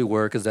they probably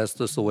were, because that's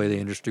just the way the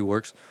industry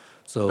works.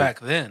 So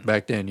Back then.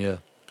 Back then, yeah.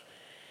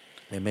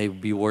 It may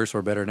be worse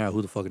or better now.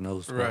 Who the fuck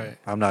knows? Right.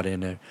 I'm not in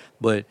there.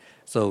 But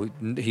so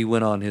he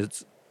went on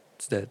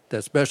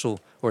that special,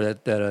 or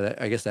that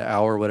I guess that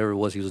hour, whatever it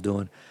was he was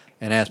doing,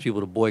 and asked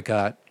people to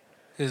boycott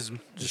His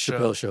the show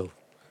Chappelle Show.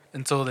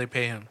 until they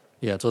pay him.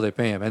 Yeah, until they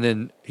pay him. And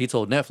then he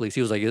told Netflix,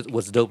 he was like,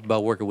 what's dope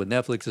about working with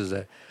Netflix is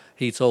that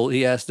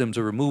he asked them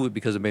to remove it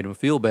because it made him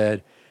feel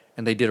bad,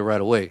 and they did it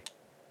right away.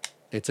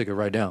 They took it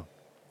right down.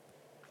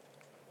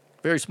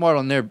 very smart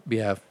on their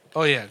behalf.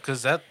 Oh yeah,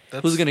 because that's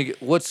Who's gonna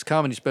get? What's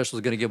comedy special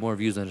is gonna get more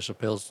views than a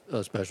Chappelle's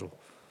special?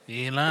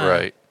 You ain't lying.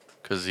 Right.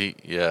 Because he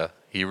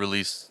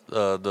released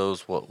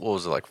those, what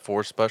was it, like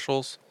 4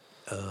 specials?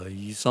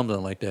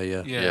 Something like that.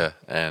 Yeah. Yeah.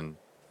 And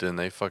then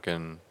they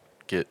fucking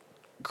get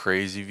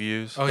crazy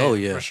views. Oh yeah, Oh,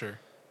 yeah. for sure.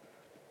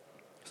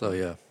 So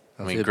yeah.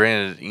 I That's mean, it.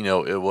 granted,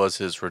 it was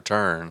his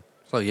return,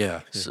 So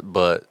yeah.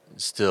 but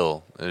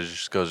still, it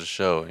just goes to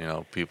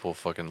show, people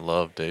fucking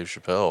love Dave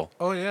Chappelle.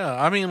 Oh yeah,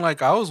 I mean,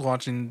 like I was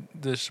watching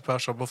the Chappelle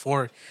show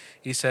before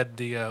he said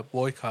the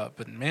boycott,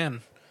 but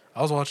man,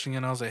 I was watching it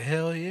and I was like,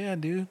 hell yeah,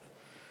 dude.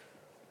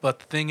 But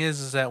the thing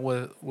is that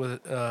what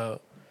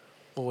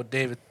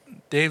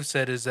Dave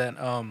said is that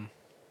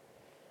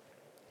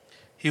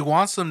he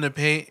wants them to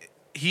pay.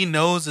 He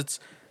knows it's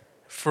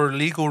for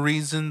legal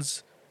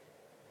reasons.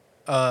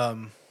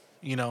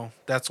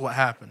 That's what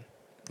happened,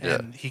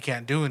 and he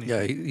can't do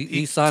anything. Yeah.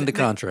 He signed the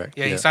contract.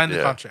 Yeah, he signed the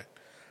Yeah. contract.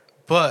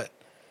 But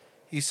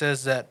he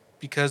says that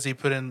because he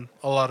put in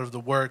a lot of the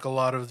work, a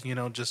lot of,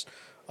 just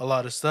a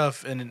lot of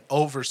stuff, and it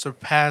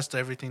surpassed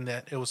everything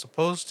that it was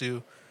supposed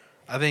to,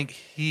 I think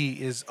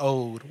he is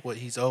owed what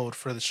he's owed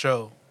for the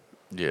show.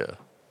 Yeah.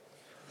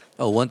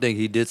 Oh, one thing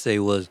he did say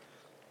was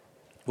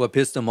what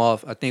pissed him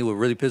off. I think what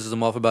really pisses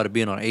him off about it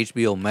being on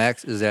HBO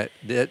Max is that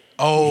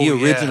Oh, he yeah.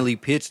 originally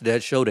pitched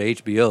that show to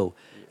HBO,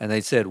 and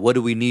they said, "What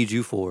do we need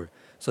you for?"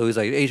 So he's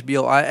like,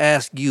 "HBO, I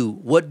ask you,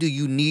 what do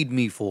you need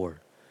me for?"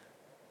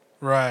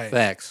 Right.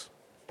 Facts.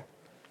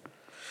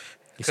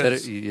 He said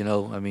it.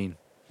 'Cause- I mean,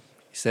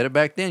 he said it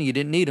back then. You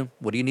didn't need him.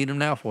 What do you need him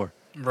now for?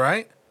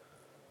 Right?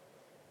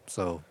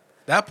 So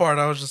That part,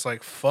 I was just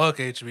like, fuck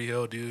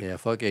HBO, dude. yeah,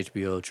 fuck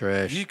HBO,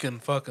 trash. You can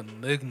fucking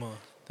Ligma.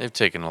 They've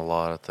taken a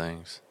lot of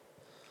things.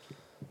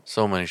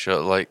 So many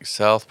shows. Like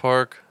South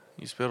Park,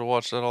 you used to be able to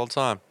watch that all the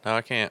time. Now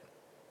I can't.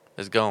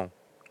 It's gone.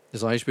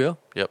 It's on HBO.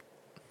 Yep.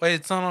 Wait,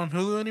 it's not on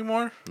Hulu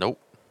anymore? Nope.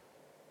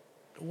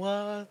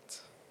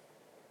 What?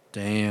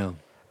 Damn.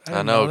 I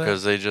didn't know that.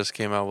 because they just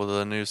came out with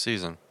a new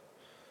season.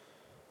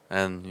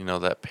 And,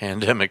 that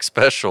pandemic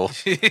special.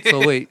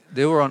 So wait,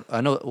 they were on.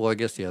 I know. Well, I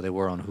guess yeah, they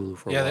were on Hulu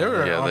for a Yeah, while. they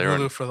were Yeah, on they were-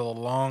 Hulu for the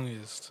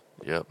longest.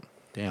 Yep.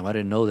 Damn, I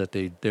didn't know that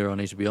they're on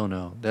HBO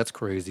now. That's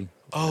crazy.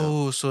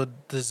 Oh, so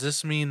does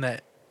this mean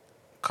that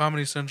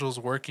Comedy Central's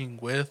working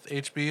with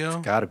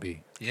HBO? Gotta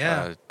be.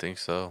 Yeah, I think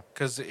so.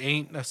 because it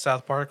ain't a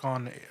South Park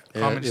on Yeah,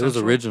 Comedy it was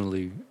Central.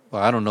 originally.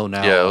 Well, I don't know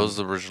now. Yeah, it was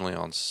originally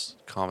on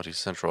Comedy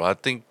Central. I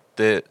think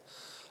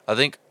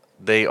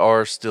they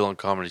are still on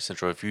Comedy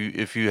Central.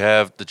 If you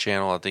have the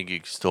channel, I think you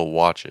can still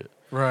watch it.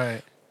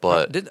 Right.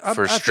 But I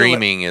for feel like-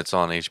 streaming, it's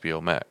on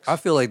HBO Max. I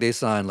feel like they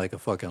signed like a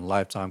fucking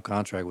lifetime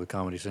contract with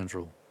Comedy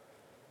Central.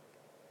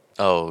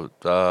 Oh,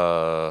 It's,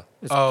 Oh,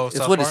 it's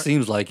South what it Park?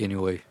 seems like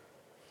anyway.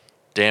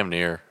 damn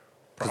near.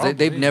 'Cause Probably.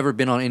 they've never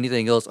been on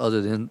anything else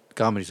other than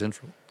Comedy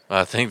Central.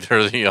 I think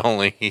they're the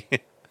only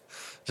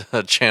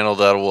channel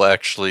that will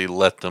actually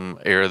let them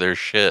air their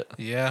shit.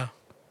 Yeah.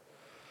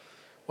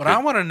 What I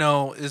want to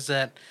know is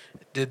that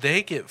did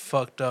they get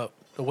fucked up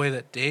the way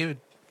that Dave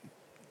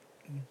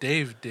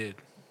did?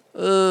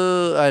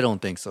 I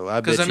don't think so.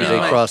 I 'Cause, bet I you mean, they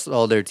like- crossed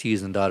all their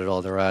T's and dotted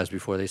all their I's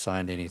before they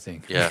signed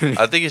anything. Yeah,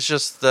 I think it's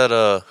just that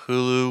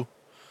Hulu,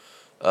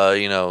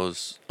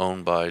 is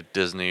owned by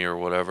Disney or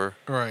whatever.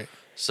 Right.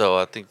 So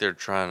I think they're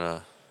trying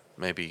to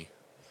maybe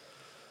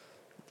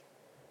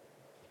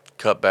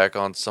cut back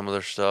on some of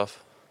their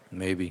stuff.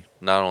 Maybe.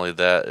 Not only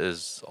that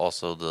is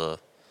also the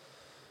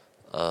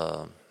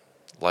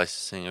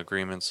licensing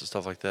agreements and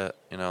stuff like that.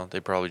 They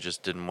probably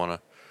just didn't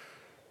want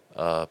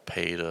to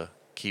pay to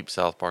keep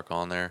South Park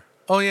on there.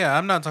 Oh yeah,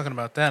 I'm not talking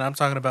about that. I'm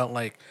talking about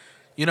like,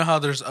 you know how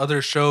there's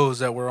other shows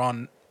that were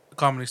on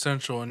Comedy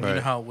Central, and you know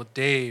Right. how with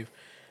Dave,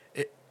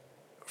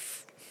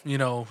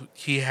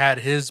 he had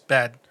his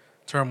bad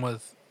term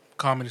with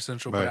Comedy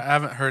Central, but Right. I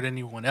haven't heard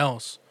anyone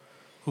else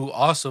who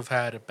also have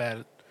had a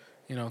bad,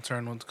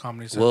 turn with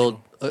Comedy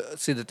Central. Well,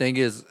 see, the thing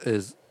is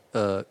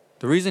the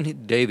reason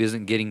Dave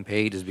isn't getting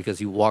paid is because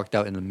he walked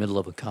out in the middle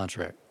of a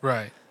contract.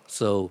 Right.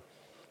 So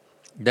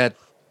that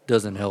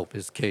doesn't help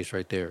his case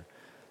right there.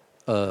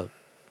 They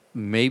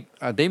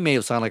may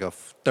have signed like a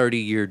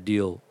 30-year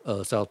deal,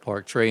 South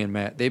Park, Trey and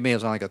Matt. They may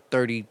have signed like a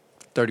 30,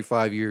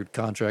 35-year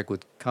contract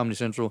with Comedy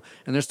Central,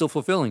 and they're still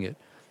fulfilling it.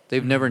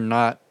 They've never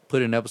not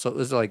put an episode.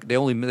 It's like they've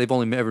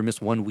only ever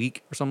missed 1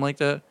 week or something like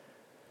that.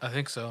 I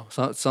think so.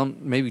 Some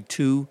maybe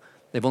 2.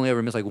 They've only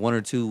ever missed like 1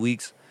 or 2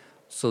 weeks.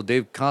 So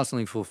they've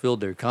constantly fulfilled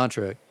their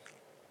contract.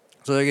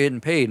 So they're getting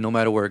paid no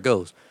matter where it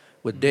goes.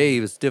 With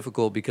Dave, it's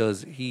difficult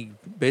because he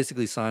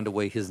basically signed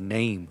away his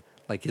name,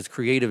 like his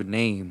creative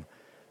name,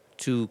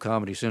 to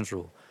Comedy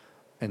Central.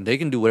 And they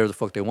can do whatever the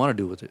fuck they want to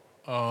do with it.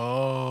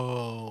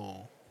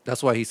 Oh.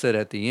 That's why he said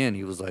at the end,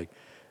 he was like,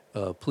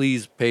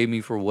 please pay me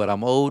for what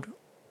I'm owed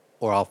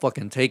or I'll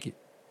fucking take it.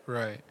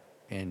 Right.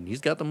 And he's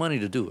got the money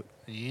to do it.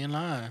 You ain't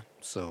lying.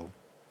 So,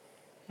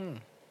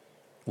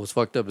 what's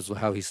fucked up is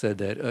how he said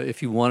that if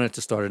he wanted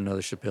to start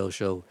another Chappelle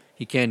show,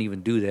 he can't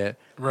even do that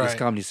because Right.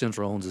 Comedy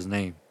Central owns his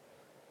name.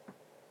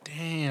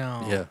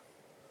 Damn. Yeah.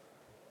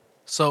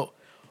 So,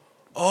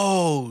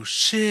 Oh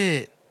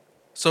shit!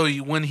 So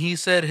when he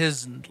said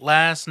his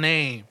last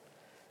name,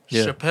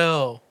 Yeah.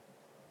 Chappelle.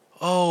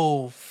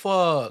 Oh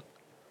fuck!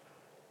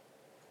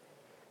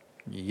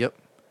 Yep.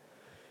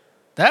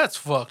 That's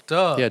fucked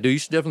up. Yeah, dude, you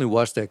should definitely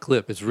watch that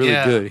clip. It's really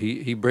Yeah. good.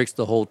 He breaks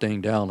the whole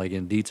thing down like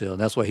in detail. And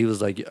that's why he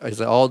was like, I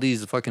said, all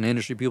these fucking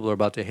industry people are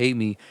about to hate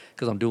me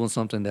because I'm doing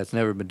something that's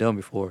never been done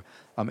before.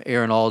 I'm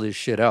airing all this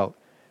shit out.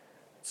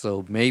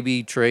 So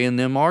maybe Trey and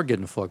them are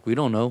getting fucked. We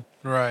don't know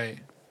Right.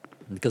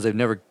 because they've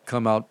never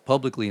come out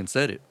publicly and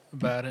said it.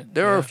 About it.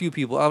 There are a Yeah. few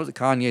people.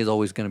 Kanye's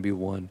always going to be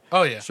one.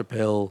 Oh yeah.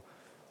 Chappelle.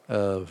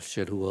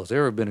 Shit, who else?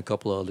 There have been a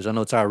couple others. I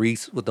know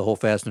Tyrese with the whole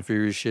Fast and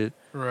Furious shit.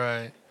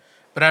 Right.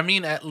 But I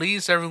mean, at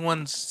least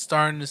everyone's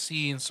starting to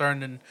see and starting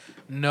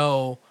to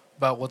know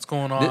about what's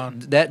going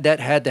on.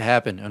 That had to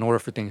happen in order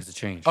for things to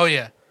change. Oh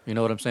yeah. You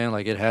know what I'm saying?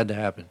 Like, it had to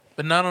happen.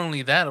 But not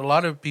only that, a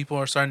lot of people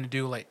are starting to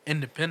do like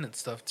independent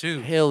stuff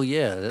too. Hell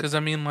yeah. Because I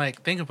mean,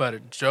 like, think about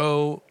it.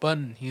 Joe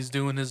Budden, he's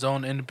doing his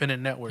own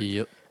independent network.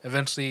 Yep.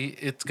 Eventually,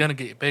 it's gonna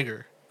get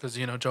bigger because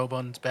Joe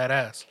Budden's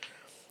badass.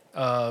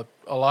 A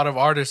lot of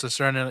artists are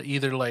starting to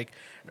either like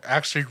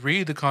actually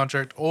read the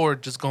contract or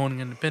just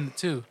going independent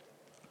too.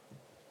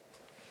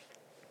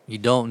 You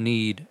don't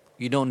need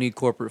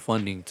corporate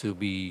funding to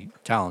be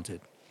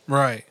talented.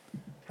 Right.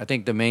 I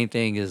think the main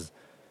thing is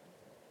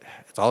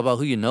it's all about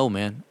who you know,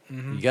 man.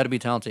 Mhm. You got to be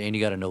talented and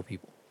you got to know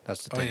people.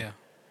 That's the Oh thing. yeah.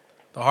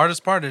 The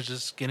hardest part is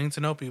just getting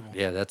to know people.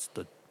 Yeah, that's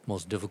the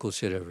most difficult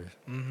shit ever.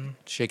 Mm-hmm.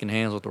 Shaking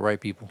hands with the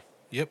right people.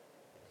 Yep.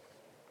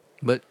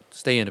 But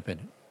stay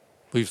independent.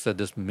 We've said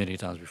this many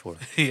times before.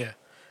 Yeah.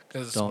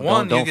 Because Don't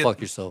one, don't you get, fuck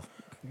yourself.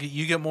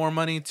 you get more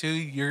money. Two,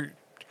 you're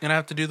gonna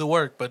have to do the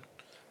work. But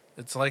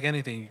it's like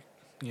anything,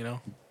 you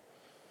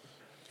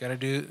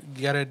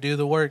gotta do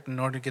the work in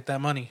order to get that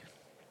money.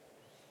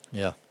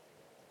 Yeah.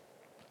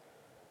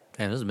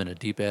 Man, this has been a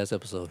deep ass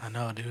episode. I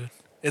know, dude.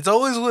 It's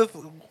always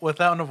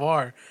without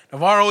Navarre.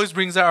 Navarre always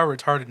brings out our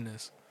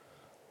retardedness.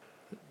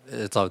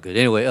 It's all good.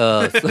 Anyway,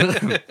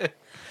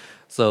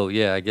 so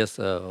yeah, I guess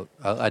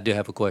I do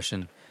have a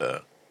question.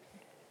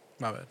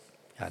 My bad.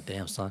 God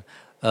damn, son.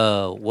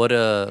 What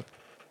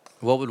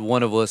would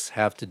one of us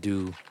have to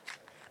do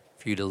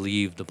for you to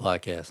leave the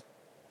podcast?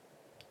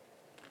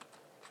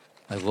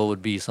 Like, what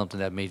would be something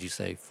that made you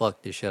say,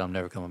 "Fuck this shit, I'm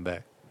never coming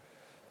back"?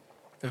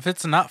 If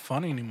it's not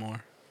funny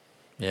anymore.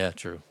 Yeah,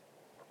 true.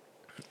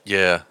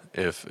 Yeah,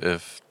 if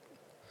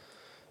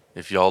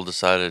y'all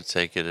decided to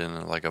take it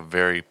in like a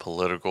very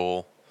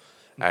political,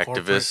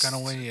 activist kind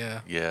of way,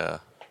 yeah.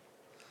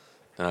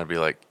 then I'd be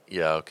like,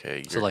 yeah,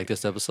 okay. So like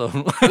this episode,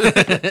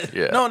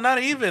 yeah, No, not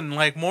even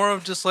like more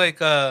of just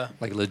like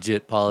like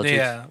legit politics.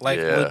 yeah, like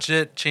Yeah.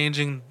 legit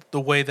changing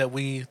the way that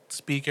we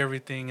speak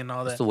everything and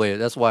all That's that. the way.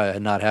 That's why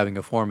not having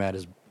a format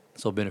is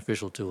so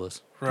beneficial to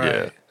us. Right.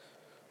 Yeah.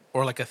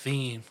 Or like a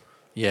theme.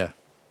 Yeah.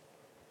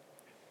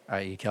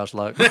 I.e. couch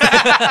lock.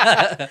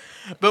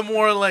 But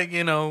more like,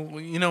 you know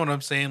what I'm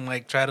saying?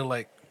 Like try to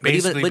like But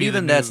basically be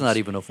even the that's news. not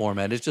even a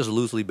format. It's just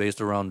loosely based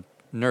around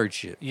nerd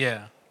shit.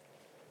 Yeah.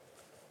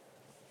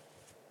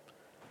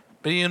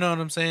 But you know what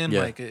I'm saying?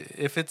 Yeah. Like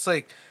if it's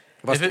like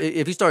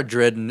If you start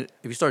dreading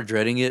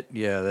it,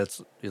 yeah,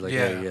 that's you're like,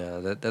 Yeah. hey,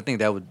 yeah, I think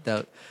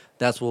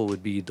that's what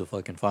would be the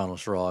fucking final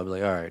straw. I'd be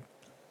like, all right,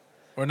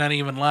 we're not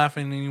even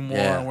laughing anymore.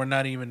 Yeah. We're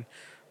not even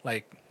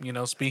like,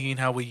 speaking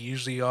how we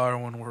usually are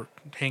when we're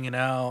hanging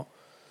out.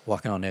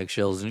 walking on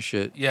eggshells and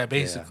shit. Yeah,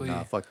 basically.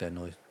 nah, fuck that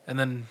noise. And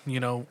then, any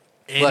But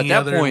at that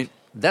other point,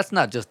 that's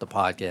not just the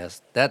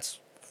podcast. That's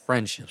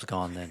friendships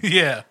gone. Then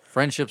Yeah.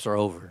 friendships are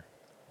over.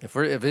 If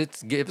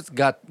it's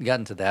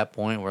gotten to that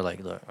point, we're like,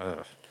 look,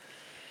 ugh,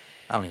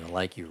 I don't even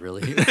like you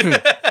really. All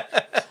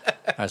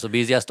right, so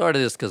BZ, I started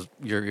this because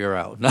you're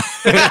out.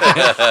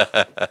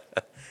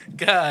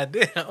 God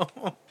damn.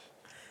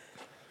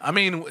 I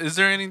mean, is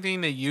there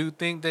anything that you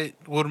think that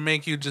would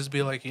make you just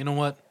be like, you know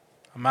what?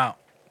 I'm out.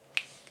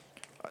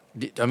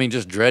 I mean,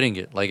 just dreading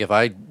it. Like, if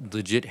I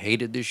legit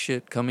hated this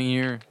shit coming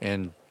here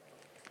and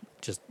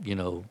just,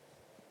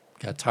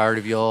 got tired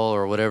of y'all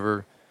or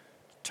whatever,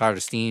 tired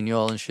of seeing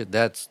y'all and shit,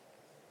 that's,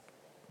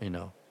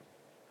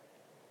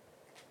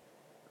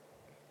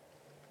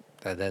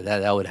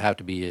 that would have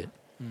to be it.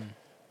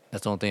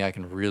 That's the only thing I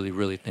can really,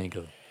 really think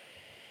of.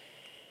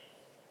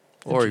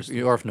 Or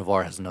if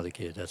Navarre has another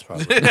kid, that's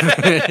probably.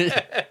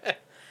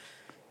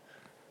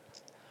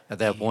 At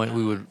that point,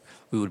 we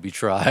would be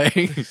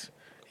trying.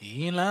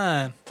 He ain't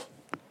lying.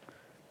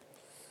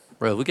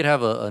 Bro, we could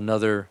have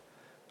another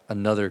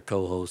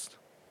co-host.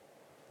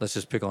 Let's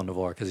just pick on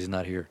Navarre because he's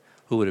not here.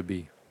 Who would it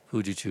be? Who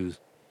would you choose?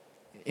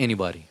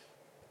 Anybody.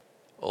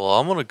 Well,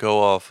 I'm gonna go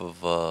off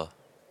of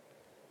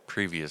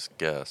previous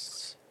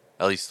guests,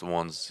 at least the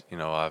ones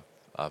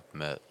I've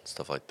met,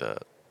 stuff like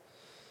that.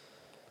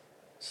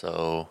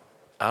 So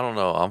I don't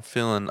know. I'm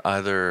feeling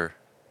either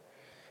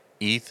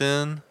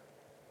Ethan,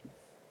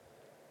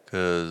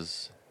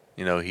 because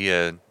he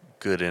had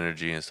good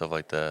energy and stuff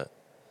like that,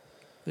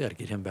 We got to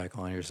get him back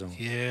on here soon.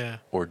 Yeah.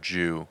 or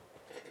Jew.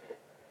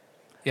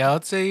 Yeah,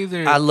 I'd say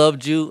either. I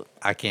loved you.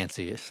 I can't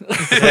see it.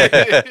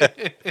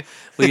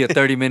 We get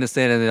 30 minutes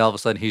in, and then all of a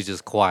sudden he's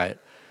just quiet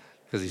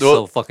because he's so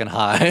Well- fucking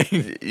high.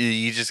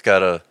 You just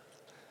gotta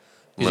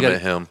You just limit gotta-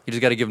 him. You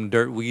just got to give him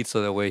dirt weed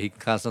so that way he can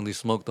constantly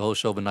smoke the whole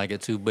show, but not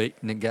get too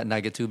baked.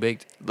 Not get too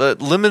baked.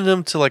 But limit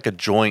him to like a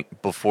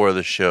joint before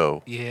the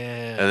show,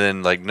 Yeah. and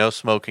then like no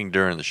smoking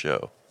during the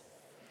show.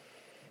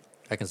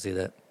 I can see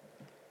that.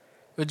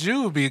 But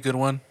Jew would be a good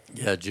one.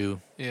 Yeah,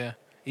 Jew. Yeah.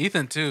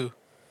 Ethan too.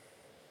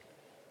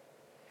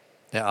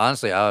 Yeah,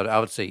 honestly, I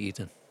would say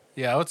Ethan.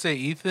 Yeah, I would say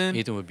Ethan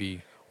Ethan would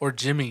be. or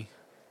Jimmy.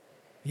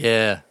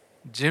 Yeah,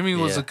 Jimmy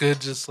was Yeah. a good,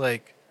 just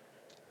like,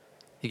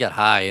 he got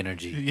high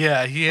energy,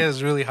 yeah, he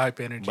has really hype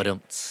energy. but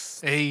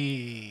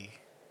Hey.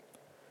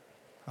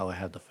 I would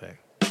have the fact.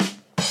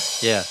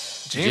 Yeah,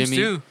 James Jimmy,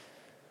 too.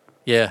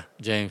 Yeah,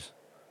 James.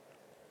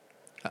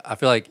 I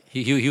feel like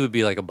he would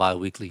be like a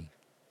bi-weekly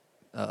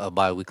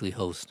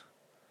host.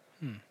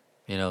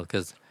 You know,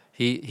 because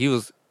he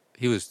was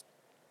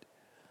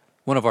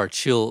one of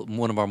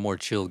our more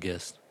chill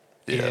guests.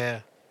 Yeah.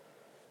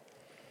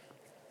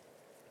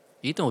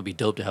 Ethan would be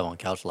dope to have on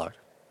Couch Locked.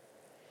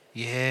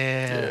 Yeah.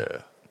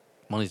 Yeah.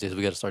 One of these days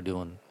we got to start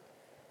doing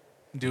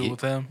Do it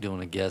with him.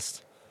 doing a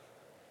guest,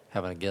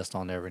 having a guest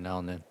on there every now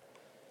and then.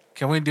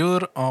 Can we do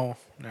it? Oh,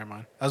 never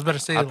mind. I was about to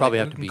say I'd probably we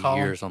have to can be call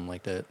here him- or something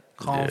like that.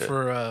 Call him Yeah.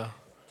 for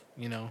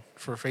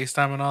for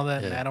FaceTime and all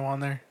that, and Yeah. add him on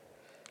there.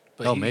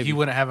 But Oh, he maybe.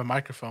 wouldn't have a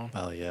microphone.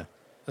 Oh yeah.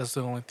 That's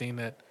the only thing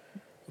that.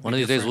 would One be of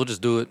these days different. we'll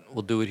just do it.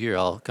 We'll do it here.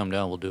 I'll come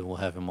down. We'll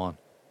have him on.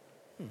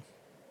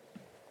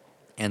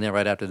 And then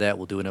right after that,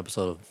 we'll do an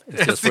episode of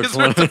It's Just for It's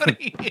for 20.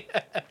 20.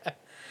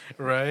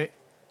 Right?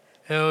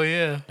 Hell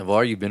yeah.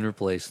 Navar, you've been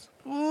replaced.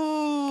 Ooh.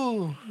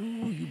 Ooh,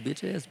 you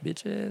bitch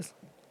ass.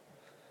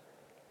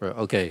 Bro,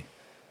 okay.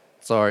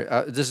 Sorry.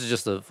 This is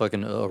just a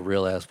fucking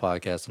real ass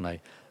podcast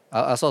tonight.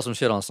 I saw some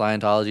shit on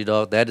Scientology,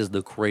 dog. That is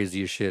the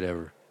craziest shit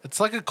ever. It's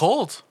like a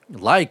cult.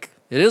 Like,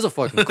 it is a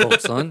fucking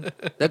cult, son.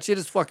 That shit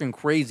is fucking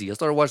crazy. I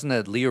started watching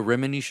that Leah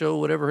Remini show,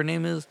 whatever her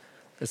name is,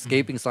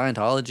 Escaping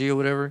Scientology or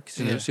whatever.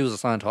 Yeah. She was a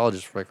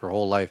Scientologist for like her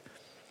whole life.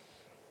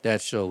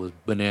 That show was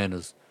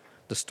bananas.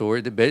 The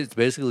story, it's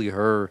basically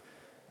her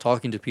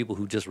talking to people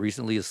who just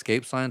recently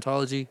escaped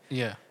Scientology.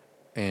 Yeah.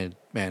 And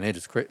man, it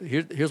is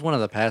crazy. Here's one of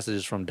the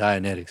passages from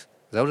Dianetics. Is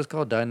that what it's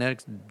called?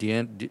 Dianetics?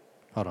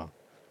 Hold on.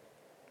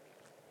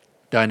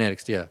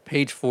 Dianetics, yeah.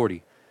 Page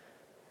 40.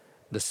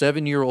 The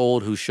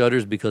 7-year-old who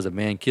shudders because a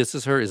man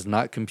kisses her is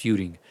not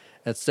computing.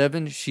 At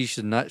 7, she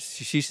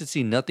should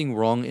see nothing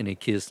wrong in a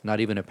kiss, not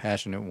even a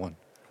passionate one.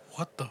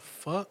 What the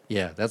fuck?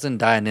 Yeah, that's in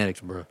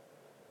Dianetics, bro.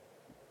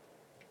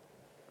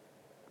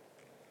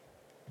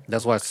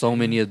 That's why so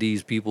many of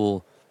these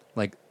people,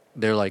 like,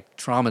 they're like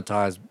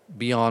traumatized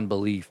beyond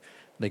belief.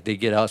 Like they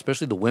get out,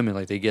 especially the women,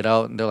 like they get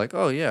out and they're like,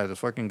 "Oh yeah, the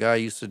fucking guy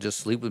used to just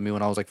sleep with me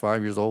when I was like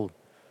 5 years old."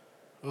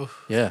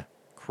 Oof. Yeah,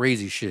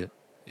 crazy shit.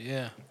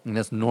 Yeah. And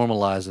that's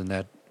normalized in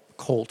that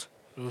cult.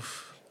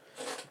 Oof.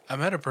 I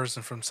met a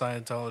person from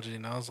Scientology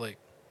and I was like,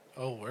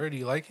 "Oh, where do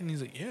you like it?" And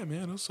he's like, "Yeah,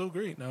 man, it was so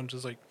great." And I'm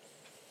just like,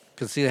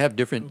 Because see, they have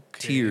different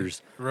Okay,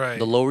 tiers. right.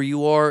 The lower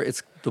you are,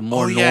 it's the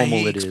more oh, yeah, normal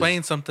he it is.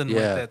 explained something like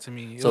Yeah. that to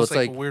me. It So was it's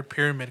like a like- weird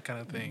pyramid kind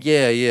of thing.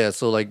 Yeah, yeah.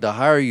 So like the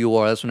higher you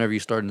are, that's whenever you're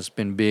starting to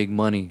spend big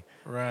money,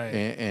 Right.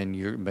 and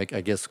you're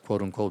I guess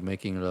quote unquote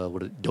making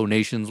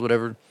donations,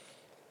 whatever.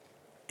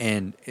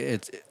 And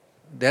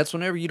that's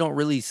whenever you don't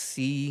really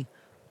see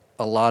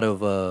a lot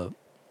of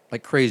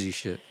like crazy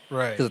shit.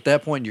 Right. Because at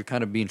that point you're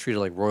kind of being treated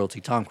like royalty.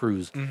 Tom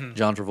Cruise, Mm-hmm.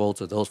 John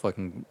Travolta, those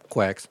fucking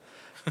quacks.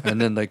 And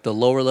then like the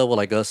lower level,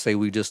 like us, say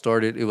we just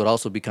started, it would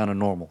also be kind of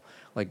normal.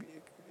 Like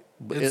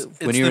It's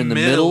when the you're in the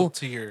middle,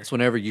 tier. it's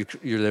whenever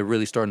they're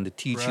really starting to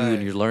teach you and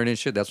Right. you're learning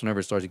shit. That's whenever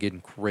it starts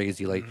getting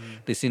crazy. Like Mm-hmm.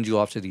 they send you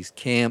off to these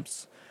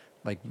camps,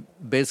 like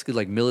basically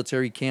like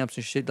military camps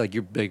and shit. Like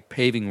you're like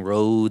paving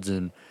roads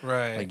and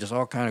Right. like just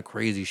all kind of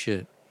crazy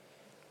shit.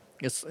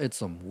 It's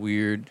some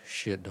weird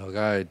shit,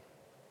 dog.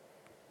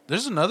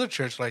 There's another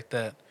church like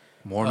that.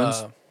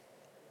 Mormons.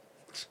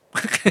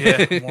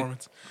 Yeah,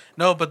 Mormons.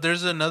 No, but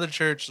there's another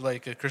church,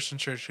 like a Christian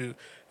church,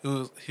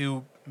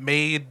 who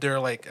made their,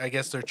 like, I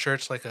guess their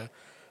church like a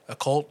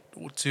cult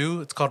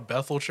too. It's called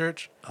Bethel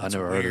Church. I It's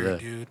never heard of weird, that.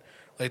 dude.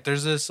 Like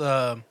there's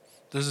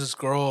this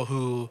girl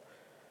who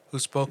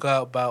spoke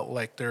out about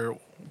like their,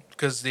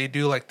 because they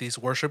do like these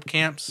worship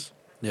camps,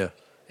 Yeah.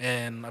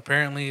 and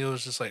apparently it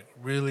was just like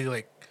really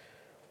like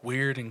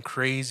weird and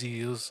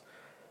crazy.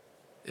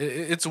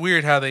 It's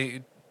weird how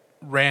they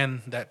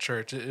ran that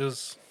church. It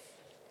was,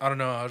 I don't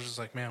know. I was just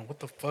like, man, what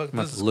the fuck? I'm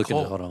about This to is look into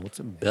cult. hold on. What's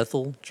it?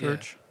 Bethel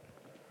Church?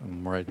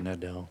 I'm writing that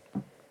down.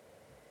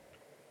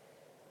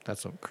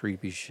 That's some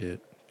creepy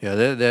shit.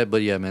 Yeah,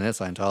 but yeah, man, that's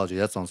Scientology.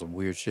 That's on some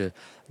weird shit.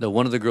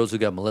 One of the girls who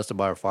got molested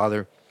by her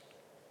father,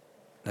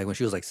 like when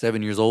she was like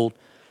 7 years old,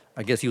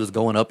 I guess he was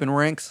going up in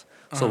ranks.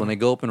 So when they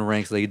go up in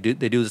ranks, they do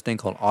this thing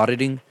called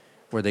auditing,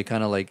 where they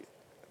kind of like,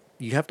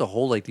 you have to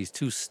hold like these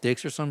 2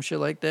 sticks or some shit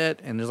like that,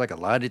 and there's like a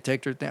lie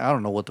detector thing. I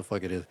don't know what the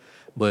fuck it is,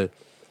 but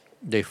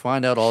they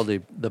find out all the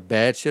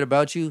bad shit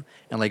about you,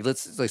 and like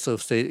so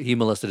say he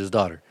molested his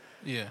daughter,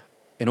 Yeah.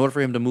 in order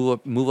for him to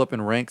move up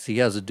in ranks, he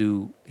has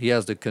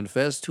to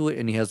confess to it,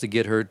 and he has to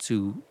get her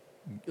to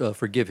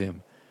forgive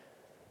him.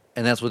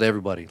 And that's with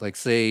everybody. Like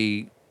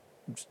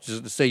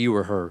just say you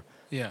were her,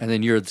 Yeah. and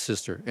then you're the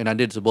sister, and I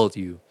did it to both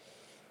of you.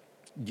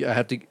 I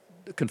have to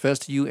confess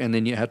to you, and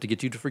then you have to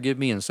get you to forgive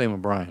me, and the same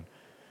with Brian.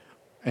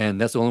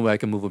 And that's the only way I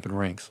can move up in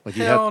ranks. Like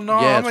Hell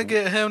no, yeah, I'm gonna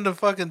get him to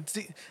fucking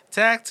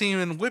tag team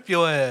and whip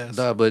your ass.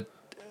 Nah, but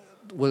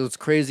what's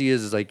crazy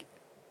is like,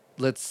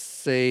 let's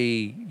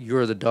say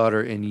you're the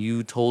daughter and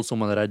you told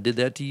someone that I did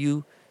that to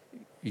you,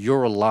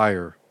 you're a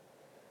liar,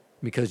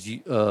 because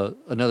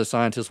another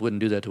scientist wouldn't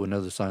do that to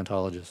another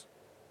Scientologist.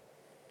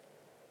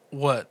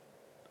 What?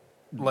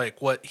 Like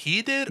what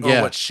he did or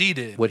Yeah. what she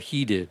did? What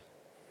he did.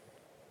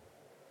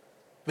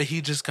 But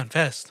he just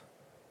confessed.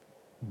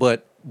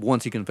 But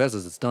once he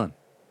confesses, it's done.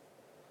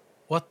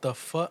 What the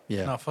fuck?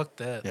 Yeah. No, fuck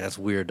that. Yeah, that's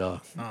weird,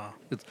 dog. No.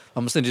 I'm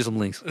gonna send you some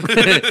links. You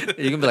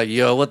can be like,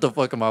 yo, what the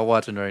fuck am I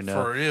watching right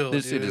now? For real,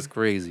 This shit dude. is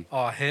crazy.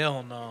 Oh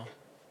hell no.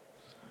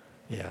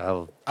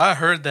 Yeah, I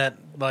heard that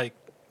like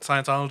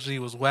Scientology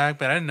was whack,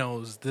 but I didn't know it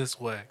was this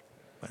whack.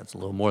 that's a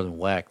little more than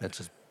whack. That's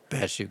just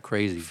batshit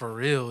crazy. For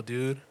real,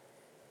 dude.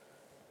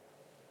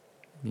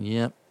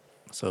 Yep.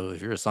 So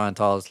if you're a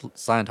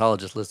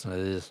Scientologist listening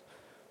to this,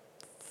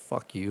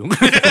 fuck you.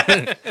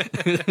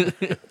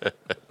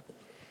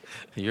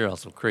 You're on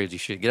some crazy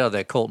shit. Get out of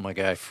that cult, my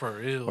guy. For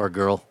real. Or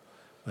girl.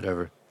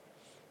 Whatever.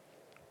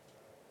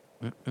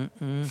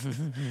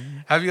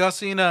 Have you all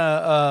seen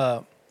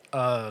Umbrella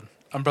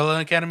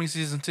Academy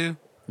season 2?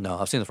 No,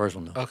 I've seen the first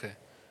one, though. Okay.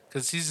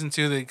 Because season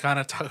 2, they kind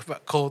of talk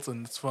about cults,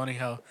 and it's funny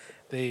how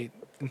they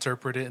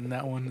interpret it in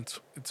that one.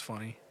 It's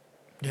funny.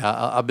 Yeah,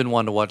 I've been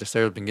wanting to watch it.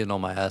 Sarah's been getting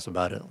on my ass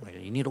about it.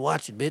 Like, you need to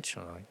watch it, bitch.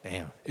 I'm like,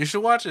 damn. You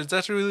should watch it. It's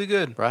actually really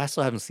good. Bro, I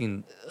still haven't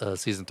seen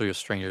season 3 of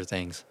Stranger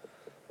Things.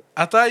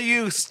 I thought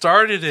you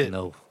started it.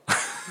 No.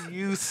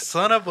 You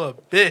son of a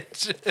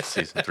bitch.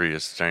 Season 3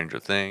 of Stranger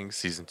Things.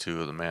 Season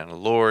 2 of The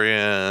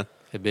Mandalorian.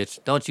 Hey, bitch,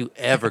 don't you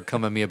ever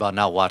come at me about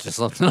not watching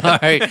something, all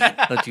right?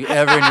 Don't you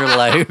ever in your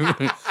life.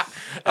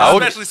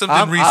 Especially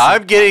something recent.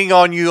 I'm getting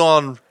on you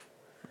on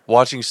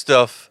watching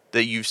stuff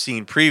that you've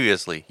seen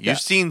previously. You've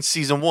seen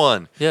season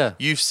 1. Yeah.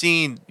 You've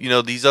seen,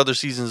 these other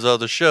seasons of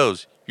other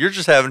shows. You're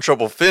just having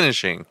trouble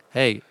finishing.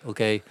 Hey,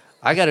 okay,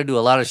 I got to do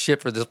a lot of shit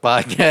for this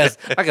podcast.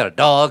 I got a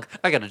dog.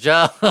 I got a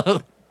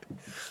job.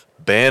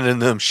 Banning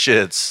them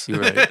shits. You're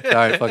right. All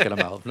right, fuck it, I'm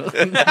out.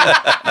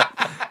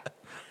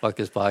 Fuck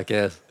this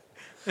podcast.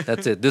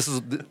 That's it. This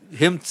is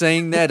him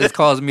saying that is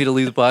causing me to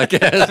leave the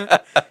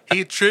podcast.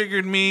 He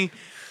triggered me,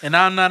 and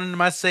I'm not in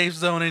my safe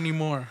zone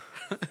anymore.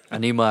 I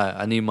need my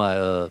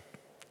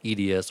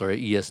EDS or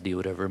ESD,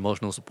 whatever,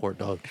 emotional support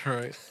dog.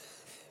 Right.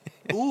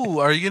 Ooh,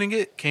 are you gonna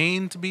get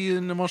Kane to be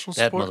an emotional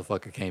That support?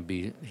 motherfucker can't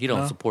be. He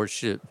don't No? support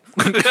shit.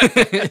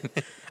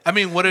 I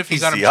mean, what if you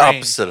He's got him the trained?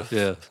 opposite of.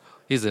 Yeah,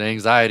 he's an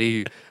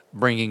anxiety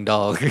bringing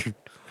dog.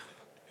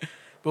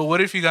 But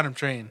what if you got him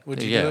trained?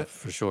 Would you do Yeah, it?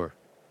 for sure.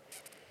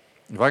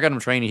 If I got him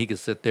training, he could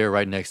sit there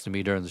right next to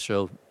me during the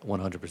show,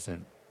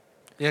 100%.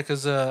 Yeah,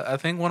 because I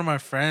think one of my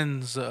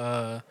friends'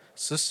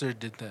 sister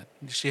did that.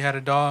 She had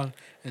a dog,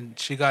 and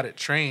she got it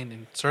trained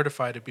and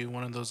certified to be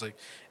one of those like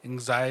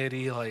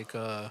anxiety, like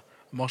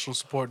emotional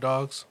support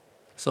dogs.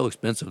 So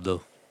expensive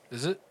though.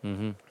 Is it?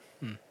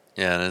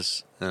 Yeah, and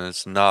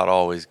it's not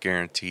always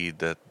guaranteed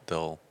that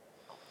they'll.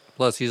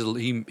 Plus,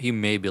 he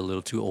may be a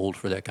little too old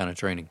for that kind of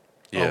training.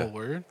 Yeah, Oh,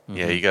 word.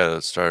 yeah, you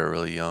gotta start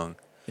really young.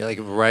 Yeah, like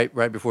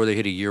right before they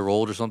hit a year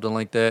old or something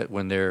like that,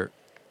 when they're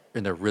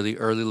in their really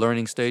early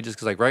learning stages.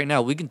 Because like right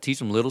now, we can teach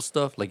them little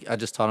stuff. Like I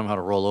just taught him how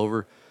to roll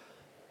over.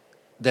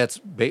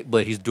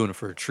 But he's doing it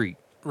for a treat.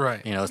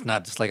 Right. You know, it's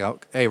not just like,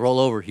 hey, roll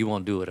over. He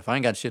won't do it. If I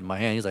ain't got shit in my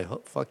hand, he's like,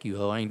 fuck you,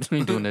 ho. I ain't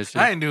doing that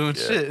shit. I ain't doing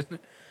shit.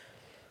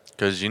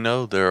 Because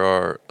there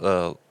are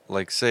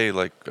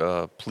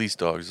police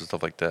dogs and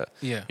stuff like that.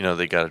 Yeah.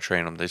 They got to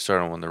train them. They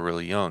start them when they're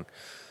really young,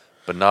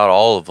 but not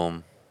all of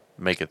them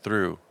make it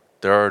through.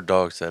 There are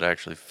dogs that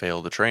actually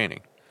fail the training.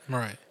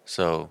 Right.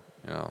 So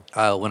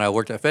When I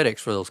worked at FedEx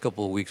for those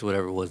couple of weeks,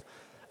 whatever it was,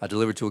 I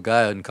delivered to a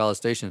guy in College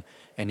Station,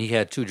 and he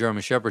had 2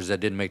 German Shepherds that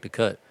didn't make the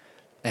cut.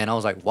 And I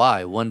was like,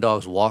 why? One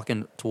dog's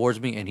walking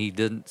towards me, and he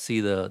didn't see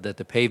that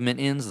the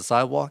pavement ends, the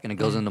sidewalk, and it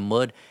goes in the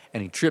mud,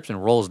 and he trips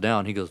and rolls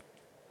down. He goes,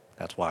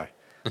 that's why.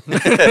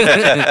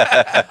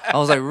 I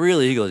was like,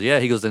 really? He goes, yeah.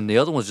 He goes, and the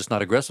other one's just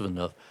not aggressive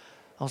enough.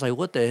 I was like,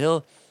 what the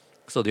hell?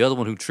 So the other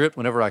one who tripped,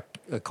 whenever I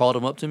called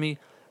him up to me,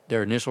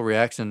 their initial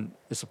reaction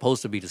is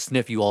supposed to be to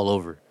sniff you all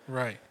over.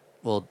 Right.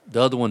 Well,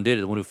 the other one did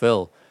it, the one who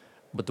fell.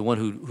 But the one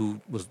who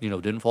was,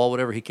 didn't fall,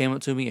 whatever, he came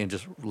up to me and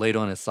just laid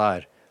on his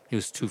side. He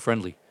was too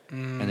friendly.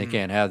 And they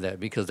can't have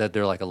that because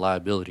they're like a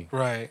liability.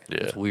 Right. yeah,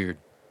 It's weird.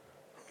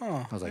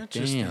 Oh, I was like,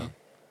 interesting. damn.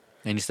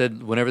 And he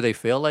said whenever they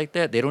fail like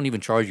that, they don't even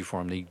charge you for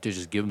them. They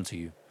just give them to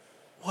you.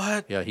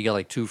 What? Yeah, he got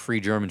like 2 free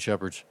German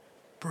Shepherds.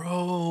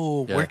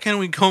 Bro, Yeah. where can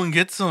we go and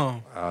get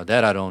some?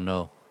 That I don't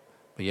know.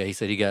 But yeah, he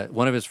said he got,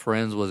 one of his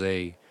friends was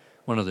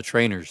one of the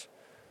trainers.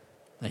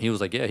 And he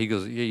was like, yeah, he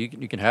goes, yeah,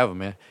 you can have them,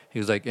 man. He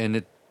was like,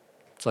 and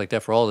It's like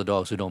that for all the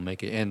dogs who don't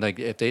make it. And like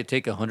if they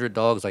take 100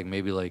 dogs, like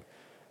maybe like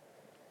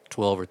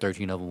 12 or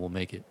 13 of them will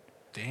make it.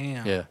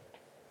 Damn. Yeah,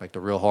 like the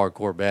real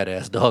hardcore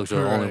badass dogs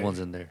are the only Right. ones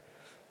in there.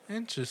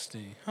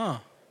 Interesting, huh?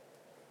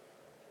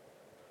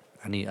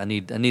 I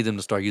need them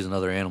to start using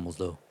other animals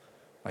though,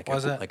 like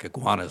Why's that? like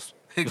iguanas.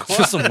 Iguana-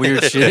 Just some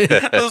weird shit.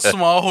 Those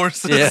small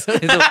horses. Yeah.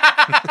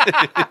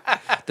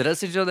 Did I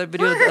send you that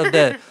video of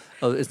that?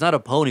 Oh, it's not a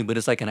pony, but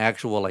it's like an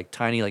actual like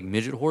tiny like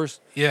midget horse.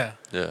 Yeah.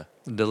 Yeah.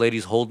 The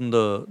lady's holding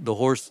the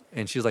horse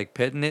and she's like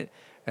petting it,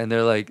 and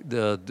they're like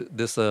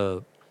this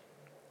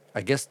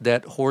I guess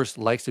that horse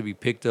likes to be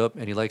picked up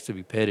and he likes to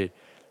be petted,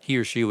 he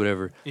or she,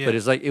 whatever. Yeah. But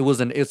it's like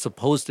it's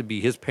supposed to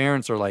be his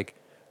parents are like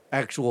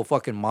actual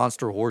fucking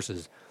monster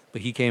horses,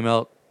 but he came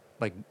out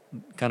like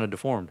kind of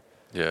deformed.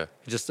 Yeah.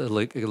 Just a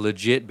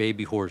legit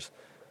baby horse.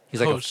 He's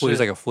like Oh, a foot. He's shit.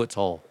 like a foot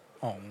tall.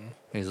 Oh.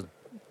 He's an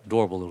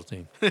adorable little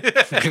thing.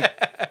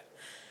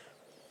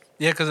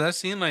 Yeah, because I've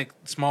seen like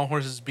small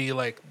horses be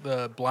like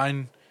the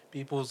blind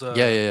people's.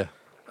 Yeah.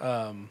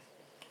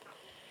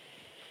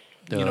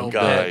 You know,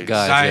 Guide.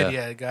 guide.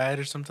 Yeah. guide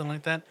or something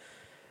like that.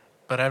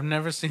 But I've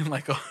never seen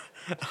like a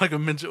like a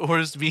midget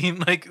horse being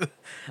like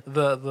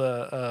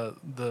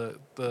the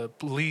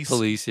police.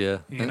 Police, yeah.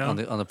 You know?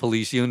 On the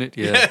police unit,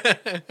 yeah.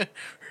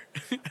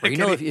 Or, you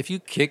know, if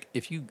you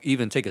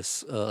even take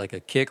like a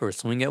kick or a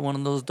swing at one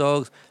of those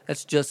dogs,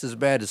 that's just as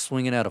bad as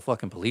swinging at a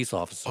fucking police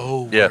officer.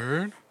 Oh, Yeah.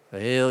 word.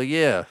 Hell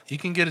yeah. You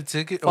can get a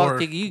ticket Fuck,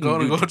 or you go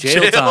can to do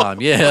jail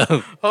time. Yeah.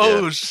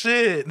 Oh Yeah.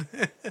 shit!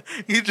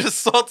 You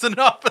just assaulted an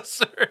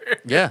officer.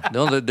 Yeah.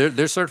 No,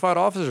 they're certified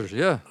officers.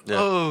 Yeah. Yeah.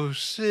 Oh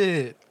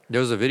shit! There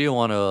was a video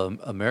on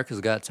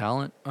America's Got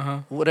Talent.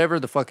 Uh-huh. Whatever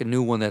the fucking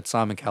new one that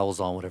Simon Cowell's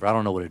on, whatever. I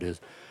don't know what it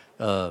is.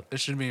 It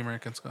should be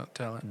American's Got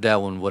Talent.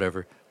 That one,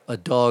 whatever. A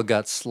dog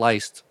got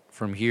sliced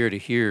from here to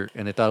here,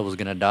 and they thought it was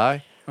gonna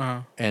die.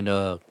 Uh-huh. And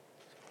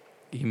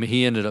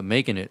he ended up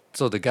making it.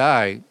 So the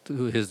guy,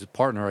 his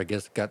partner, I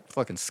guess, got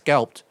fucking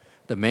scalped,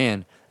 the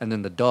man, and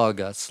then the dog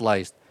got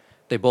sliced.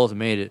 They both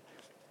made it,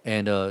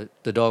 and the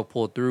dog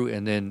pulled through.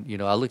 And then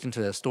I looked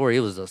into that story.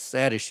 It was the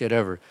saddest shit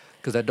ever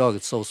because that dog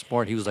is so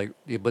smart. He was like,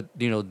 but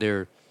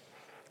they're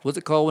what's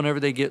it called whenever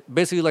they get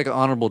basically like an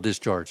honorable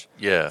discharge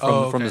Yeah.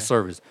 from the okay.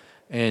 service.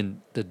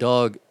 And the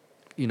dog,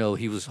 he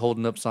was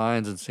holding up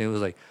signs and saying, it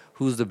was like,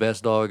 who's the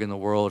best dog in the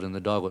world? And the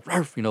dog was,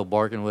 "Ruff,"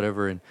 barking,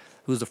 whatever. And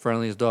who's the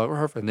friendliest dog?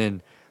 Ruff. And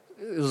then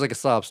it was like a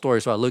sob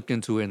story. So I looked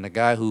into it, and the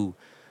guy who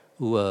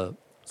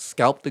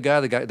scalped the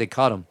guy, they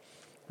caught him.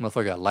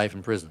 Motherfucker got life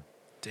in prison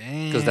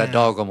Damn. because that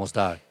dog almost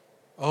died.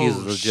 Oh He's a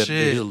legit,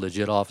 shit! he's a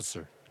legit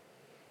officer.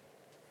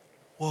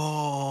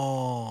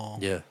 Whoa.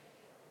 Yeah,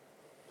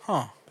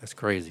 Huh. that's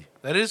crazy.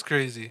 That is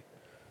crazy.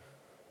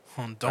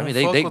 Don't I mean,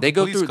 fuck they with they the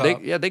go police through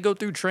cop. they go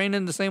through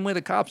training the same way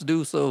the cops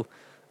do. So,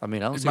 I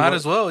mean, I don't see Might why-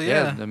 as well,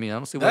 yeah. I mean, I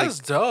don't see why. That's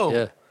dope.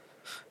 Yeah.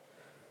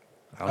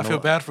 I don't feel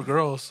know. bad for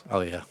girls. Oh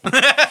yeah.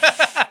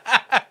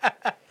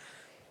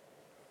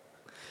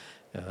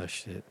 Oh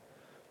shit.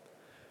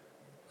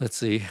 Let's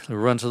see.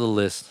 Run to the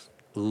list.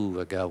 Ooh,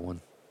 I got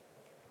one.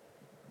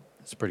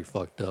 It's pretty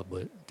fucked up,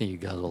 but I think you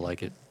guys will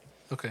like it.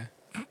 Okay.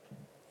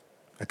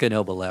 I couldn't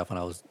help but laugh when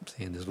I was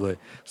seeing this. But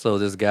so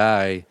this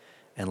guy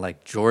in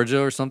like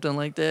Georgia or something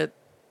like that,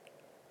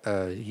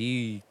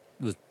 he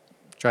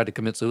tried to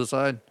commit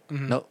suicide.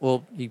 Mhm. No,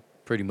 well, he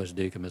pretty much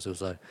did commit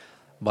suicide.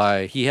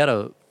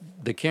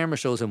 The camera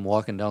shows him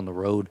walking down the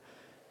road,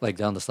 like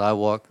down the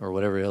sidewalk or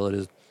whatever the hell it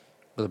is,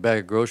 with a bag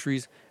of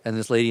groceries, and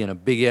this lady in a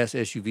big ass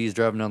SUV is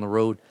driving down the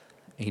road,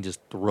 and he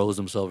just throws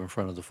himself in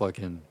front of the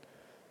fucking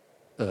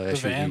SUV.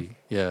 van?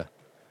 Yeah,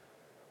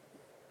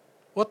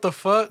 What the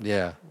fuck?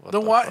 yeah. What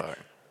Then the why- fuck?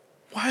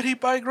 Why'd he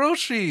buy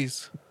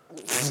groceries?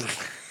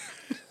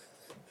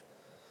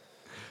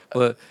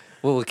 But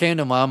what came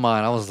to my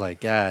mind, I was like,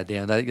 God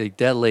damn,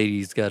 that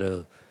lady's got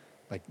a,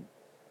 like,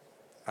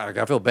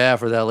 I feel bad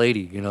for that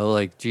lady,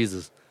 like,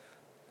 Jesus.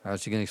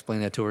 How's she going to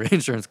explain that to her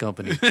insurance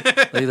company?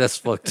 Like, that's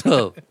fucked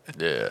up.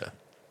 Yeah.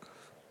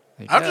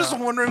 Like, I'm yeah. just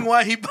wondering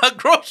why he bought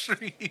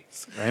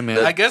groceries. Hey,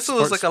 man, I guess it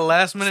was like a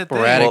last minute thing.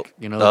 sporadic,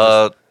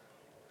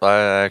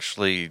 I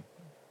actually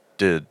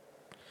did,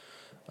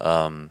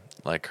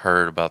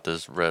 heard about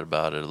this, read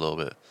about it a little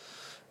bit.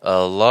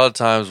 A lot of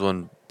times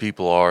when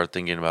people are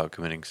thinking about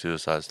committing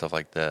suicide, stuff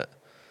like that,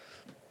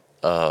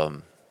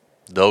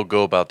 they'll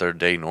go about their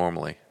day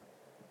normally.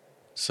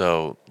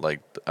 So,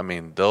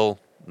 they'll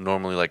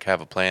normally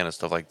have a plan and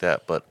stuff like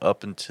that, but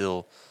up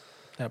until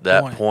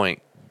that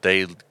point,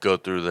 they go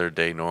through their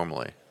day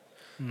normally.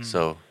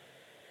 So,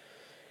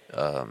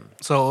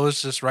 So it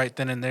was just right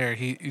then and there.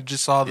 He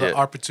just saw the Yeah.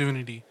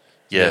 opportunity.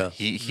 yeah,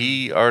 Yeah.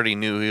 he already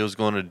knew he was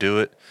going to do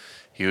it.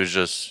 He was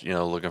just,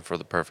 looking for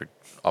the perfect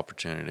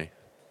opportunity.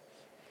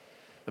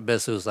 The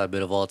best suicide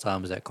bit of all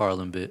time is that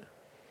Carlin bit.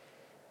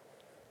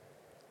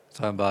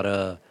 Talking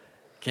about,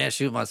 can't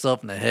shoot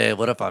myself in the head.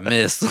 What if I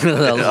miss? I was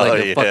Oh,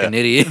 like a yeah. fucking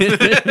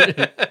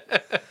idiot.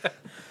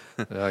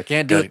 I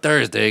can't do it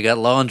Thursday. Got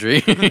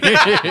laundry.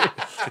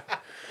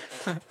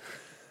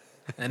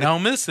 And I'll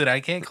miss it. I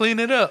can't clean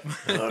it up.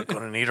 I'm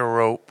going to need a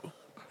rope.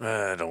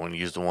 I don't want to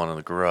use the one in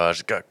the garage.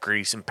 It's got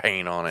grease and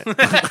paint on it.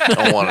 I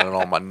don't want it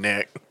on my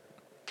neck.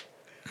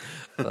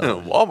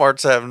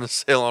 Walmart's having a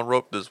sale on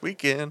rope this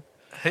weekend.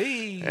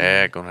 Hey.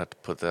 Yeah, gonna have to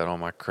put that on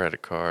my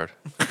credit card.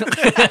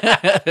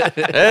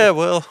 Yeah,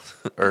 well,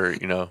 or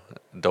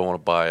don't want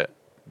to buy it,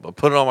 but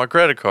put it on my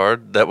credit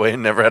card. That way, I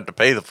never have to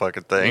pay the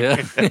fucking thing.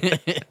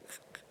 Yeah.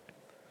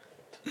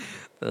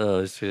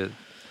 Oh shit!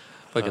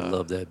 Fucking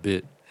love that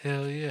bit.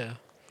 Hell yeah.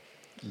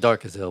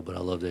 Dark as hell, but I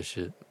love that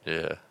shit.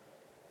 Yeah.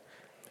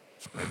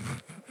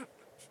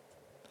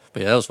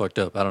 But yeah, that was fucked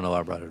up. I don't know why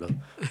I brought it up.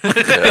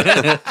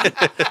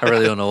 I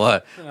really don't know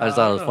why. I just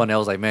thought it was funny. I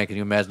was like, man, can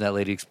you imagine that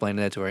lady explaining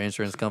that to our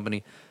insurance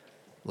company?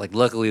 Like,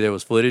 luckily there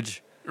was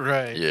footage,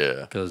 Right.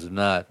 Yeah. because if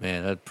not,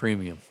 man, that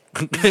premium.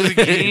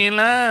 He ain't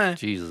lying.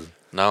 Jesus.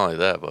 Not only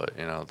that, but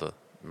the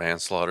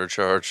manslaughter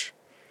charge.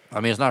 I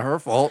mean, it's not her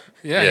fault.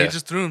 Yeah, Yeah. he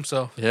just threw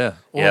himself. Yeah.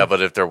 Yeah,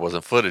 but if there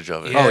wasn't footage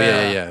of it, Yeah.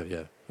 Oh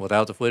yeah.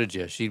 Without the footage,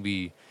 yeah, she'd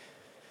be.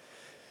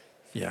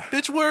 Yeah.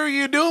 Bitch, what are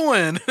you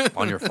doing?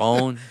 On your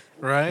phone,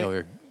 Right.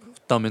 you're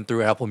thumbing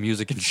through Apple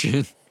Music and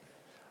shit.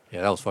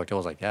 Yeah, that was fucked. I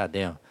was like, God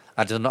damn.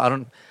 I don't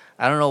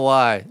know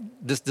why.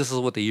 This is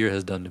what the year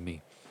has done to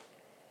me.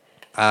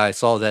 I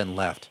saw that and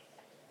laughed.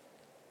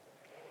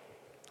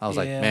 I was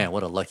like, Yeah. man,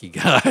 what a lucky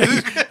guy.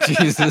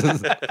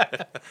 Jesus.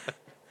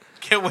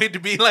 Can't wait to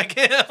be like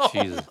him.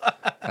 Jesus.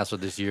 That's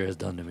what this year has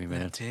done to me,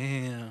 man.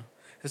 Damn.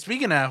 And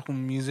speaking of Apple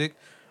Music,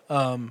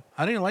 how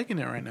do you liking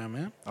it right now,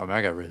 man? I mean,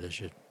 I got rid of that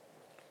shit.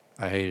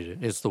 I hated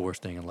it. It's the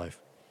worst thing in life.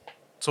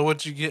 So what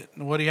do you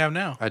have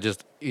now? I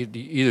just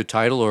either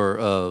Tidal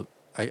or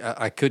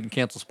I couldn't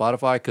cancel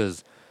Spotify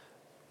because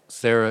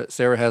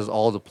Sarah has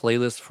all the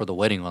playlists for the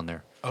wedding on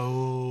there.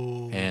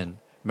 Oh. And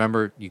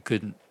remember, you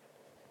couldn't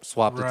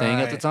swap the thing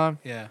at the Right. time,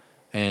 Yeah.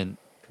 and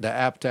the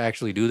app to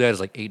actually do that is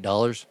like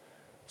 $8.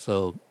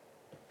 So,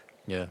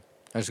 yeah,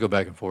 I just go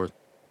back and forth,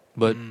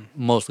 but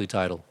mostly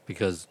Tidal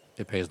because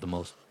it pays the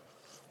most.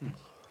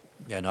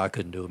 Yeah, no, I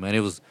couldn't do it, man.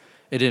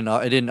 It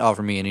didn't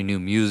offer me any new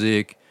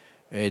music.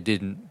 It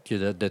didn't.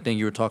 The thing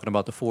you were talking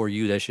about, the For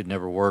You, that shit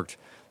never worked.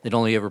 It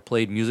only ever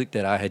played music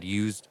that I had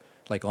used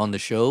like on the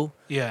show.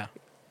 Yeah.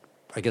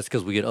 I guess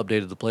because we get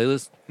updated the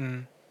playlist.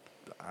 Mm.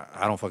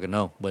 I don't fucking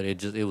know, but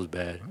it was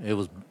bad.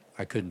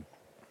 I couldn't.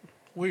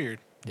 Weird.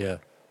 Yeah.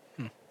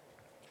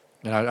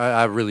 And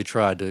I really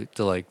tried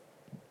to like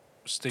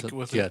Stick to,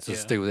 with yeah, it. to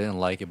stick with it and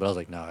like it, but I was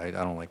like, no, I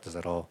don't like this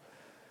at all.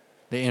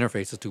 The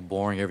interface is too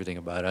boring. Everything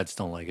about it, I just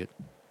don't like it.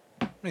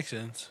 Makes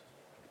sense.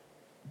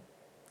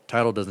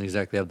 Tidal doesn't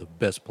exactly have the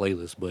best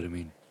playlist, but I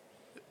mean,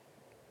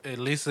 At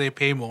least they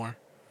pay more.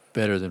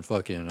 better than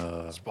fucking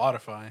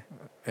Spotify.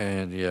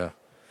 and yeah.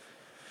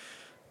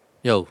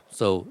 Yo,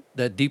 so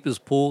that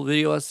deepest pool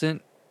video I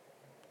sent,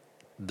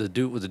 the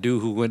dude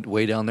who went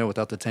way down there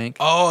without the tank.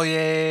 Oh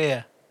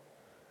yeah.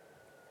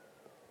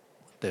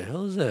 What the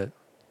hell is that?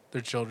 They're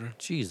children.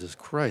 Jesus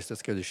Christ, that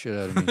scared the shit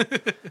out of me.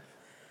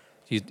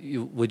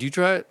 Would you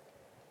try it?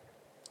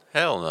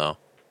 hell no.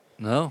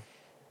 No,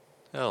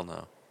 Hell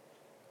no.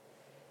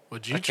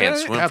 Would you I try can't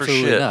it? swim. for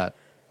absolutely shit. not.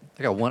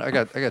 I got one. I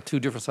got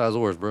two different size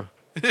oars, bro.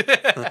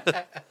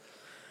 That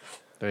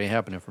ain't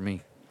happening for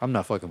me. I'm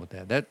not fucking with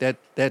that.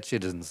 That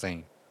shit is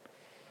insane.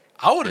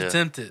 I would Yeah.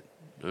 attempt it.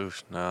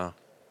 Oof, no.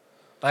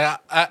 Like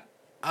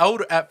I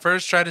would at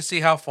first try to see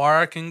how far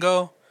I can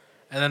go,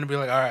 and then be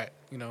like, all right,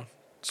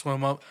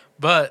 swim up.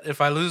 But if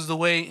I lose the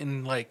weight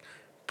and like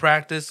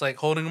practice like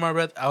holding my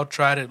breath, I'll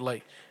try to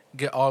like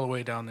get all the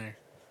way down there.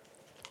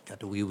 Got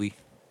the wee wee.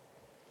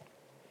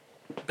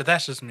 But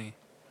that's just me.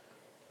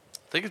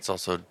 I think it's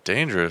also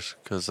dangerous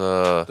because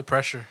The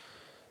pressure.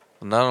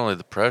 not only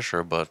the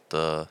pressure, but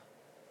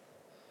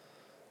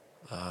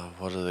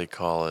what do they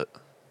call it?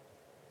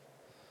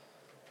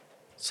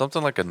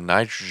 Something like a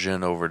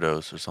nitrogen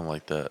overdose or something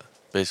like that.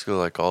 Basically,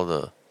 like all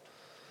the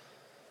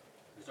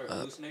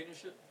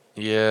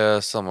yeah,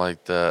 something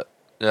like that.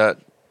 Yeah,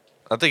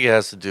 I think it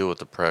has to do with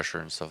the pressure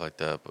and stuff like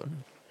that. But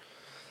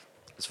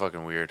it's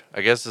fucking weird.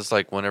 I guess it's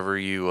like whenever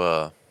you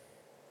I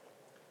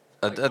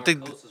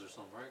think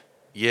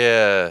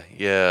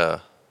yeah.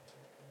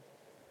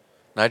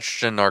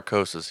 Nitrogen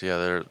narcosis.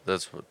 Yeah,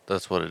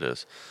 that's what it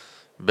is.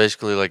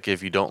 Basically, like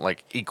if you don't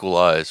like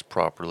equalize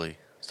properly,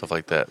 stuff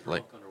like that.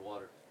 Like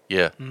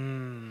yeah,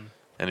 Mm,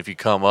 and if you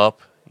come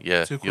up,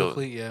 yeah, too you'll-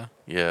 quickly, yeah.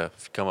 yeah,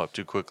 if you come up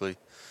too quickly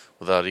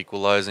without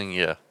equalizing,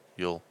 yeah,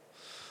 you'll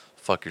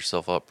fuck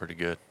yourself up pretty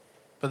good.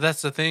 But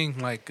that's the thing.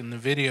 Like in the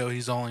video,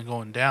 he's only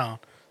going down,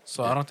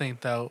 so I don't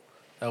think that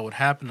would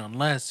happen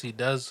unless he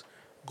does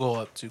go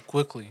up too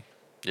quickly.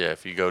 Yeah,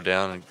 if you go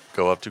down and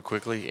go up too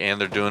quickly, and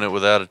they're doing it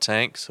without a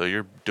tank, so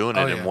you're doing it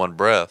Oh, in yeah. one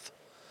breath.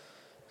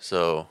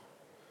 So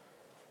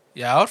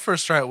Yeah, I would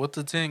first try it with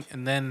the tank,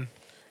 and then,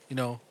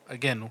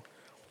 again,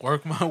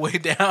 work my way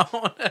down.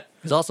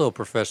 He's also a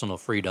professional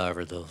free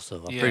diver, though, so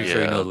I'm pretty Yeah.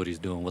 sure he Yeah. knows what he's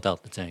doing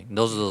without the tank. And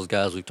those are those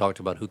guys we've talked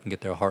about who can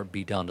get their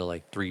heartbeat down to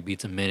like 3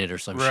 beats a minute or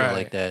some shit Right.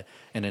 like that,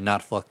 and then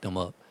not fuck them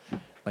up.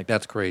 Like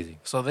that's crazy.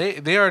 So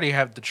they already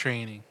have the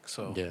training.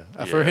 So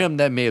Yeah. For Yeah. him,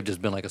 that may have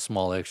just been like a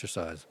small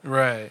exercise.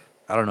 right.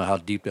 I don't know how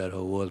deep that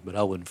hole was, but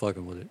I wasn't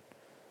fucking with it.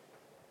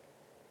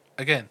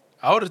 again,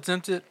 I would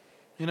attempt it,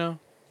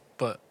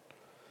 but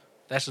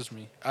that's just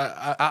me.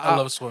 I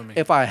love swimming.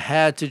 If I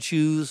had to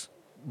choose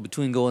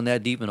between going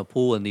that deep in a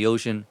pool and the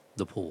ocean,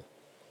 the pool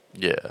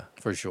Yeah.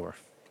 for sure.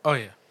 Oh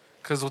yeah,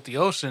 because with the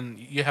ocean,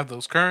 you have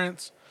those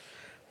currents.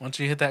 Once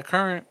you hit that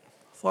current,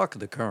 Fuck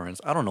the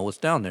currents. I don't know what's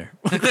down there.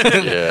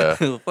 Yeah.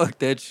 Fuck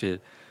that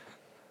shit.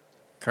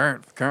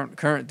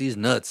 Current. These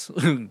nuts.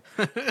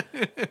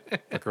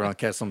 Look around,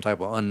 catch some type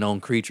of unknown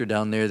creature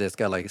down there that's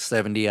got like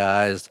 70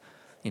 eyes.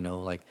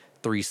 Like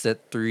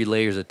three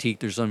layers of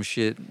teeth or some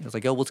shit. It's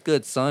like, yo, what's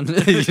good, son?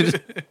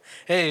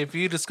 hey, if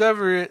you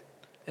discover it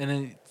and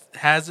it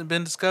hasn't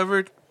been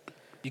discovered,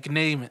 you can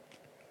name it.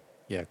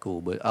 Yeah,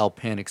 cool. But I'll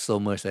panic so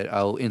much that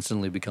I'll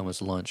instantly become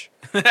its lunch.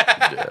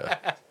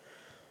 Yeah.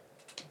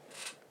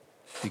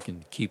 You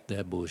can keep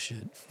that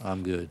bullshit.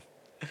 I'm good.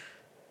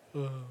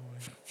 Yeah,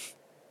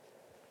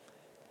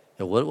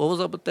 what was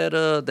up with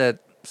that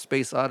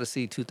Space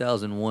Odyssey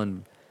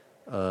 2001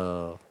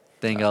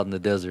 thing out in the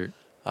desert?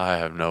 I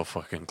have no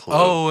fucking clue.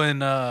 Oh,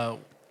 and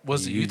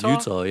was it Utah?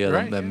 Utah, yeah,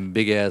 Right, that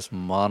big ass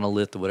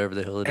monolith or whatever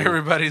the hell it is.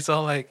 Everybody's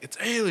all like, "It's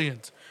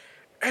aliens,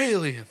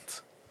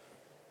 aliens."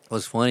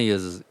 What's funny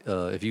is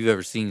if you've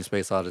ever seen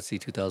Space Odyssey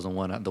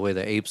 2001, the way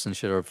the apes and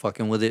shit are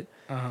fucking with it,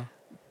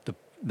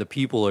 the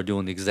people are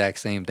doing the exact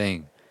same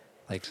thing,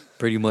 like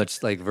pretty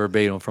much like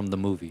verbatim from the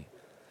movie.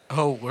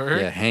 Oh, word.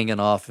 Yeah,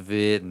 hanging off of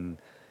it and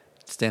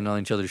standing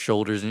on each other's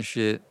shoulders and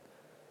shit.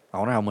 I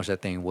wonder how much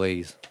that thing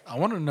weighs. I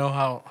want to know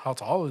how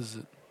tall is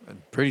it?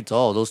 Pretty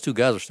tall. Those two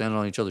guys were standing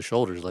on each other's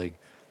shoulders, like,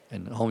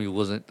 and the homie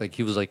wasn't like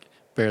he was like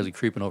barely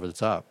creeping over the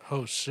top.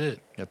 Oh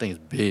shit! That thing is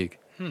big.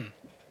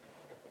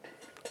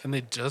 And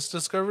they just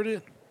discovered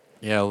it.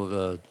 Yeah,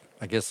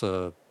 I guess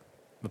the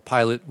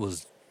pilot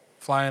was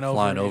Flying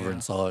over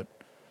and saw it.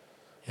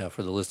 Yeah,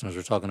 for the listeners,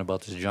 we're talking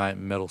about this giant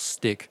metal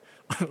stick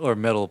or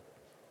metal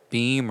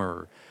beam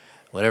or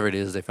whatever it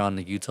is they found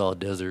in the Utah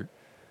desert,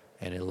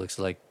 and it looks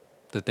like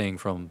the thing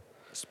from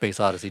Space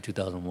Odyssey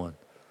 2001.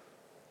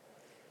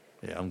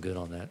 Yeah, I'm good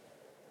on that.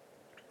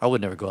 I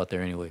would never go out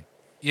there anyway.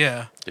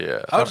 Yeah.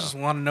 Yeah. I just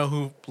want to know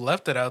who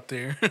left it out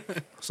there.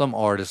 Some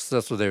artists,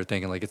 that's what they were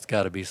thinking. Like, it's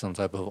got to be some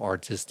type of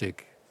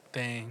artistic,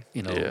 Dang.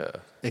 Yeah.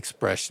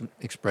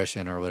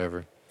 expression or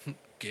whatever.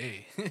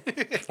 Gay.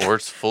 Or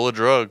it's full of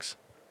drugs.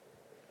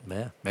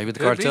 Yeah, maybe the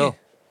Could be. cartel.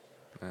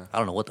 Yeah. I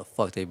don't know what the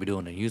fuck they be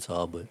doing in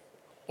Utah, but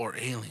Or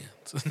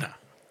aliens. Nah.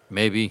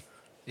 maybe.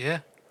 Yeah.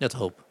 Let's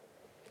hope.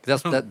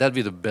 That'd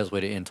be the best way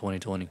to end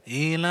 2020.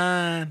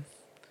 Elon.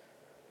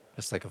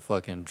 It's like a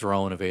fucking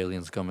drone of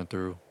aliens coming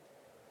through.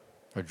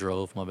 Or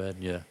drove, my bad.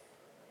 Yeah.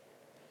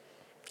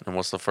 And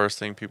what's the first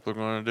thing people are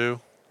going to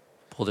do?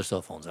 Pull their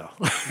cell phones out.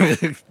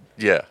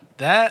 Yeah.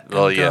 That and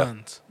Oh, yeah.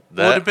 guns.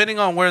 Well, That- depending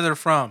on where they're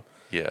from.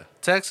 Yeah.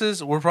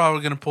 Texas, we're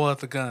probably going to pull out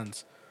the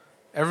guns.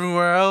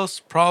 Everywhere else,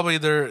 probably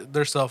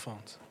their cell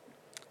phones.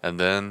 And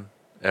then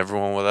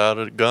everyone without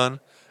a gun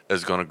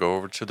is going to go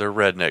over to their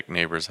redneck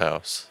neighbor's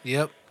house.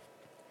 Yep.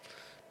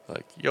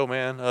 Like, yo,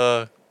 man,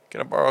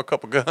 can I borrow a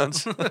couple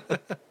guns?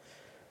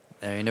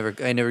 I ain't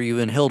never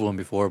even held one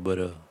before, but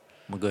I'm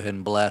gonna go ahead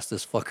and blast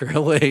this fucker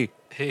away.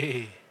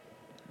 Hey.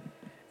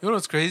 You know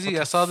what's crazy?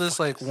 I saw this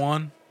like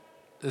one.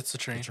 It's a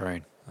train.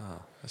 Train.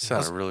 That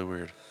sounded really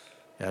weird.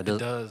 Yeah, It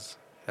does.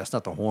 that's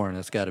not the horn.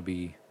 That's got to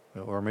be,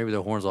 or maybe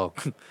the horn's all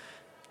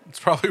It's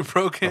probably the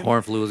broken.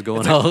 horn fluid's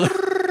going out.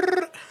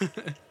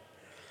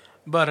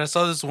 But I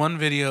saw this one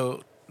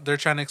video. They're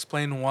trying to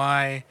explain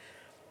why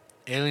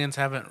aliens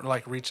haven't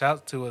like reached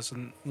out to us,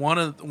 and one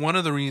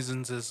of the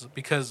reasons is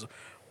because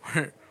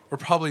we're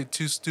probably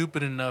too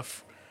stupid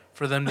enough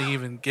for them to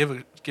even give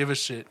a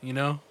shit. You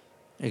know?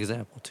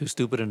 Example: too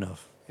stupid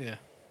enough. Yeah.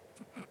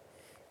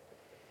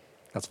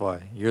 That's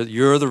why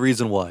you're the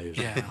reason why.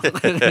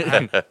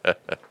 Yeah.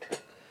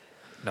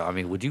 No, I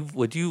mean, would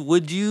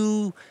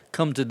you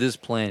come to this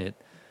planet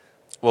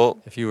Well,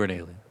 if you were an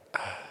alien?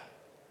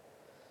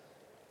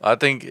 I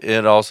think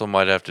it also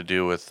might have to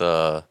do with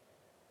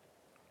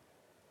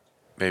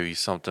maybe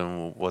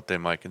something what they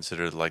might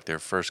consider like their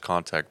first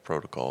contact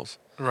protocols.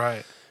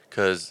 Right.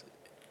 Because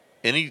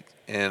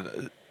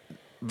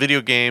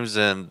video games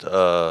and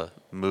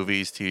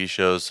movies, TV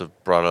shows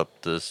have brought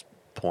up this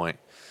point,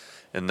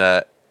 in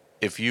that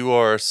if you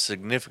are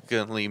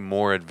significantly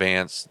more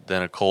advanced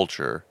than a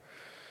culture,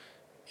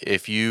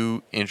 if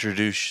you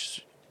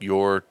introduce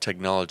your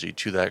technology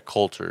to that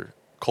culture,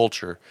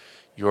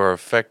 you are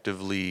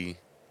effectively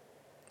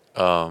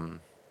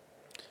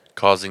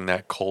causing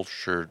that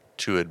culture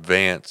to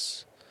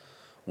advance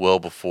well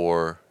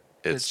before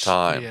its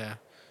time. Yeah.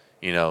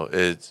 You know,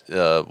 it's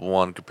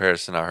one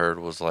comparison I heard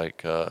was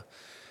like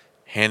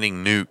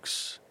handing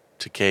nukes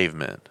to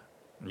cavemen,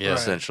 Yeah.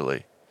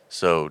 essentially.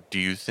 So, do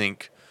you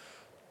think,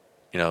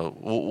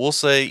 we'll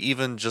say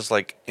even just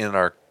like in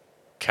our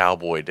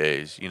cowboy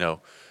days,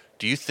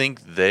 do you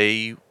think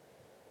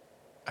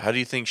how do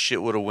you think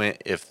shit would have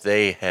went if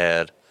they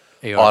had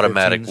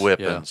automatic AR-15s?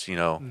 weapons?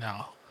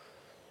 No.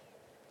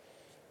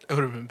 It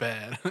would have been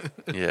bad.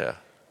 Yeah.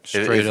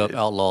 Straight up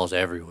outlaws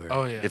everywhere.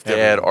 Oh yeah. If they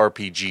add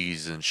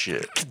RPGs and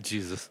shit.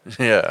 Jesus.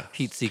 Yeah.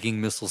 Heat-seeking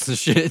missiles and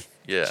shit.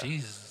 Yeah.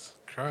 Jesus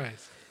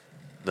Christ.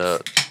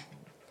 The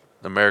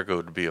America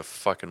would be a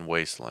fucking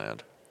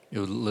wasteland. It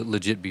would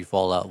legit be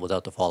Fallout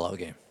without the Fallout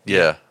game.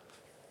 Yeah.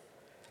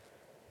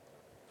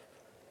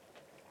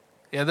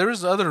 Yeah, there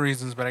was other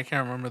reasons, but I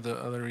can't remember the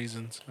other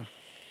reasons.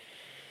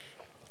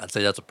 I'd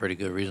say that's a pretty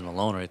good reason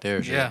alone right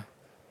there. Shit. Yeah.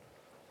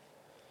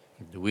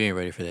 We ain't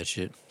ready for that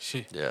shit.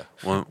 Shit. Yeah.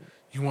 Well,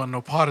 You want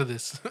no part of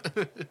this.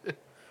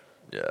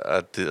 yeah.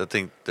 I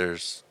think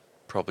there's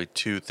probably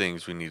two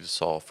things we need to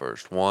solve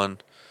first. One,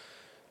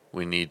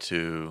 we need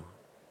to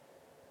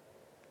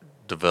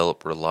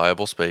develop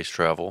reliable space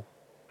travel.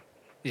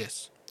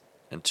 Yes.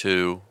 And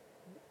two,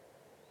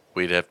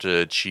 we'd have to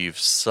achieve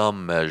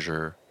some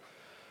measure,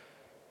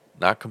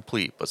 not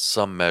complete, but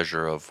some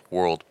measure of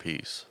world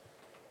peace.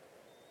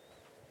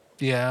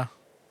 Yeah.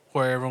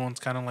 Where everyone's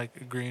kind of like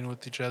agreeing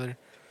with each other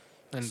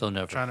and So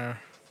never. trying to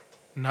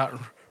not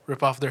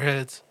rip off their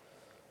heads.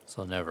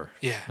 So never.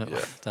 Yeah.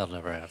 That'll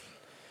never happen.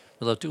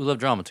 We love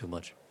drama too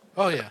much.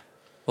 Oh yeah.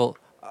 Well,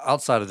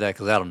 outside of that,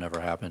 because that'll never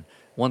happen.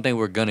 One thing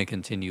we're gonna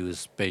continue is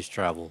space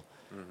travel.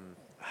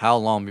 How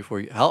long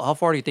before how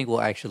far do you think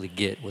we'll actually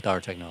get with our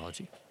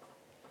technology?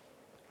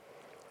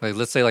 Like,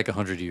 let's say like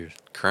 100 years.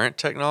 Current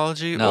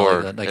technology, No,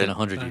 or like in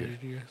 100 years.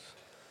 100 years.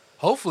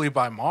 Hopefully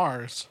by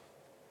Mars.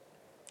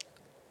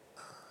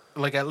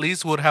 Like at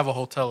least we'd have a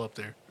hotel up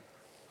there.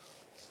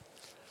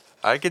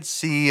 I could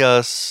see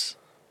us,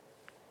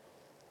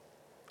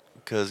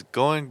 because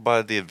going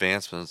by the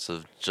advancements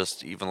of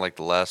just even like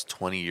the last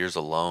 20 years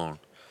alone,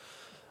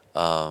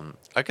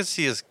 I could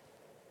see us,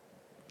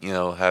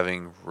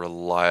 having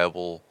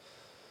reliable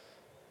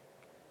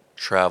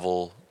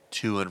travel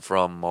to and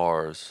from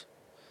Mars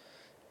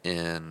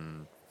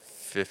in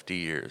 50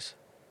 years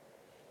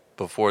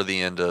before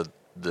the end of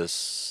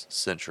this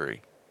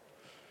century.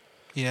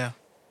 Yeah.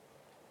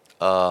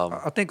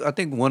 I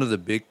think one of the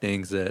big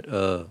things that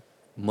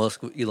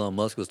Elon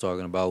Musk was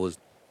talking about was,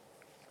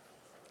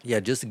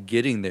 just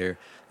getting there.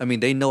 I mean,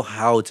 they know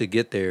how to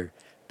get there.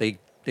 They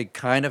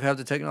kind of have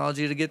the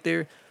technology to get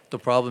there. The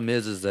problem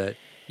is that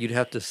you'd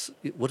have to.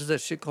 What is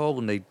that shit called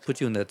when they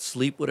put you in that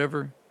sleep,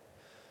 whatever?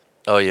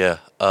 Oh yeah,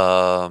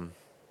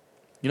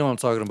 You know what I'm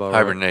talking about? Right?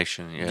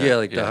 hibernation. Yeah, Yeah,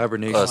 like the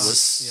hibernation.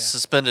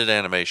 Suspended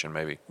animation,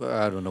 maybe.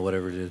 I don't know,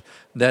 whatever it is.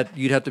 That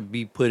you'd have to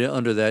be put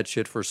under that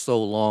shit for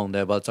so long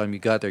that by the time you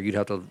got there, you'd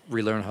have to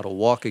relearn how to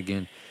walk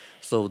again.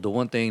 So the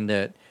one thing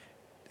that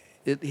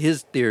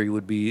his theory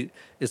would be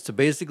is to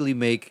basically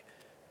make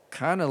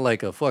kind of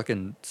like a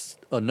fucking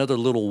another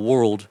little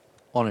world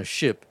on a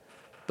ship,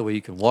 the way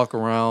you can walk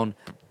around.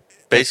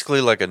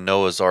 Basically, like a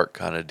Noah's Ark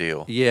kind of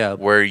deal. Yeah.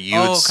 Where you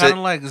would kind of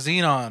like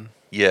Xenon.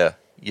 Yeah,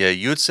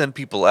 you would send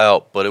people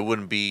out, but it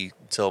wouldn't be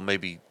until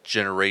maybe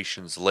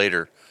generations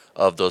later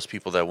of those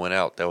people that went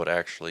out that would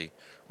actually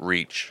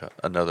reach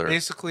another.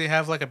 Basically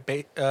have like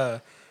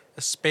a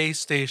space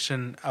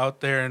station out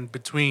there in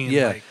between.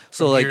 Yeah. Like,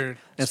 So from like here,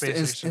 space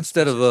station,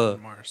 instead space of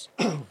station, Mars.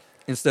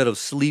 instead of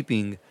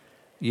sleeping,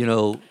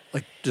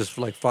 like just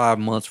like 5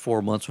 months,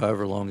 4 months,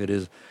 however long it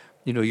is,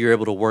 you're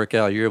able to work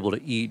out, you're able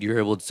to eat, you're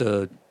able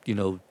to,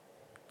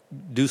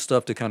 do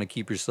stuff to kind of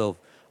keep yourself.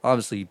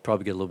 Obviously, you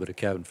probably get a little bit of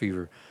cabin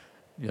fever,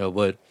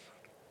 but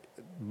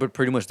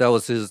pretty much that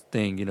was his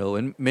thing,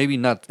 and maybe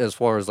not as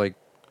far as like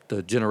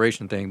the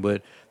generation thing,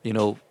 but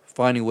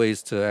finding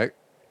ways to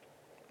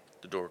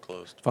The door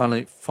closed.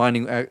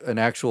 finding an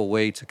actual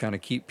way to kind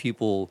of keep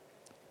people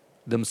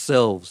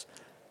themselves.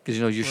 Because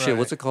your shit,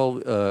 what's it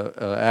called?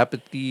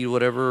 Apathy,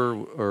 whatever,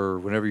 or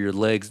whenever your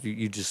legs,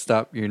 you just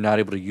stop. You're not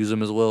able to use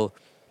them as well.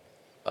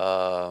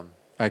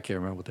 I can't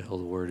remember what the hell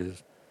the word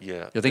is.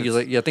 Yeah, I think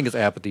I think it's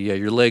apathy. Yeah,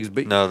 your legs.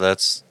 No,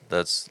 that's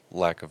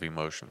lack of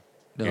emotion.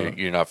 No.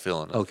 You're not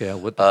feeling it. Okay,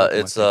 what the fuck am I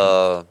it's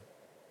thinking?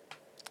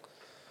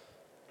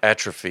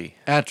 atrophy.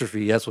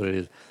 Atrophy. That's what it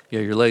is. Yeah,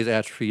 your legs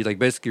atrophy. Like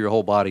basically your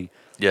whole body.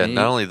 Yeah, And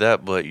not only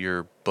that, but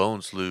your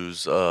bones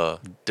lose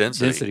density.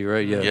 density,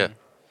 right? Yeah. Yeah.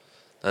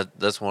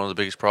 That's one of the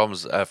biggest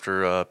problems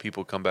after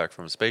people come back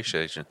from a space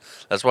station.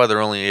 That's why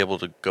they're only able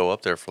to go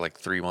up there for like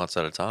 3 months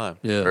at a time.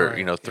 Yeah. Or,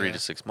 Right, 3 to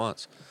 6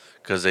 months.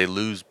 Because they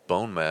lose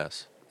bone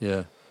mass.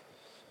 Yeah.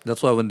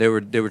 That's why when they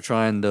were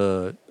trying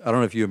to, I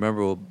don't know if you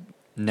remember,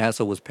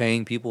 NASA was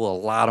paying people a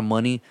lot of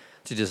money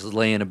to just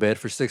lay in a bed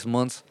for 6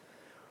 months,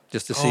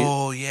 just to see.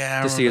 Oh yeah,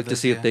 I to see remember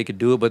this, if they could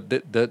do it. But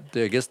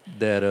I guess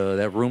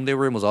that room they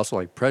were in was also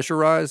like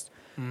pressurized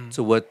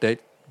to what the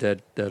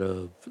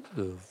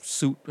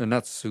suit,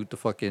 not suit, the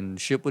fucking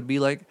ship would be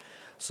like.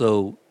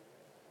 So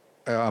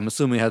I'm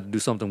assuming it had to do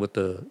something with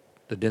the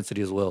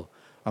density as well.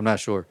 I'm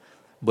not sure,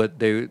 but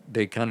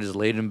they kind of just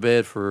laid in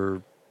bed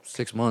for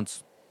 6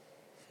 months,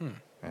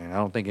 and I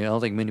don't think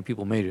many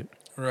people made it.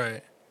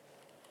 Right.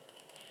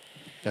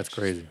 That's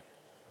crazy.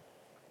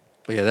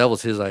 But yeah, that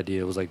was his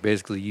idea. It was like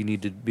basically you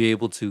need to be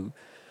able to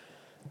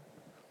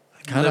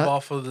Live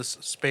off of this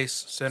space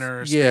center.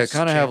 Or yeah, space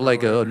kind of have chamber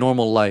like or a whatever.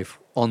 normal life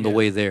on the Yeah.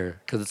 way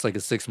there, because it's like a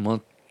 6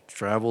 month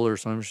travel or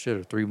some shit,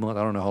 or 3 months.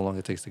 I don't know how long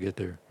it takes to get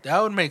there.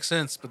 That would make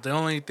sense, but the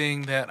only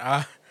thing that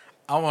I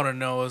want to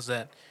know is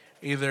that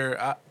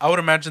either I would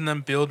imagine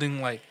them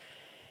building like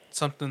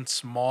something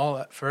small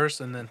at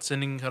first and then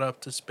sending it up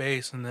to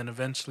space and then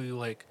eventually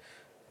like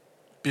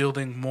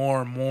building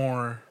more and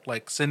more,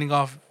 like sending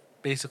off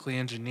basically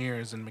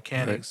engineers and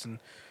mechanics and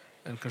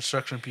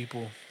construction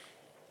people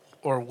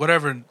or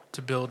whatever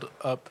to build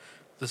up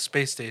the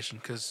space station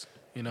because,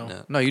 you know.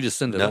 No. No, you just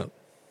send it No. up.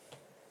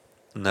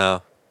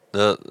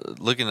 No,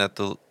 looking at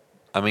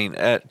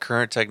at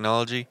current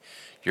technology,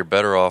 you're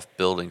better off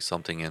building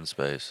something in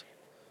space,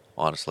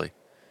 honestly,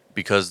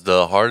 because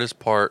the hardest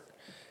part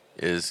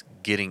is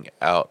getting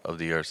out of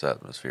the Earth's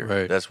atmosphere.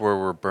 Right. That's where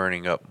we're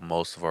burning up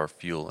most of our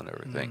fuel and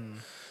everything.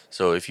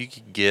 So if you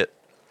could get,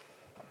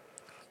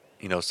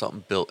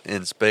 something built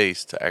in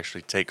space to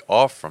actually take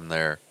off from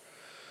there,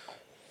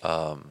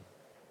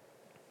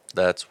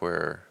 that's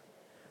where,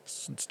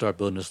 Start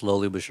building it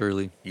slowly but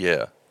surely.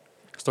 yeah,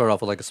 Start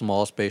off with like a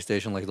small space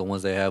station, like the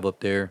ones they have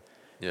up there,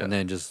 yeah, and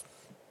then just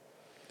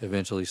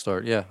eventually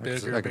start. Yeah,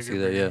 Bigger, I can see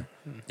bigger, that. Yeah,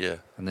 bigger. yeah,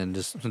 and then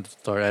just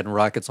start adding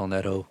rockets on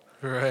that hoe,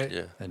 Right.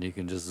 yeah. and you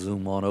can just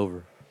zoom on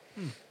over.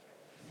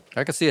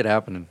 I can see it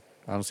happening.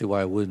 I don't see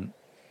why it wouldn't.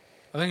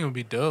 I think it would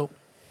be dope.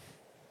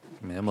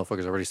 I mean, that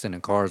motherfucker's already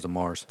sending cars to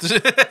Mars.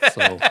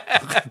 So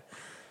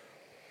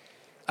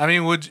I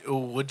mean, would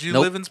you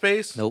Nope. live in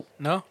space? Nope.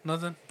 No,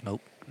 nothing.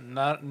 Nope.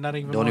 Not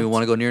even. Don't even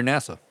want to go near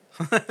NASA.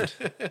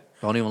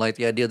 Don't even like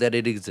the idea that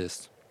it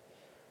exists.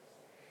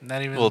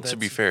 Not even. Well, to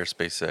be that's- fair,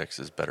 SpaceX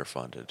is better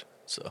funded,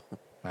 so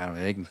I don't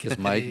know. They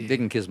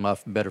can kiss my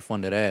better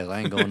funded ass. I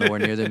ain't going nowhere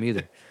near them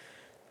either.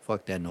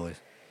 Fuck that noise.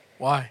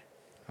 Why?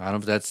 I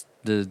don't. That's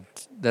the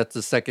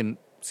second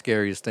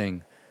scariest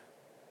thing.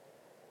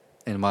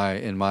 In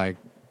my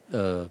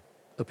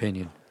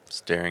opinion.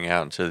 staring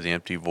out into the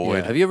empty void.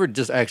 Yeah. Have you ever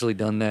just actually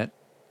done that?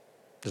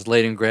 Just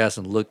laid in grass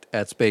and looked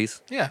at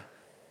space. Yeah.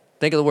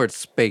 Think of the word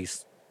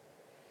space.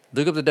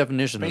 Look up the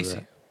definition of Spacey.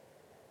 that.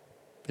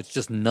 It's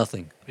just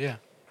nothing. Yeah.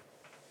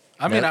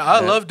 I mean, That- I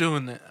that- love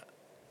doing that.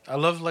 I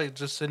love like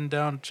just sitting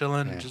down,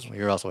 chilling, Yeah, and just. well,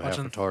 you're also half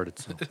watching- retarded.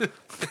 So.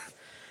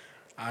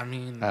 I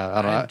mean,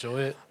 I don't- I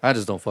enjoy it. I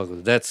just don't fuck with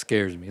it. That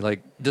scares me.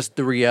 Like just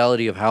the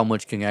reality of how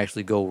much can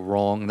actually go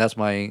wrong. And that's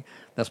my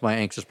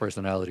anxious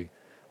personality.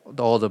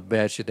 All the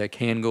bad shit that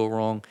can go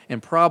wrong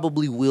and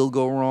probably will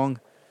go wrong,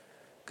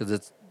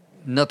 because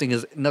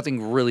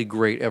nothing really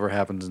great ever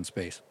happens in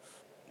space.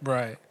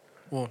 Right.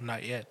 Well,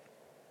 not yet.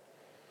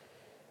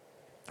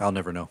 I'll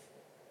never know.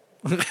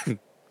 I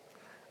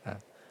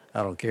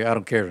don't care. I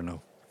don't care to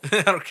know.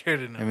 I don't care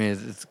to know. I mean,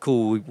 it's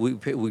cool.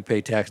 We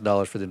pay tax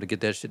dollars for them to get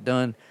that shit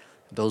done.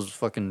 If those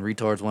fucking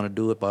retards want to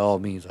do it, by all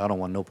means. I don't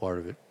want no part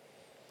of it.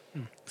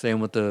 Same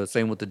with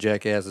the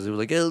jackasses. It was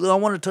like, hey, I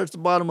want to touch the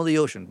bottom of the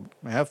ocean.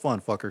 Have fun,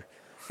 fucker.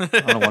 I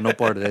don't want no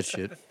part of that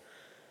shit.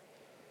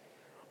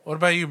 What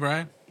about you,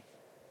 Brian?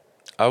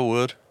 I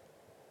would.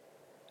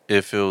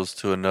 If it was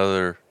to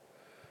another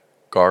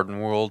garden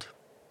world.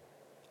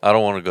 I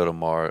don't want to go to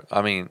Mars.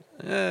 I mean,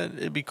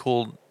 it'd be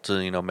cool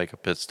to, make a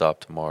pit stop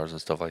to Mars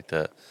and stuff like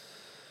that.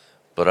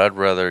 But I'd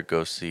rather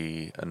go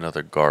see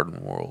another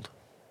garden world.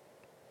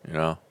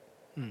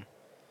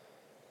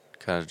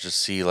 Kind of just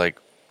see, like,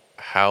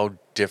 how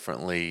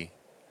differently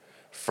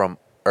from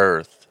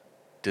Earth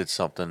did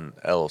something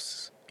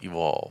else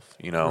evolve,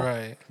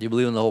 Right. Do you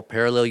believe in the whole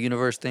parallel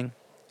universe thing?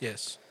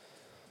 Yes.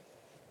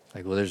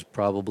 Like, well, there's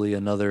probably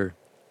another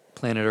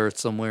planet Earth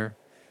somewhere.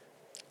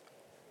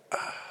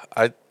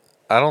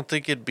 I don't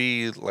think it'd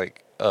be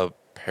like a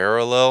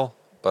parallel,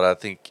 but I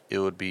think it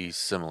would be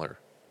similar.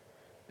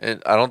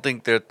 And I don't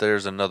think that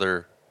there's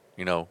another,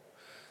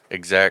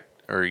 exact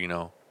or, kind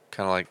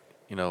of like,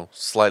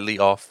 slightly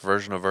off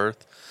version of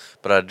Earth.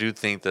 But I do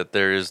think that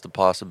there is the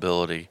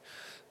possibility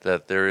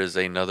that there is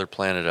another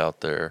planet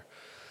out there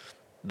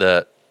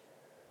that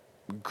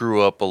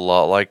grew up a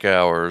lot like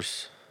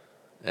ours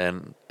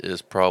and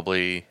is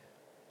probably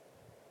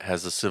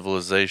has a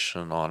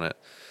civilization on it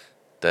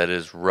that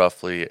is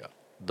roughly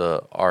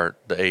the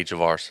age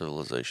of our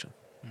civilization.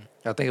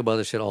 I think about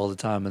this shit all the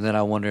time, and then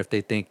I wonder if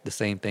they think the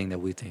same thing that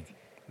we think.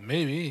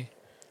 Maybe.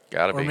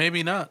 Gotta Or be.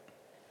 maybe not.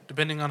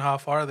 Depending on how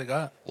far they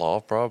got. Law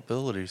of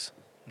probabilities.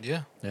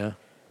 Yeah. Yeah.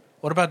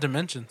 What about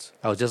dimensions?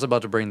 I was just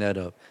about to bring that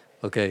up.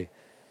 Okay,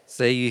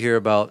 say you hear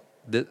about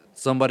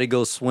somebody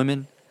goes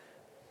swimming,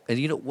 and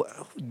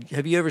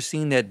have you ever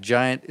seen that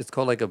giant? It's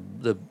called like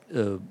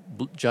the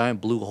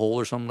giant blue hole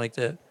or something like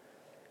that.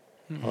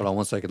 Hold on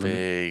one second.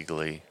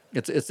 Vaguely.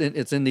 It's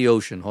in the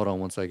ocean. Hold on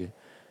one second.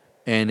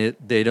 And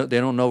they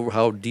don't know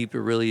how deep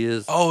it really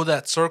is. Oh,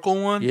 that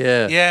circle one?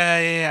 Yeah.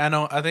 Yeah. I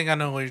know. I think I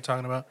know what you're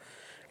talking about.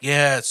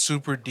 Yeah, it's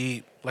super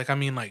deep. Like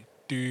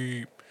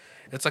deep.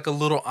 It's like a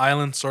little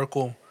island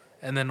circle,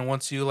 and then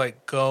once you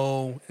like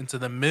go into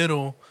the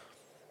middle,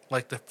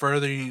 like the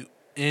further you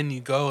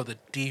go, the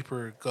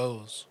deeper it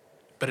goes.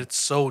 But it's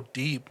so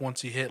deep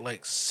once you hit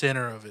like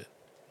center of it.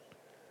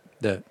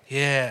 That.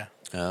 Yeah.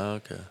 Oh,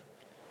 okay.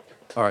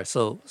 All right.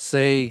 So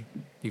say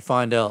you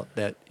find out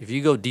that if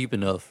you go deep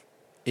enough,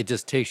 it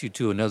just takes you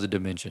to another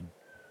dimension.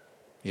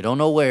 You don't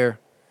know where.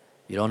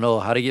 You don't know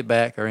how to get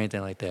back or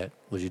anything like that.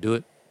 Would you do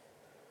it?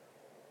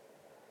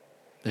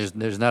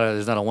 There's not a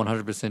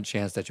 100%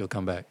 chance that you'll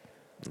come back.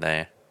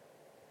 Nah.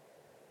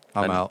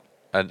 I'm out.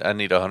 I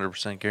need a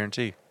 100%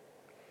 guarantee.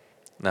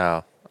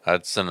 Now,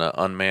 I'd send an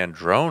unmanned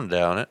drone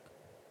down it.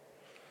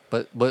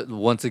 But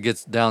once it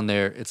gets down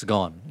there, it's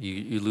gone.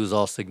 You lose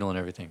all signal and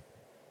everything.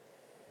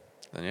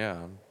 Then yeah,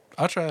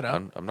 I'll try it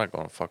out. I'm not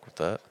going to fuck with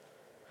that.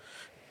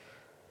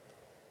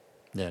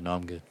 Yeah, no,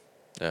 I'm good.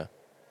 Yeah.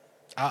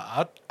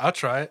 I'll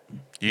try it.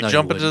 You No, you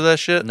jump into wouldn't. that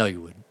shit? No,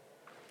 you wouldn't.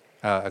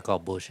 I call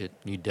bullshit.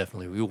 You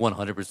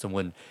 100%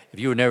 wouldn't. If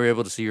you were never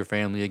able to see your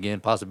family again,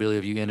 possibility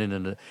of you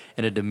ending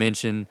in a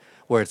dimension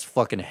where it's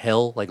fucking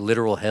hell, like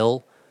literal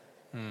hell.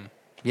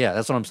 Yeah,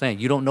 that's what I'm saying.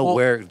 You don't know Well-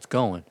 where it's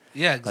going.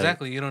 Yeah,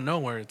 exactly. You don't know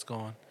where it's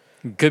going.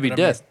 It could be But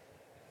I mean, death.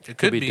 It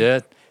Could be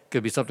death.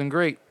 Could be something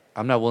great.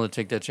 I'm not willing to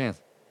take that chance.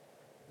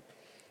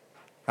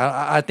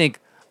 I think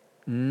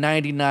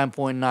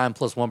 99.9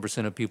 plus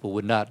 1% of people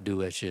would not do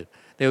that shit.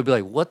 They would be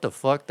like, "What the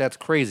fuck? That's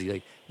crazy.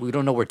 Like, we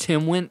don't know where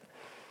Tim went.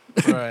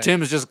 Right.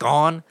 Tim's just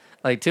gone.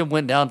 Like, Tim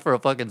went down for a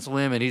fucking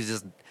swim and he's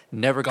just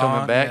never coming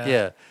Gone, back. yeah.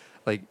 Yeah.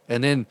 Like,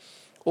 and then,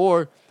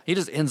 or he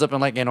just ends up in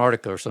like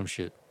Antarctica or some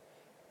shit.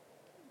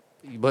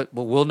 But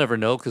we'll never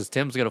know because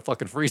Tim's gonna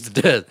fucking freeze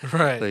to death.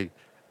 Right. Like,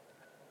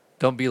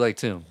 don't be like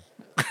Tim.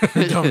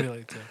 Don't be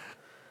like that.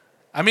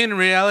 I mean, in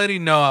reality,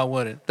 no, I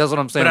wouldn't. That's what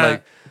I'm saying. But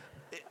Like,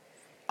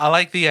 I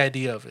like the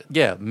idea of it.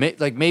 yeah,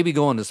 like maybe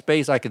going to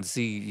space, I can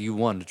see you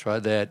wanting to try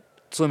that.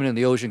 Swimming in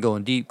the ocean,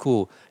 going deep,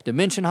 cool.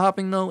 Dimension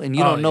hopping though, and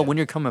you Oh, don't know yeah. when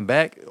you're coming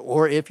back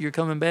or if you're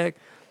coming back.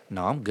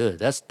 No, I'm good.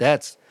 That's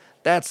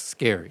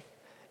scary,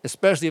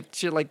 especially if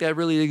shit like that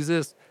really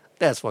exists.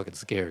 That's fucking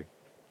scary.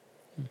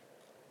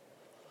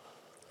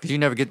 Cause you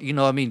never get,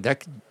 I mean,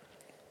 that could,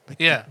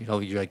 Yeah.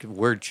 you're like,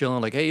 we're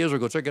chilling, like, hey, Israel,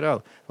 go check it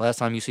out. Last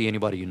time you see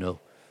anybody you know.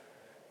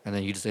 And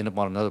then you just end up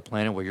on another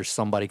planet where you're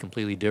somebody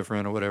completely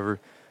different or whatever,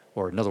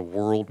 or another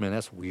world. Man,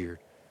 that's weird.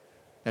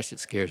 That shit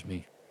scares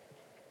me.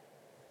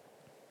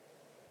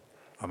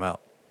 I'm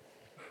out.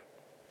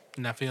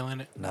 Not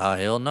feeling it. Nah,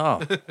 hell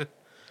no.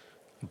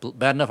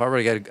 Bad enough.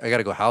 I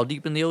gotta go how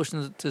deep in the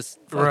ocean to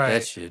fuck that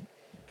Right. shit.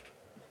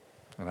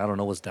 And I don't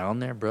know what's down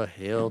there, bro.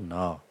 Hell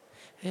no.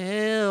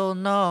 Hell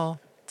no.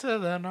 To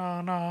the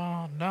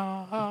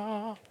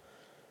no.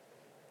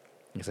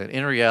 He said,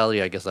 in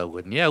reality, I guess I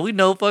wouldn't. Yeah, we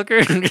know,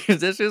 fucker.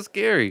 That's just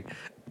scary.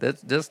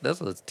 That's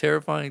a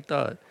terrifying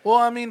thought. Well,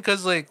 I mean,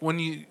 cause like when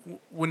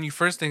you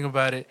first think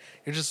about it,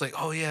 you're just like,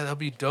 oh yeah, that'd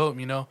be dope,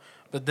 you know.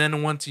 But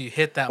then once you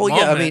hit that Oh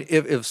moment, yeah, I mean,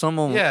 if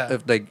someone Yeah.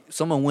 if like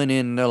someone went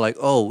in and they're like,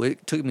 oh,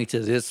 it took me to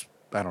this,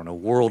 I don't know,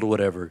 world or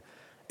whatever,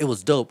 it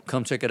was dope.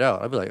 Come check it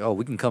out. I'd be like, oh,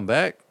 we can come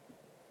back.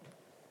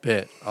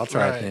 Bet I'll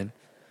try Right. it then.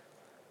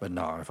 But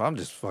no, if I'm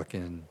just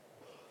fucking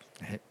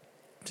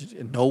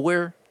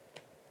nowhere,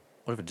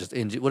 what if it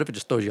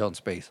just throws you out in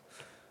space?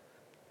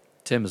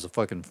 Tim is a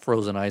fucking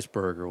frozen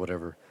iceberg or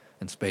whatever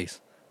in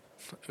space.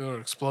 or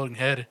exploding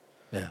head.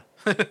 Yeah.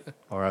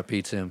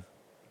 R.I.P. Tim.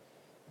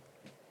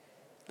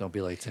 Don't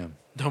be like Tim.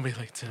 Don't be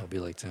like Tim. Don't be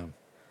like Tim.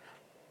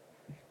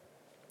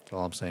 That's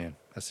all I'm saying.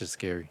 That's just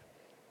scary.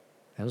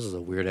 And this is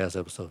a weird ass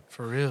episode.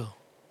 For real.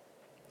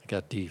 It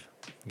got deep.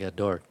 It got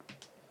dark.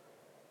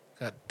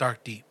 Got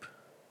dark deep.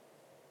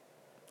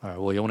 All right.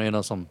 Well, you want to end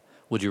on some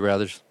would you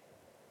rather's?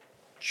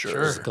 Sure.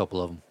 Sure. Just a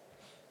couple of them.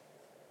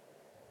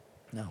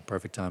 No,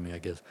 perfect timing, I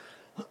guess.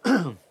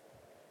 All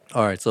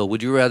right. So,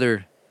 would you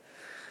rather?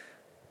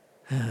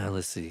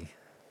 Let's see.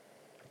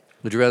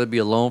 Would you rather be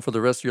alone for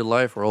the rest of your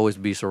life or always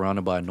be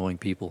surrounded by annoying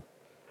people?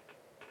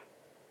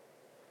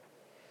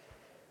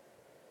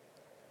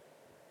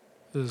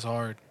 This is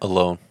hard.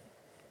 Alone.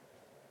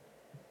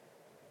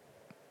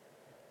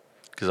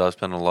 Because I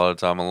spend a lot of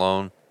time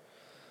alone.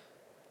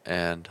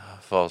 And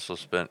I've also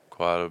spent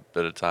quite a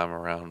bit of time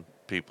around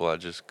people I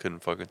just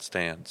couldn't fucking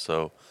stand.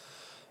 So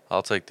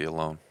I'll take the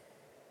alone.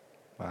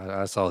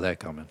 I saw that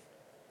coming.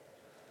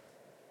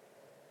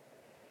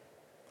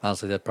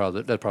 Honestly, that'd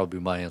probably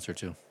be my answer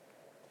too.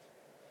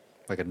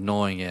 Like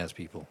annoying ass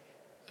people.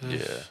 Ugh.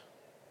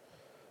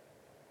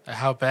 Yeah.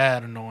 How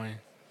bad annoying.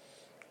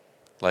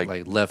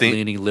 Like left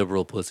leaning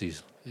liberal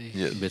pussies.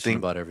 Yeah, Bitching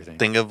about everything.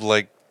 Think of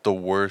like the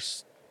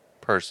worst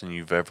person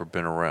you've ever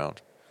been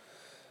around.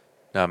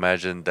 Now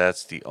imagine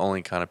that's the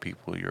only kind of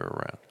people you're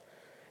around.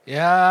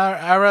 Yeah,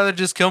 I'd rather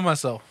just kill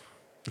myself.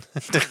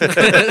 Be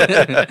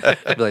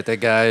like that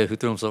guy who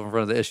threw himself in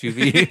front of the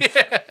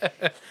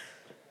SUV.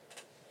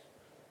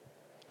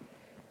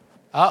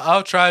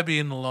 I'll try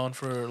being alone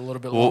for a little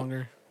bit Well-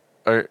 longer.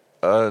 Or,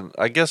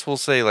 I guess we'll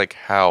say like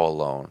how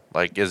alone?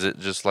 Like is it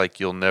just like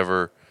you'll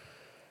never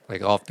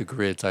Like off the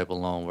grid type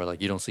alone where like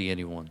you don't see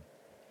anyone.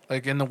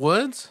 Like in the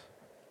woods?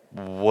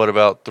 what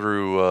about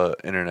through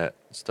internet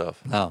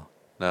stuff? No.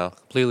 No.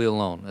 Completely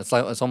alone. It's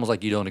almost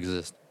like you don't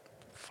exist.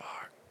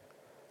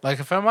 Like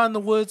if I'm out in the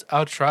woods,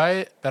 I'll try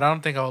it, but I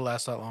don't think I'll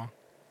last that long.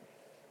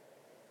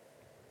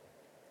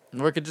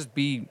 Or it could just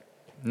be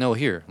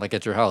here, like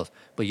at your house,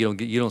 but you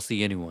don't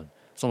see anyone.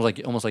 It's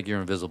almost like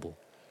you're invisible.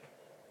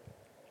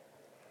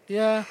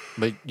 Yeah.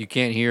 But you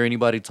can't hear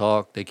anybody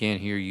talk. They can't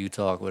hear you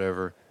talk,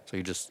 whatever. So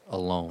you're just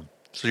alone.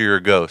 So you're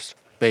a ghost.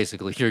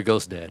 Basically, you're a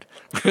ghost dad.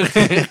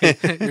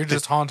 You're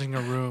just haunting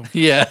a room.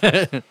 Yeah.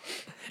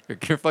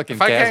 you're fucking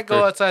If I can't Casper.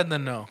 go outside,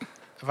 then no.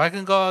 If I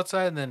can go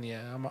outside, then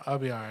yeah, I'll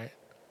be all right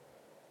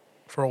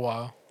for a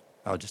while.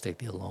 I'll just take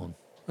the alone.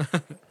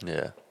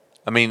 Yeah.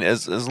 I mean,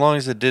 as long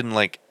as it didn't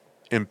like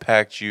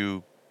impact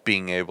you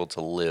being able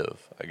to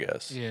live, I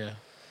guess. Yeah.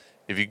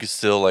 If you could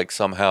still like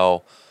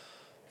somehow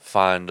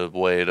find a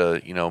way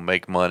to,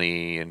 make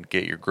money and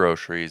get your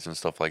groceries and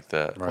stuff like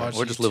that. Right. Watch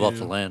Or just live off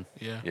the YouTube. land.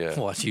 Yeah. Yeah.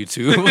 Watch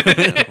YouTube.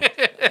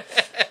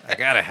 I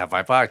gotta have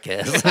my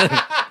podcast.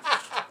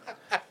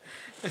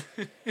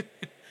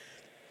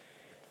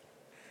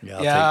 Yeah,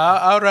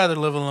 I would rather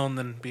live alone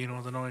than being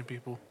with annoying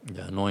people.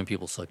 Yeah, annoying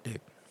people suck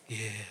dick.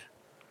 Yeah.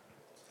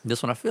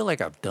 This one, I feel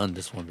like I've done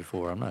this one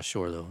before. I'm not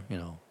sure though.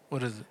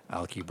 What is it?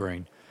 Alky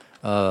brain.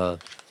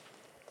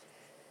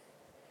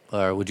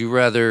 Would you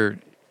rather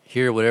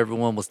hear what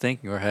everyone was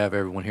thinking or have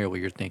everyone hear what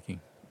you're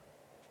thinking?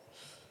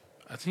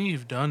 I think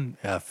you've done.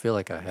 Yeah, I feel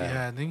like I have.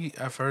 Yeah, I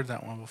think I've heard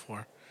that one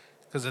before.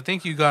 Because I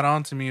think you got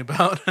on to me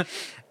about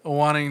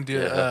wanting to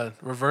Yeah.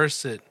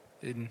 reverse it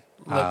and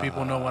let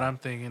people know what I'm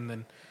thinking.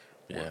 Then,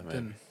 Yeah, man.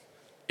 then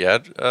Yeah,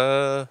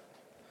 I'd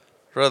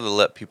rather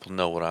let people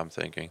know what I'm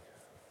thinking.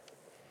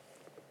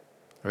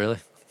 Really?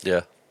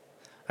 Yeah.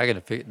 I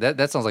gotta figure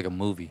that sounds like a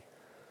movie.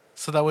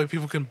 so that way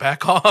people can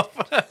back off.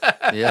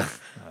 Yeah.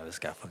 Oh, this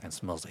guy fucking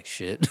smells like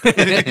shit.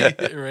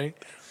 Right?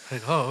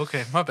 Like, oh,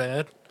 okay, my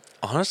bad.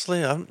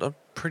 Honestly, I'm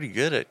pretty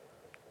good at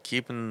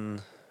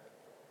keeping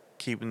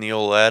the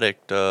old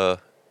addict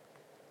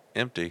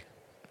empty.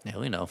 Yeah,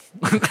 we know.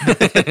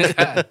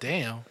 God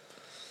damn.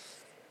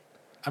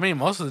 I mean,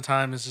 most of the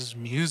time it's just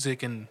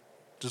music and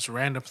just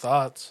random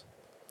thoughts.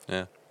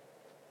 Yeah.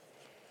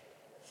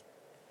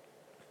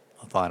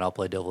 Fine, I'll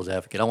play devil's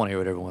advocate. I want to hear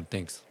what everyone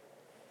thinks.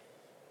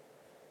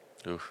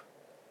 Oof.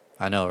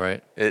 I know,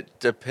 right? It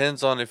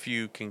depends on if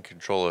you can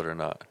control it or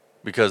not.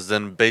 Because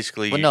then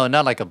basically But no,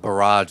 not like a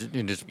barrage.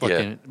 You just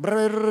fucking,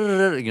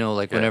 like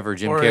Yeah. whenever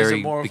Jim Or is it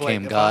Carrey more of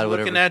became like, God, if I'm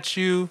whatever. looking at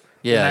you,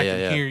 Yeah, and I yeah, can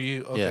yeah. hear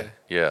you. Okay.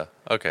 Yeah.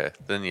 Okay.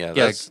 Then yeah,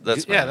 Yeah, that's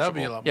Yeah, that would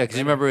be a manageable. lot Yeah, more because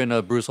you better. remember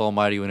in Bruce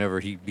Almighty,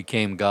 whenever he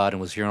became God and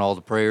was hearing all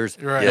the prayers,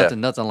 Right. Yeah.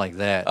 nothing like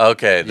that.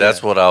 Okay,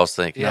 that's Yeah. what I was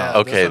thinking. Yeah,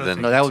 Okay, that's what I then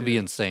think. No, that would be too.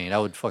 insane.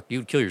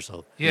 You'd kill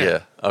yourself.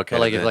 yeah. Okay. But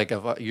like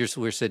then- if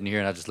we're sitting here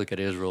and I just look at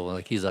Israel and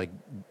like he's like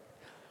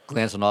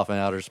glancing off in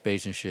outer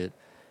space and shit,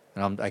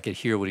 and I could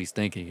hear what he's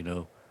thinking.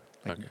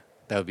 Like, Okay.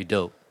 that would be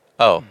dope.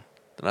 Oh,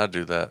 then I'd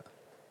do that.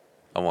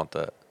 I want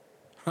that.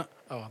 Oh,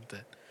 I'm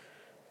dead.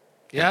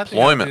 Yeah, I think I'd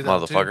Employment, do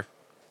that too. motherfucker.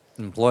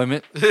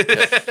 Employment,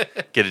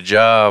 Get a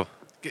job.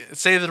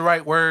 Say the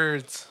right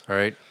words. all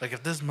right. Like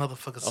if this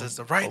motherfucker Oh, says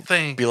the right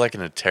thing, Be like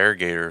an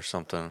interrogator or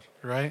something.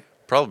 right?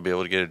 Probably be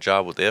able to get a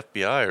job with the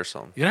FBI or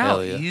something. You know how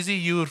Hell yeah. easy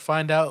you would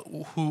find out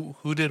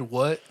who did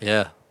what?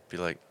 Yeah, Be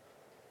like,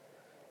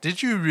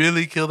 Did you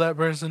really kill that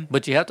person?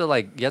 but you have to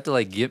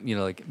get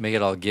make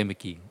it all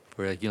gimmicky.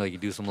 Where like you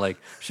do some like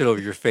shit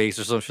over your face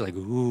or some shit like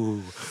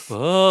ooh,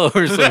 oh,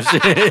 or some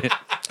shit.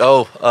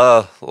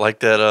 like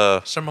that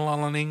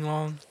Shamalalang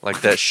long.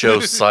 like that show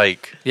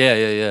Psych.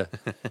 Yeah.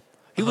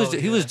 He was Oh,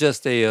 he yeah. was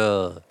just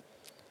a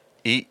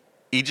He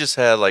just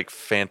had like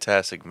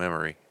fantastic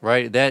memory.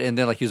 right that, and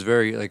then like he was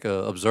very like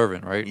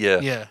observant, right? Yeah.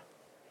 Yeah.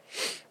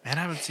 Man,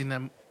 I haven't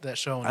seen that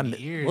show in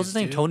years. What's his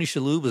name? dude. Tony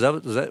Shalhoub?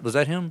 Was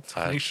that him?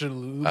 Tony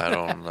Shalhoub. I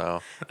don't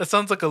know. That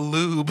sounds like a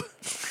lube.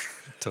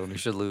 Tony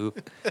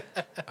Shalhoub,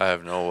 I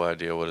have no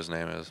idea what his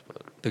name is,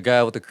 but the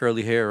guy with the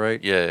curly hair,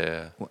 right?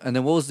 yeah. And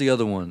then what was the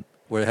other one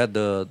where it had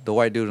the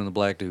white dude and the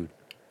black dude?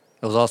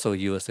 It was also a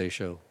USA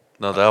show.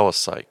 No, that was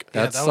Psych.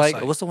 Yeah, That's that was like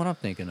Psych. what's the one I'm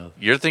thinking of?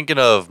 You're thinking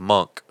of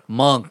Monk.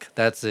 Monk.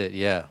 That's it.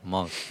 Yeah,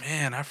 Monk.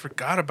 Man, I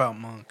forgot about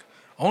Monk.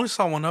 I only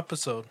saw one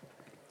episode.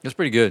 It's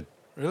pretty good.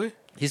 Really?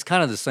 He's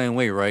kind of the same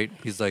way, right?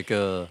 He's like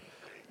Yeah,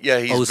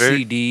 he's OCD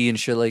very and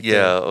shit like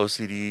yeah, that.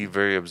 OCD,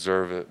 very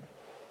observant.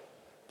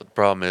 But the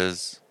problem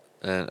is,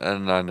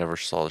 and I never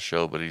saw the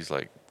show, but he's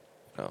like,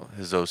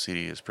 his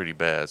OCD is pretty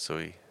bad, so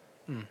he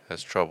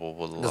has trouble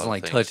with a lot Doesn't of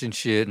like things. touching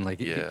shit and like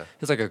Yeah.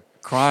 he's like a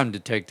crime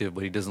detective,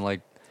 but he doesn't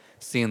like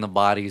seeing the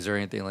bodies or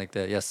anything like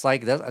that. Yeah,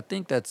 Psych. I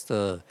think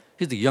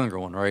he's the younger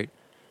one, right?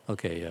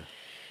 Okay, yeah.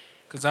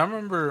 Because I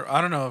remember,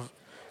 I don't know,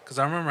 because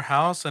I remember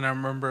House and I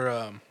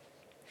remember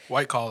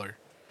White Collar.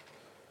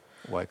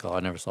 White Collar. I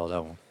never saw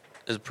that one.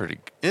 It's pretty.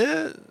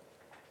 Yeah,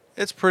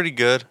 it's pretty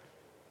good.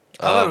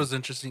 I thought it was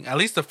interesting. At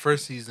least the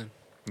first season.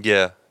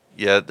 Yeah.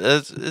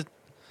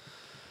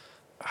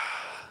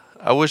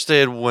 I wish they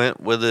had went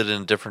with it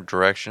in a different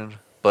direction,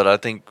 but I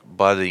think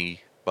by the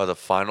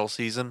final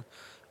season,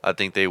 I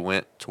think they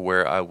went to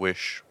where I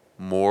wish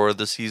more of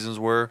the seasons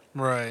were.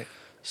 Right.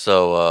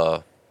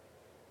 So,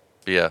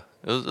 yeah,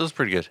 it was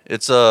pretty good.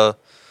 It's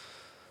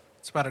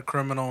It's about a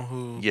criminal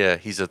who. yeah,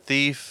 he's a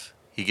thief.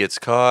 He gets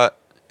caught,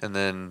 and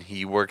then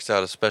he works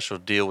out a special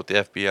deal with the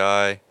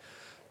FBI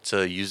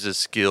to use his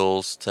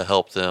skills to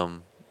help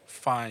them.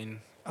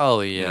 Fine.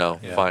 Oh yeah, know,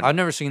 yeah. find- I've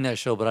never seen that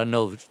show, but I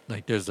know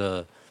like there's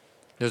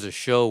there's a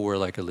show where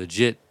like a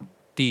legit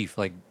thief,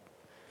 like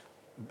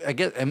I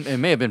guess it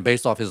may have been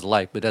based off his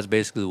life, but that's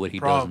basically what he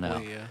does now.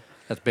 Yeah.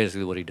 That's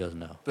basically what he does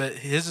now. But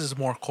his is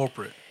more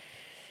corporate.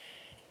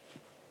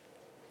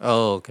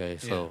 Oh, okay.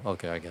 So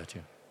okay, I got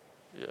you.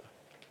 Yeah.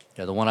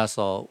 Yeah, the one I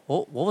saw.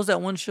 What was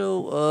that one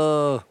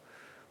show?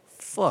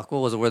 Fuck, what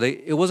was it? Where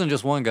it wasn't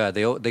just one guy.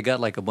 They got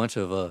like a bunch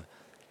of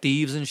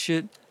thieves and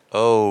shit.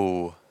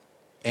 Oh.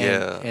 And,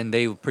 Yeah. And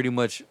they pretty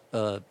much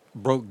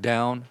broke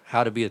down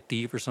how to be a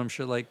thief or some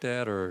shit like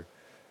that. Or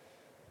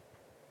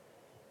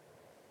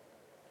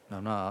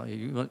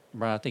no,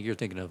 Brian, I think you're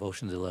thinking of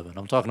Ocean's 11.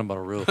 I'm talking about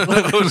a real.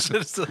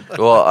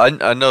 Well,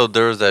 I know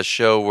there was that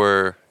show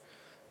where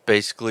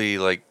basically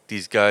like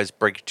these guys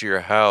break into your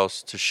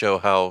house to show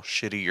how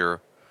shitty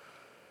you're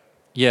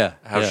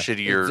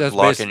shitty you're That's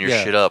locking your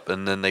yeah. shit up,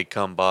 and then they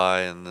come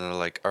by and they're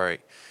like, all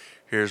right,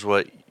 here's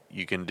what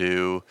you can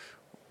do.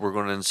 We're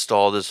going to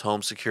install this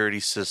home security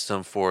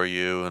system for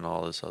you and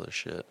all this other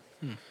shit.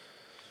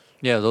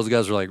 Yeah, those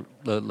guys are like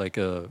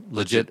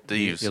legit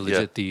thieves, Yeah, legit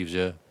yeah. thieves.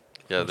 Yeah.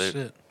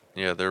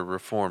 Yeah, they're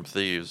reformed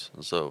thieves.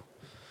 So,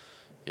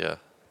 yeah.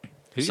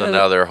 You So guys-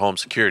 now they're home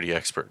security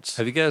experts.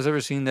 Have you guys ever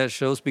seen that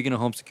show? Speaking of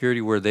home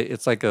security, where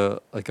it's like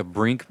a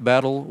Brink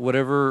battle,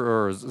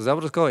 whatever, or is that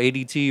what it's called?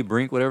 ADT,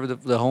 Brink, whatever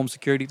the home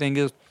security thing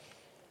is.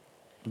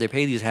 They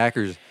pay these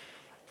hackers.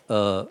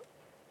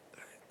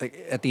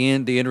 Like at the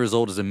end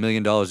result is $1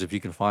 million if you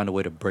can find a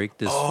way to break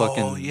this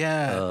fucking. Oh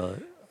yeah.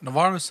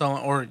 Navarro was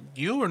telling, or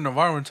you or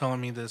Navarro were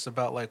telling me this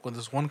about like when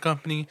this one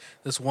company,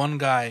 this one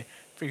guy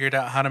figured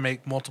out how to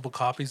make multiple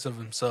copies of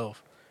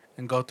himself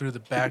and go through the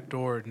back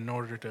door in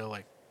order to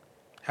like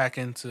hack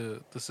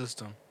into the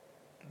system.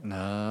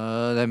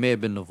 Nah, that may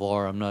have been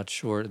Navarre. I'm not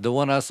sure. The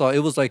one I saw, it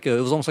was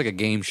almost like a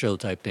game show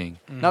type thing.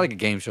 Not like a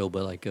game show,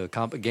 but like a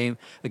game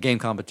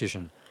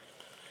competition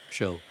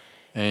show.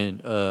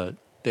 And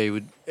it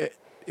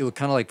would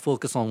kind of like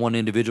focus on one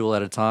individual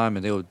at a time,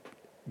 and they would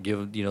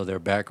give their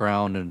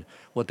background and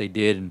what they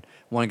did. And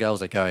one guy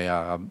was like, "Oh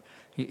yeah,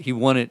 he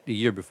won it the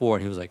year before,"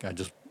 and he was like, "I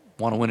just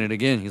want to win it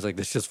again." He's like,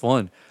 "This is just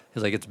fun."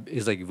 He's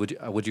like,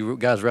 "Would you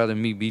guys rather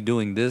me be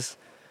doing this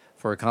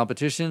for a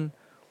competition?"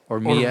 Or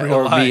me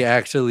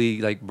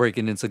actually like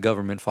breaking into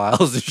government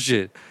files and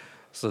shit.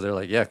 So they're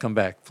like, yeah, come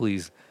back,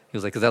 please. He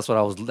was like, because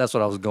that's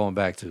what I was going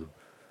back to.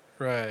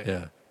 Right.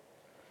 Yeah.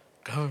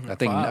 Government I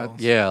think files.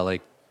 yeah,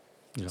 like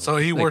So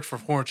he like, worked for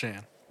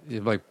 4chan.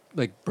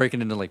 like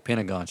breaking into like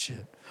Pentagon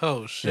shit.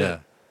 Oh shit. Yeah.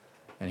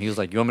 And he was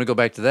like, you want me to go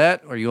back to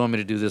that, or you want me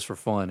to do this for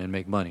fun and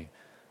make money?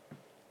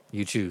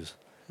 You choose.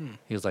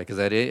 He was like, because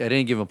at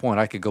any given point,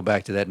 I could go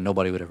back to that and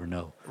nobody would ever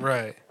know.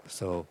 Right.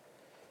 So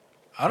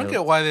I don't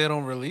get why they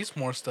don't release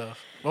more stuff.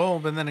 Oh,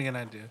 but then again,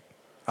 I do.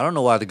 I don't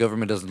know why the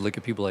government doesn't look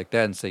at people like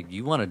that and say,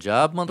 "You want a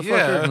job,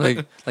 motherfucker?"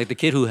 Yeah. Like the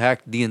kid who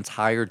hacked the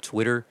entire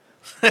Twitter.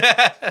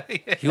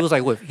 He was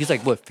like what? He's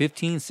like what?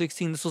 15,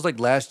 16? This was like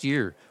last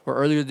year or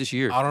earlier this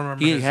year. I don't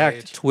remember He his hacked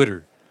age.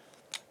 Twitter.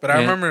 But I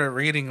And- remember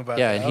reading about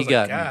Yeah, that. and I he was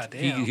got like, God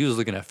damn. he was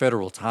looking at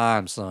federal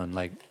time, son.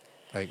 Like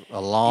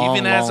a long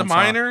Even as a long time.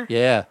 minor?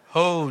 Yeah,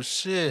 Oh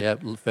shit. yeah,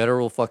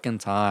 federal fucking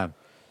time.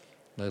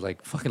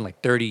 Like fucking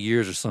like 30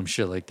 years or some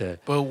shit like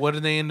that. But what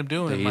did they end up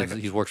doing? He Like,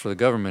 works for the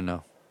government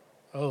now.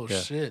 oh yeah.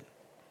 shit.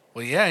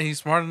 Well, yeah, he's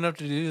smart enough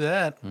to do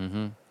that.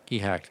 He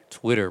hacked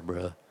Twitter,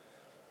 bruh.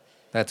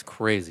 That's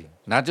crazy.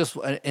 Not just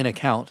an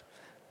account.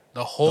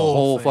 The The whole,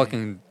 whole thing.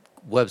 fucking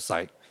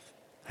website.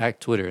 Hacked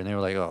Twitter, and they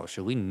were like, "Oh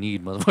shit, we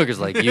need motherfuckers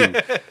like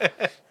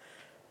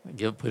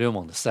you." Put him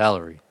on the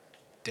salary.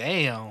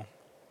 Damn.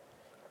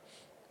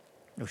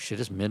 Oh shit,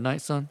 it's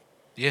midnight, son.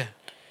 Yeah.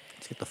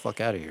 Let's get the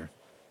fuck out of here.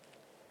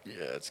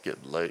 Yeah, it's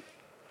getting late.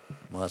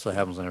 Well, that's what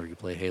happens whenever you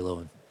play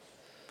Halo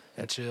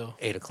And chill.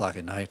 8:00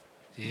 at night.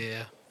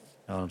 Yeah.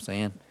 Know what I'm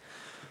saying?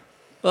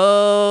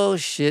 Oh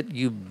shit,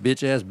 you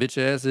bitches.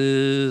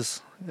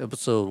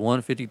 Episode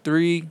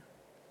 153.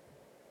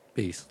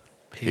 Peace.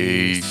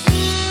 Peace.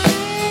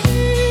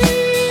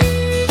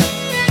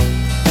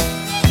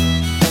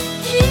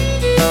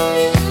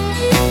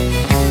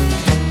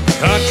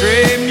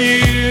 Country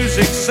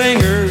music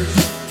singers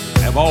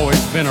have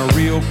always been a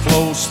real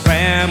close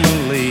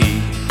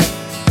family.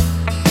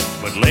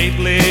 But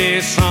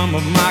lately, some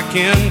of my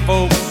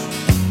kinfolks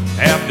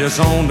have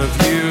disowned a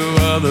few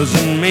others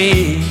than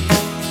me.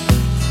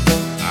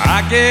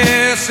 I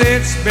guess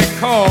it's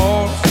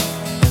because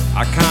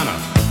I kind of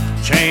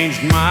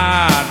changed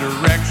my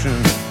direction.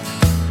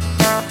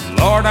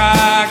 Lord,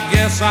 I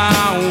guess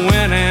I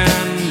went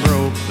and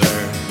broke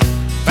their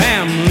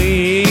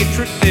family